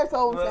in Lab's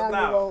hometown, you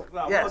No, won't. we're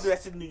Yes. gonna do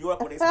that shit in New York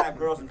where they slap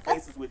girls in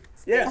faces with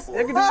Yes, they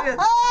can do that.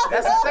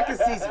 That's the second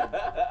season.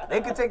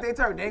 They can take their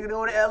turn. They can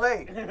go to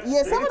LA.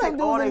 Yeah, some of take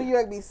them all dudes in they- New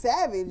York be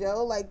savage,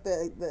 yo. Like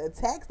the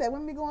attacks that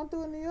women be going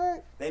through in New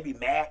York, They be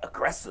mad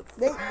aggressive.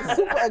 they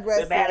super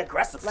aggressive. They're mad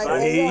aggressive, Like, son.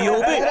 hey, yo,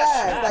 dead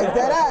ass, like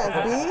dead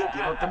ass, B.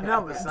 Give up the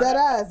numbers, son. Dead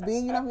ass, B.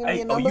 You not gonna Hey,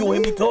 get a oh, number. you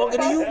ain't be B? talking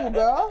to you? Fuck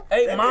bro.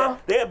 Hey, ma.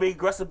 They'll be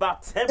aggressive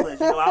about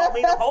Timberlands. You know, I don't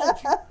mean to hold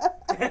you.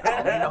 I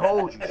don't mean to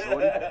hold you,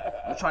 shorty.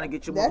 I'm trying to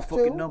get your That's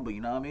motherfucking true. number,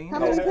 you know what I mean? How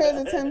many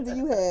pairs of Timbs do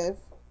you have?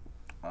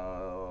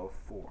 4.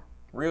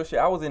 Real shit.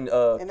 I was in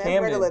And that's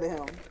regular to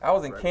Camden. him. I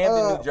was in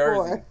Camden, New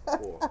Jersey,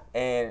 4.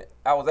 and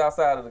I was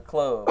outside of the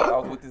club. I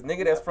was with this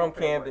nigga that's from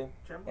Camden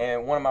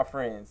and one of my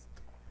friends.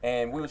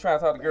 And we were trying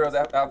to talk to girls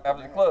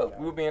after the club.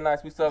 We were being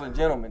nice. We southern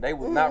gentlemen. They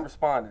was not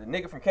responding. The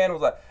nigga from Canada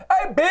was like,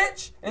 "Hey,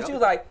 bitch," and she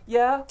was like,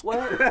 "Yeah, what?"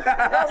 And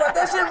I was like,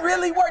 "That shit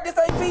really work. This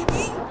ain't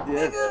PG,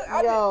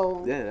 nigga."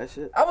 Yo. Yeah, that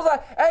shit. I was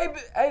like,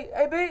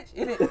 "Hey,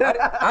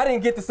 bitch." I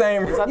didn't get the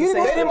same. They You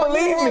didn't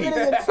believe have me. it in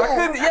your I chest.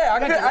 couldn't. Yeah,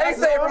 I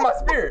didn't say it from my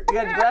spirit. You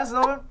had the glasses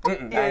on?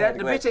 Mm-mm, I Yeah, had that, the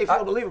the glasses. bitch ain't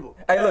feel believable.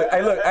 Hey,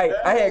 look.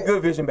 I had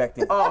good vision back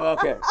then. Oh,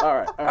 okay. All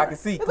right. I could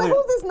see It's like, clear.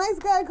 who's this nice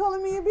guy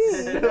calling me a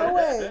B? No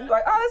way.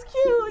 Like, oh, that's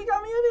cute. He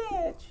got me a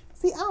bitch.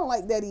 See, I don't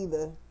like that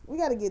either. We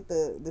got to get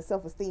the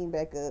self-esteem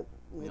back up.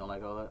 You don't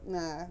like all that?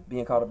 Nah.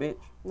 Being called a bitch.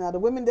 Nah, the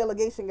women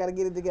delegation got to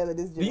get it together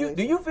this generation.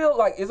 Do you feel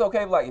like it's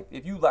okay like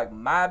if you like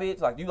my bitch,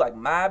 like you like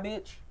my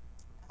bitch?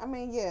 I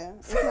mean, yeah,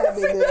 it's not a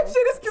big deal. That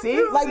shit is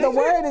confusing. Like the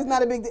word is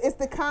not a big deal. It's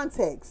the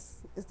context.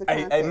 It's the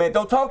context. Hey man,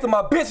 don't talk to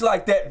my bitch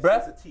like that,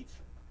 bruh. That's a teacher.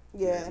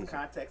 Yeah. The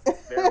context is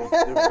very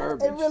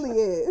important. It really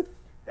is.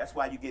 That's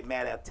why you get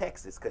mad at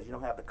texts, because you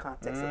don't have the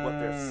context of what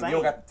they're saying. You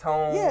don't got the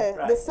tone. Yeah,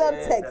 Right. the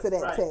subtext of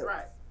that right, text.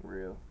 right.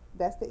 Real.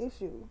 That's the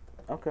issue.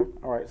 Okay.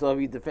 All right. So if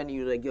he's defending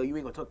you, like, yo, you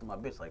ain't gonna talk to my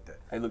bitch like that.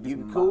 Hey, look, this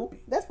You is cool? my bitch.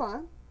 That's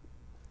fine.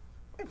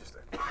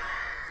 Interesting.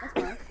 That's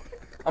fine.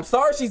 I'm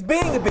sorry she's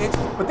being a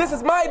bitch, but this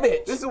is my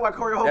bitch. This is why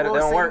Corey That Hobo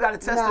don't said you work. gotta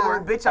test Nah. the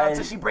word bitch out Hey.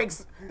 until she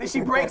breaks. Then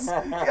she breaks.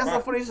 That's so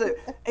funny shit.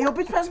 Hey, yo,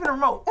 bitch, pass me the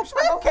remote. She's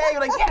like, okay. You're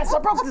like, yes, I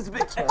broke this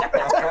bitch.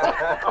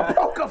 I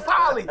broke her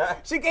folly.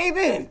 She gave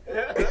in.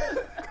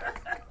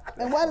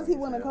 And why does he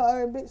want to call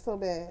her a bitch so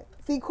bad?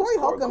 See, Corey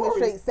Holcomb is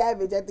Corey. straight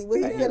savage. I think what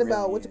he He said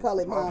about really what you is. call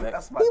it, mom.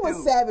 That's my He was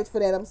dude. savage for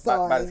that. I'm About his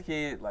sorry.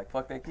 kid, like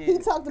fuck that kid. He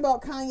talked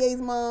about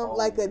Kanye's mom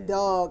like a yeah.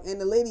 dog, and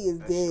the lady is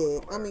That shit was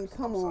dead. I mean, hilarious.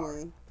 come I'm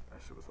sorry. on. That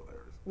shit was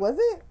hilarious. Was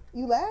it?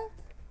 You laughed?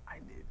 I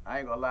did. I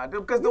ain't gonna lie,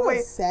 dude, because You the was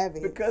way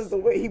savage. because the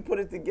way he put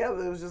it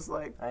together, it was just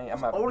like I'm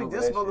about to only Google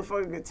this that shit.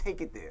 motherfucker could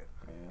take it there.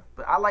 Yeah.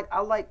 But I like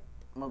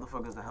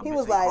motherfuckers that help He me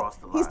was say like, cross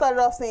the line. he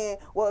started off saying,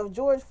 well, if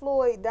George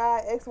Floyd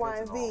died X, Y,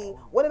 and Z, No.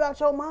 what about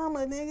your mama,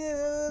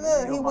 nigga?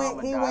 Your He mama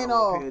went died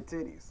off. over a pair of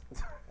titties.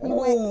 He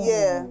went,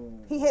 yeah.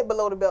 He hit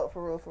below the belt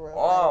for real.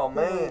 Oh,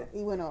 Like, man.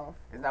 He went off.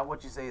 It's not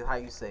what you say, it's how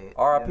you say it.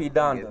 R.I.P. Yeah,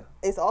 Donda.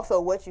 It's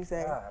also what you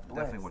say. God bless.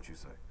 Definitely what you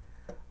say.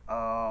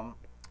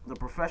 The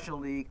Professional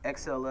League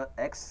XFL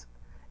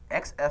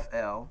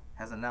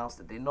has announced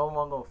that they no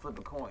longer gonna flip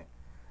a coin.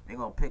 They're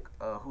gonna pick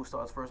who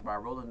starts first by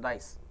rolling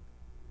dice.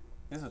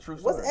 This is a true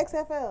story. What's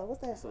XFL? What's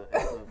that?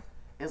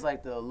 It's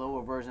like the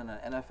lower version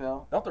of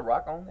NFL. Don't the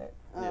Rock on that?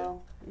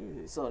 Oh.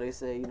 So they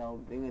say, you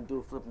know, they're gonna do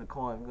a flipping the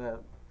coin. We're gonna have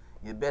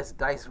your best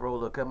dice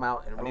roller come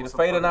out and I roll need a some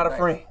fader, fucking not a dice.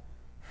 friend.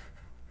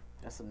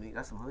 That's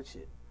some hood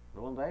shit.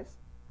 Rolling dice?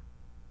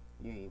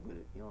 You ain't with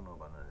it. You don't know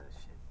about none of that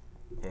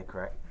shit. Head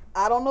crack.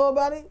 I don't know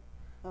about it.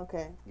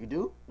 Okay. You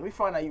do? Let me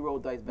find out you roll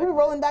dice back. We were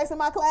rolling dice in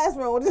my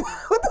classroom. What the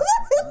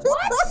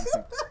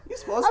You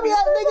supposed I to be. mean,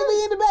 that nigga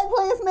be in the back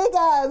playing Snake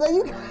Eyes. I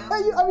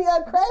mean,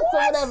 craps or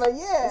whatever.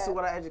 Yeah. This is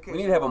what I educate We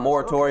need you to have a on.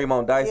 moratorium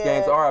on dice Yeah.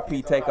 games.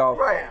 R.I.P. take off.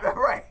 Right.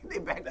 They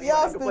back that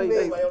Y'all shit. I can play stupid.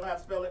 dice. That's why I don't know how to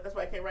spell it. That's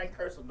why I can't write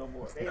cursive no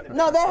more. They in the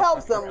No, that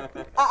helps them.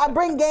 I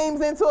bring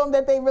games into them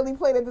that they really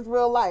play that is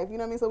real life. You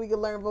know what I mean? So we can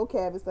learn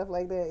vocab and stuff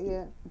like that.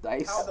 Yeah.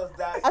 Dice. How does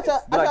dice? I try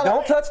Like, to-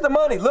 don't touch the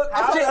money. Look,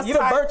 shit, you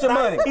done burnt your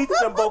money. Teach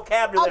them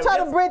vocabulary. I try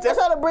to bridge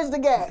the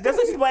gap. Just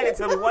explain it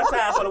to me one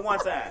time for the one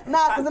time.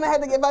 Nah, because then I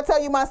had to. If I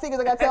tell you my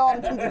secrets, I gotta tell all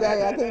the teachers out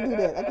here.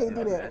 I can't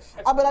do that.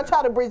 But I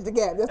try to bridge the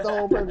gap. That's the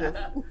whole purpose.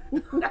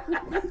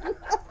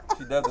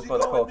 She does it for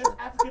the Go in this culture.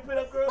 African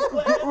pickup girl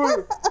class.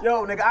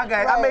 Yo, nigga,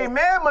 I made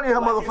mad money in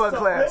her motherfucking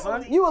class,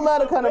 son. You would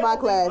love to come to my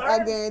class.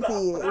 I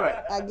guarantee it.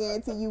 I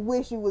guarantee you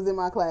wish you was in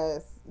my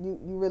class. You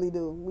really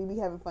do. We be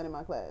having fun in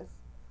my class.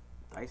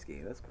 Dice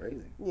game, that's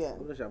crazy. Yeah.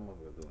 What is y'all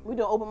motherfuckers doing? We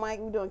doing open mic.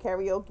 We doing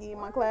karaoke in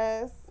my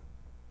class.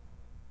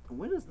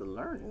 When is the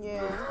learning?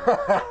 Yeah.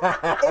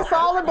 It's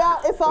all a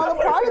part of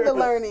the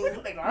learning.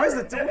 Where's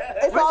the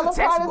It's all a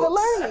the part of the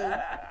textbooks? learning.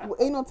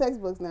 Ain't no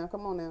textbooks now.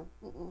 Come on now.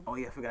 Oh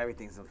yeah, I forgot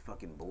everything's on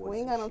fucking board. We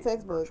ain't got no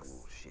textbooks.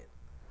 Virtual shit.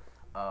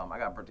 I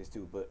got birthdays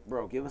too, but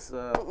bro, give us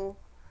your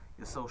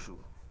social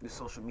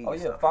media Oh yeah,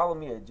 stuff. follow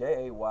me at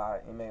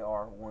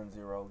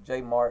JAYMAR10.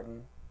 J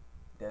Martin,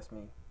 that's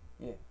me.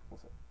 Yeah,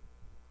 what's up?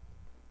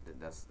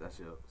 That's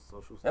your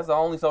social stuff. That's the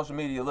only social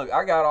media. Look,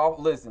 I got off.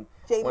 Listen.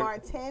 J when-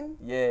 Martin.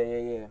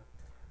 Yeah.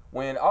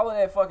 When all of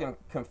that fucking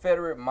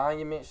Confederate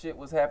monument shit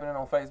was happening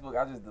on Facebook,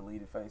 I just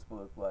deleted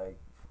Facebook. Like,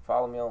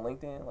 follow me on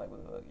LinkedIn. Like,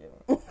 what the fuck?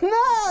 Yeah.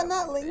 No,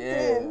 not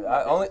LinkedIn.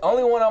 Yeah.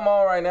 Only one I'm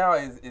on right now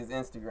is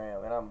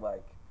Instagram, and I'm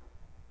like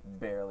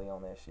barely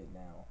on that shit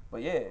now.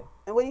 But yeah.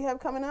 And what do you have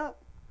coming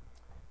up?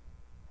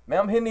 Man,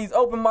 I'm hitting these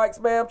open mics,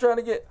 man. I'm trying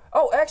to get.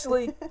 Oh,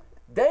 actually,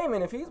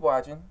 Damon, if he's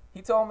watching,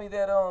 he told me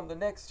that the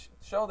next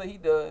show that he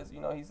does, you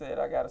know, he said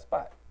I got a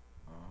spot.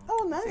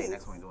 Oh, Say nice.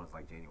 next one you doing is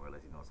like January,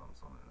 let you know something.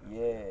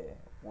 Yeah.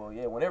 Well,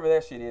 yeah. Whenever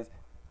that shit is,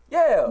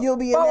 yeah. You'll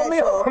be in follow that me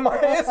show. on my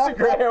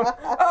Instagram.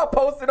 I'll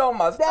post it on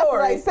my That's story.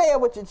 right. Say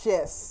it with your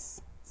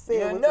chest.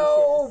 Say it You with know,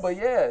 your chest. but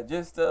yeah,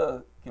 just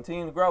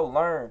continue to grow,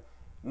 learn,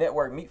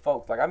 network, meet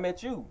folks. Like I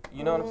met you.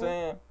 You know what I'm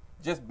saying?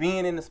 Just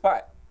being in the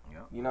spot.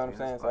 You know what I'm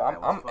saying? So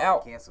I'm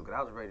out. Canceled because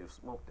I was ready to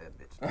smoke that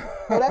bitch.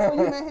 Oh, that's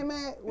where you met him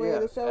at? Where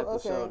the show? at the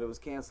Okay. show that was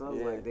canceled. I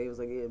was Yeah. like, they was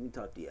like, yeah, let me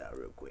talk to y'all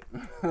real quick.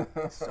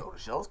 So the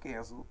show's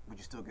canceled, but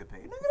you still get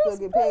paid. Still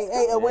get paid.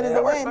 Hey, a win is a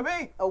That works win. for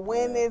me. A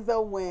win is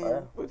a win.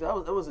 Which it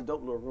was a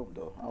dope little room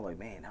though. I was like,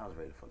 man, I was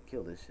ready to fucking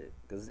kill this shit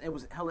because it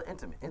was hella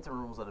intimate. Intimate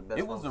rooms are the best.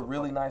 It was rooms a to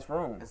really fuck. nice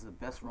room. It's the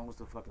best rooms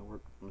to fucking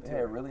work. It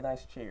had really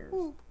nice chairs.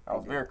 I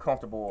was very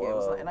comfortable. Yeah, it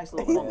was like a nice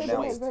little He feng said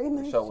now they shui. had very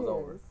the nice show was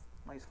over. chairs.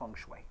 Nice feng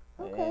shui.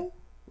 Okay.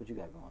 What you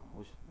got going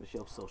on? What's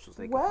your socials?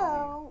 They can follow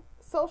Well,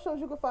 socials,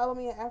 you can follow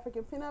me at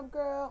African Pinup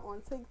Girl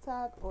on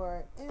TikTok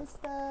or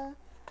Insta.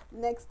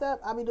 Next up,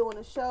 I'll be doing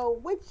a show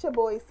with your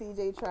boy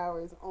CJ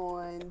Trowers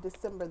on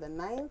December the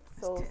 9th.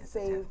 So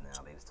save.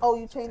 Oh,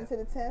 you changed it to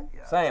the 10th?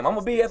 Yeah. Same. I'm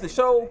gonna be at the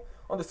show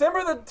on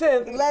December the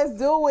 10th. Let's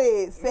do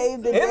it.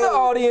 Save the date. In the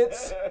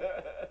audience,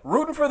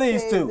 rooting for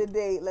these Save two. the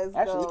date. Let's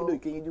Actually, go.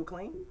 can you do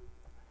clean?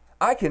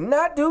 I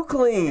cannot do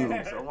clean.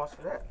 So much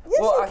for that. Yes,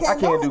 Well, you I can.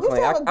 can't do You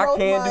clean. have a I growth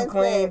can do mindset.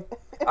 clean.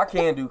 I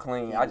can do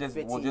clean. Yeah, I just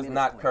will 15 just minutes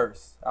not clean.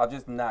 curse. I'll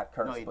just not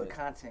curse. No, the but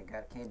content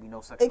can't be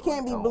no sexual. It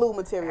can't be undertone. blue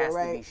material, It has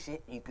right? to be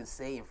shit you can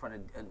say in front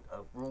of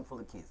a room full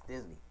of kids.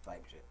 Disney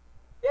type shit.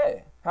 yeah.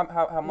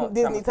 How much?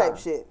 Disney how much type time?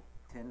 shit.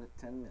 10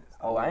 minutes.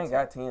 Oh, I ain't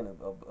got 10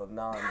 of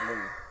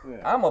non-blue.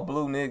 Yeah. I'm a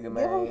blue nigga, Give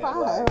man. him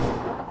 5.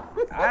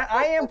 Like,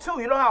 I am too.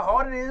 You know how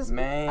hard it is?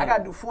 Man. I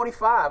gotta do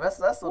 45. That's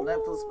a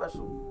Netflix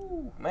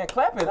special. man,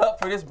 clap it up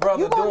for this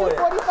brother You gonna doing do it.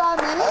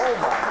 45 minutes? Oh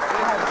my.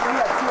 We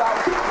had 2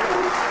 hours to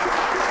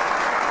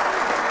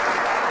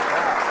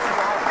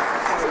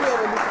You should be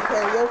able to do some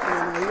karaoke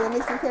in there. You wanna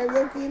make some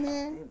karaoke in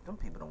there? do it. Them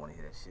people don't want to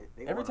hear that shit.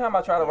 They Every wanna time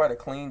I try to fucking- write a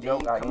clean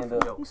joke, I Come end for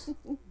up jokes.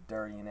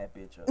 dirtying that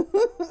bitch up.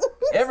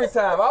 Every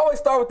time. I always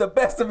start with the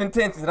best of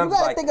intentions, and You I'm just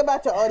gotta like, think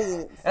about your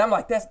audience. and I'm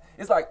like,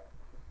 it's like,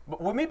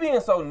 but with me being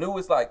so new,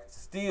 it's like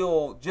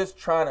still just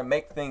trying to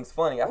make things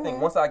funny. I think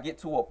once I get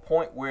to a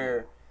point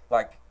where,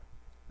 like,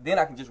 then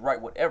I can just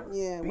write whatever.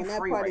 Yeah, Be when that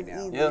free part right is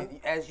now. easy.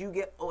 Yeah. As you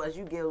get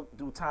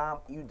through time,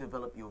 you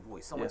develop your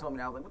voice. Someone Yeah. told me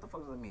that, I was like, what the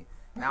fuck does that mean?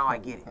 Now I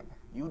get it.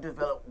 You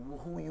develop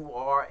who you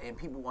are, and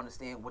people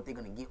understand what they're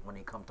gonna get when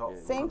they come talk.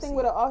 Same thing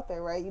with an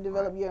author, right? You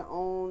develop your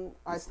own Your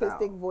artistic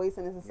style. voice,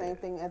 and it's the same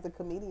thing as a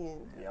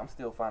comedian. Yeah, I'm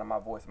still finding my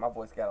voice. My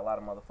voice got a lot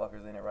of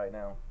motherfuckers in it right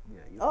now.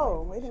 Yeah, you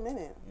Oh, wait a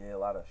minute. Yeah, a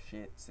lot of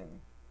shits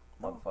and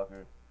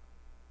motherfucker,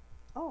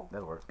 Oh.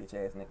 that works. bitch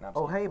ass Nick.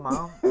 Oh, hey,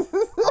 mom.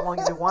 How long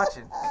you been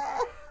watching?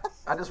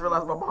 I just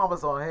realized my mom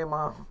was on. Hey,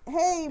 mom.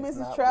 Hey,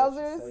 Mrs.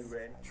 Trousers.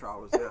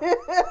 Trousers,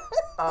 Like,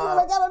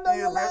 I don't know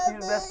your last You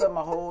messed name. up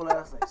my whole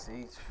last name.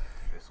 See,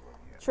 this one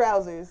here.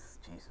 Trousers.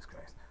 Jesus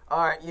Christ.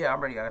 All right, yeah,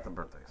 I'm ready. I got the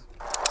birthdays.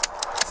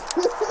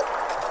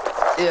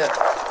 Yeah.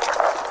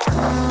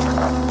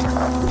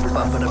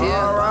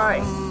 All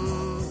right.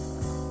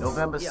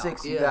 November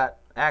 6th, you yeah. got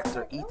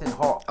actor Ethan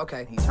Hawke.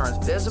 Okay. He turns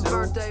 52. There's a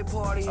birthday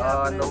party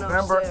happening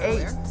November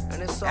upstairs, 8th,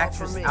 and it's all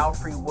actress for me.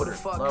 Alfrey Who Woodard. the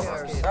fuck Love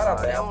cares? her. Shout out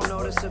to They don't Alfred.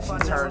 notice if I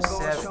She never turned go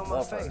and 7. show my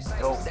Love her. face.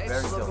 Dope, They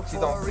very just dope. looking She's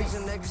for on a C.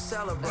 reason they can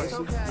celebrate.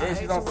 Yeah,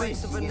 she's on C.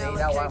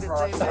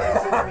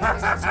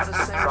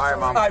 Sorry,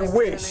 mom. I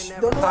wish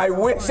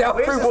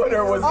Alfred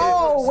Woodard was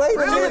Oh, wait a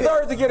She minute.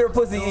 deserves to get her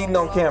pussy eaten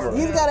on camera.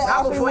 He's got an Not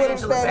Alfred before Woodard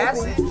Angela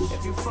fantasy.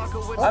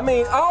 Bassett. I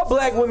mean, all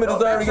black women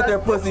deserve to get their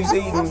pussies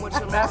eaten.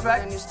 Matter of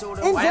fact,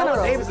 In Viola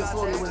general. Davis is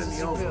slowly winning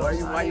me over.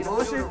 Why you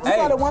bullshit? You Hey,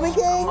 got a woman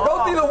king?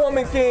 go see The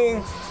Woman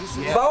King.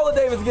 Viola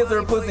Davis gets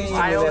her pussy eaten in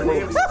that Viola movie.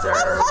 Davis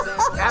deserved.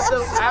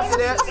 After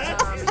that,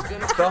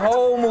 The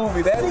whole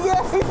movie. Yeah,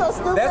 he's so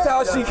stupid. That's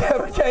how she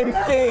became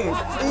king.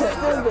 He's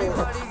stupid.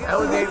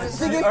 Viola Davis,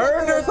 She gets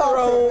earned her assaulted,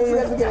 but she throne.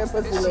 doesn't get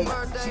her pussy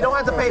licked. she don't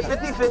have to pay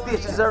 50-50.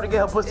 She deserves to get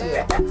her pussy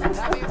back.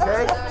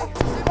 Okay?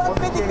 Fuck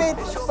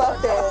 50-50.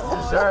 Fuck that.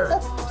 Deserve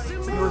it.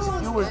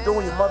 You was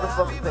doing your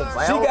motherfucking thing.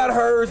 She Viola- got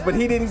hers, but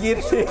he didn't get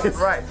his.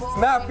 Right. It's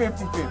not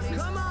 50-50.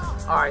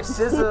 All right,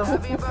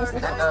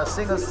 SZA,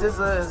 singer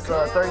SZA is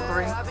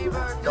 33.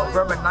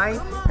 November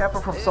 9th,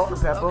 Pepper from Salt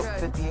and Pepper,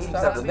 58. He's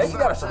at the They lead.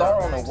 got a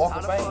star on the Walk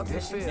of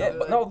Fame. Yeah,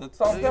 but no, the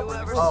Salt and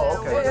Pepper. Oh,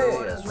 okay.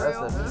 Yeah.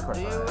 That's a new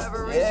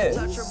person.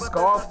 Yeah.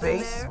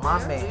 Scarface, my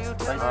man.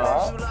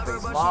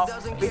 Face Mob,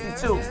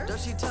 52.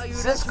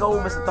 Cisco,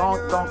 Mr.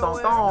 Thong Thong Thong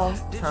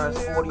Thong, turns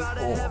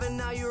 44.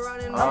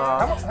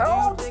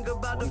 How old?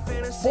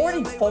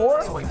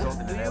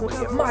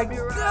 44? My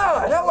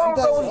God, how long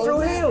ago was Drew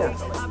Hill?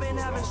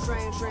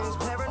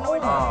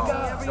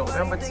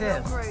 November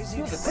 10th.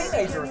 He was a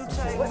teenager or some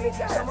shit. What did he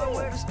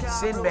got?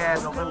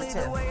 Sinbad, November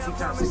 10th. He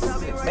turns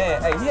 66.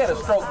 Man, hey, he had a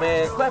stroke,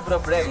 man. Clap it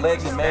up for that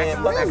legend,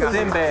 man. Fucking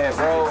Sinbad,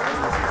 bro.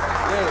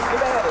 Yeah,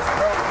 Sinbad had a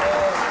stroke,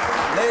 man.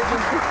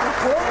 Legend.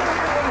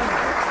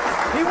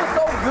 He was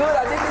so good,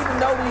 I didn't even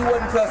know that he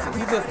wasn't cussing.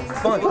 He just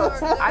funny.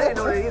 I didn't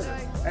know that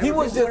either. He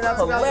was just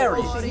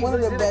hilarious. One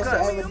of the best to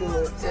ever do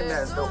it.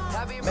 Sinbad's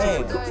dope.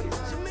 Man,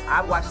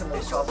 I watched him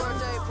on Salt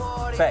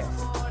facts.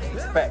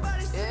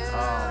 Facts.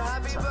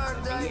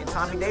 Me and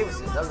Tommy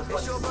Davidson, another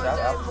funny Shout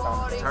out to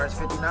Tommy. turns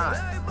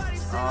 59.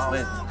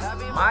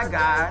 Legend. My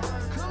guy,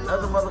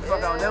 another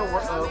motherfucker I'll never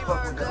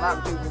fuck with. A lot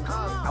of people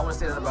I want to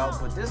say that about,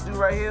 but this dude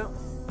right here,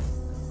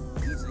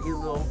 he's a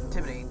little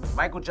intimidating.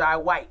 Michael Jai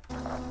White.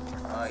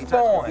 He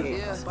Spawn. turns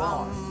 58.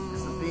 Spawn.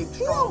 It's a big,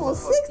 He strong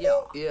almost motherfucker.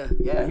 60. Yeah.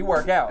 Yeah, he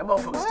work out. That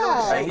motherfucker still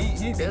Wow. in Hey, shape.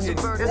 he's There's a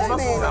getting birthday This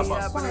muscle got party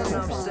muscle.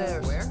 happening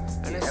upstairs,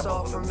 and it's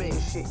all for me.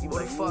 Shit, you Who the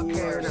like, fuck yeah,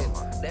 cares?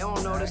 whatever. They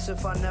don't notice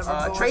if I never go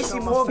and Tracy show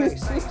my Morgan.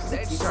 face. They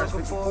He just turns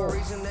looking for a 54.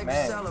 reason they can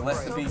Man, celebrate.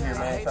 blessed to be here, man.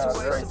 I hate Shout out to to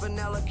waste Tracy. a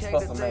vanilla cake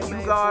Hustle, that man. they You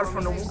made God for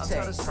from the me. Wu-Tang I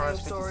tell the same turns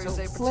stories,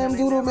 52. they Slim pretend they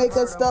Doodle never make us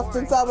heard stuffed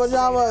of in top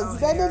pajamas.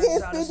 That nigga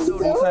is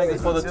Wu-Tang 52.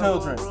 is for the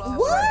children.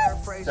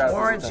 What? Shout out to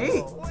Warren Wu-Tang. G.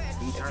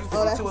 He turns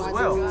Oh, that's 52 as my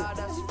well. dude.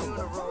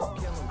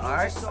 All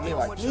right. I mean,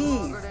 like,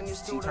 Eve,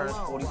 she turns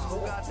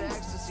 44.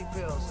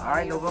 All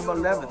right, November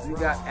 11th, we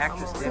got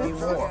actress Demi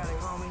Moore.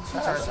 She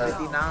turns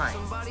 59.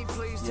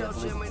 Yeah,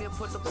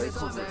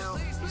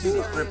 she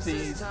was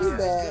striptease. Too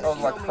bad. That was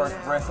like the first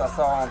breast I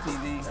saw on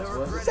TV.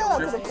 Shout out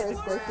to the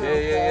first person.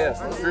 Yeah.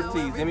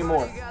 Striptease, Demi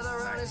Moore.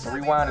 I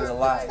rewinded a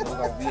lot. It was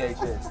on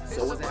VHS.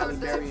 So was it Halle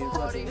Berry and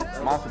fucking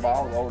Monster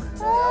Ball, I was older than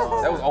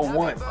that. That was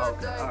 01. Okay,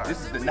 all right. This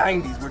is the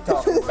 90s we're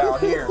talking about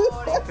here.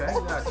 Okay, gotcha.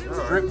 All right.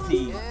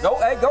 Striptease.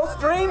 Go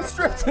stream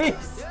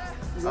striptease.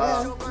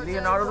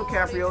 Leonardo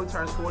DiCaprio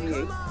turns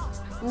 48.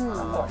 I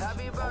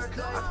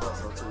thought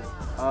so too.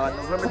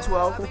 November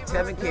 12th,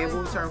 Tevin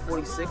Campbell turned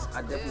 46.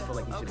 I definitely feel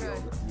like he should be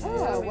older.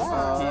 Oh,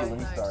 wow. Kid when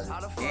he started.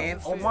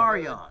 And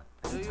Omarion,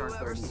 he turned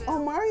 38.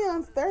 Oh,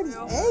 Marion's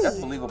 38. That's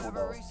believable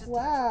though.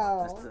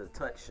 Wow. That's the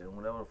touch and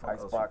whatever the fuck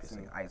else Icebox you can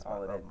sing. and Icebox,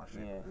 all of that's that. my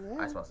shit.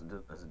 Yeah. Icebox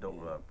is a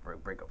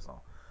dope breakup song.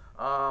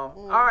 All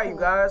right, you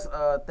guys.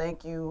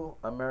 Thank you,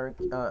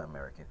 African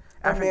America.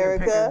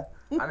 Picker.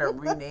 I done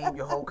renamed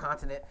your whole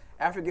continent.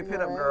 African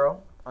Pinup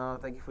Girl.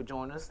 Thank you for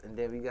joining us. And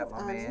then we got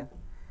my man,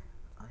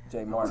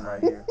 Jay Martin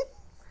right here.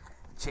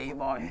 Jay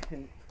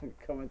Martin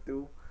coming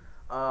through.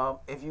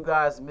 If you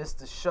guys missed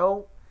the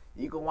show,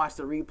 you can watch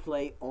the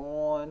replay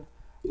on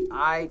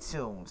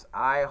iTunes,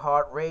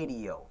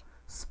 iHeartRadio,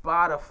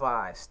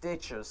 Spotify,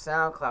 Stitcher,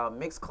 SoundCloud,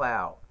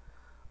 Mixcloud,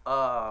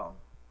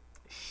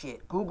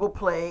 Google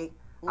Play,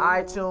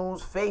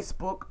 iTunes,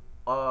 Facebook,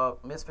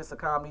 Misfits of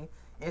Comedy,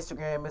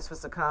 Instagram,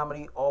 Misfits of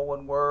Comedy, all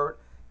one word,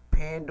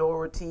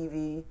 Pandora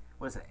TV,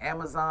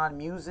 Amazon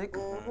Music,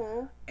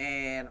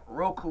 and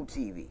Roku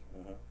TV.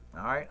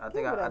 All right, I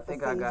think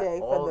I got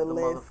all of the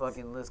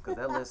motherfucking list because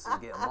that list is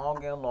getting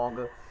longer and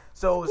longer.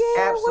 So it's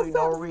absolutely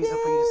no reason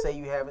for you to say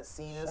you haven't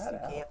seen us, you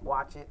can't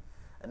watch it,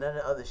 and none of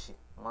the other shit.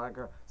 My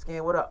girl,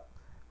 Scan, what up?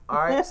 All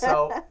right,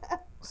 so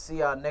see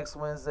y'all next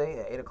Wednesday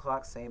at 8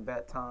 o'clock, same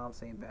bat time,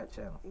 same bat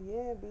channel.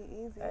 Yeah, be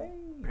easy.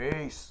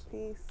 Peace.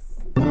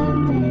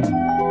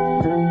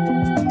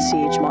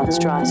 Siege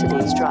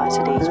monstrosities.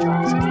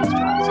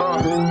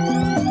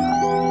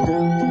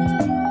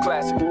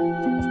 Classic.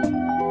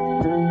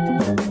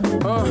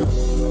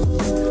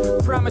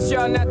 Promise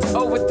y'all not to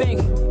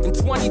overthink. In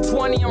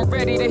 2020, I'm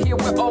ready to hear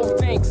what old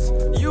thinks.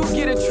 You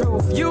get a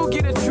truth,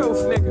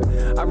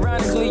 nigga.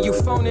 Ironically, you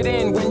phone it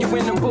in when you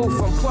in the booth.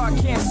 I'm Clark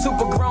Kent,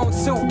 super grown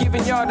suit,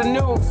 giving y'all the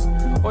news.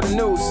 Or the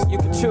news, you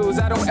can choose,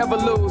 I don't ever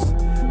lose.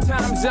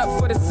 Time's up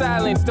for the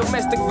silence,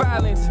 domestic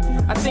violence.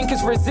 I think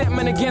it's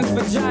resentment against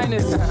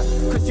vaginas.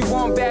 Cause you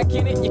want back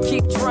in it, you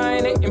keep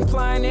trying it,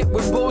 implying it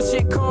with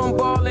bullshit,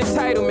 cornball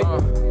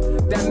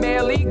entitlement. That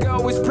male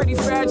ego is pretty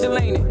fragile,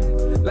 ain't it?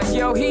 Like,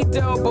 yo, he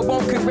dope, but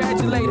won't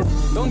congratulate him.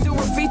 Don't do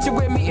a feature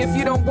with me if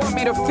you don't want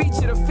me to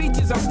feature. The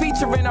features I'm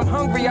featuring, I'm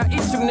hungry, I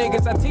eat you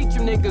niggas, I teach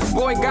you niggas.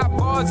 Boy got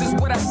bars is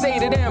what I say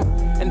to them.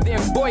 And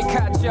then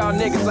boycott y'all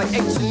niggas like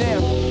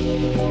H&M.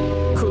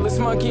 Coolest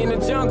monkey in the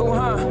jungle,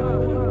 huh?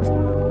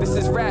 This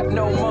is rap,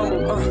 no mumble.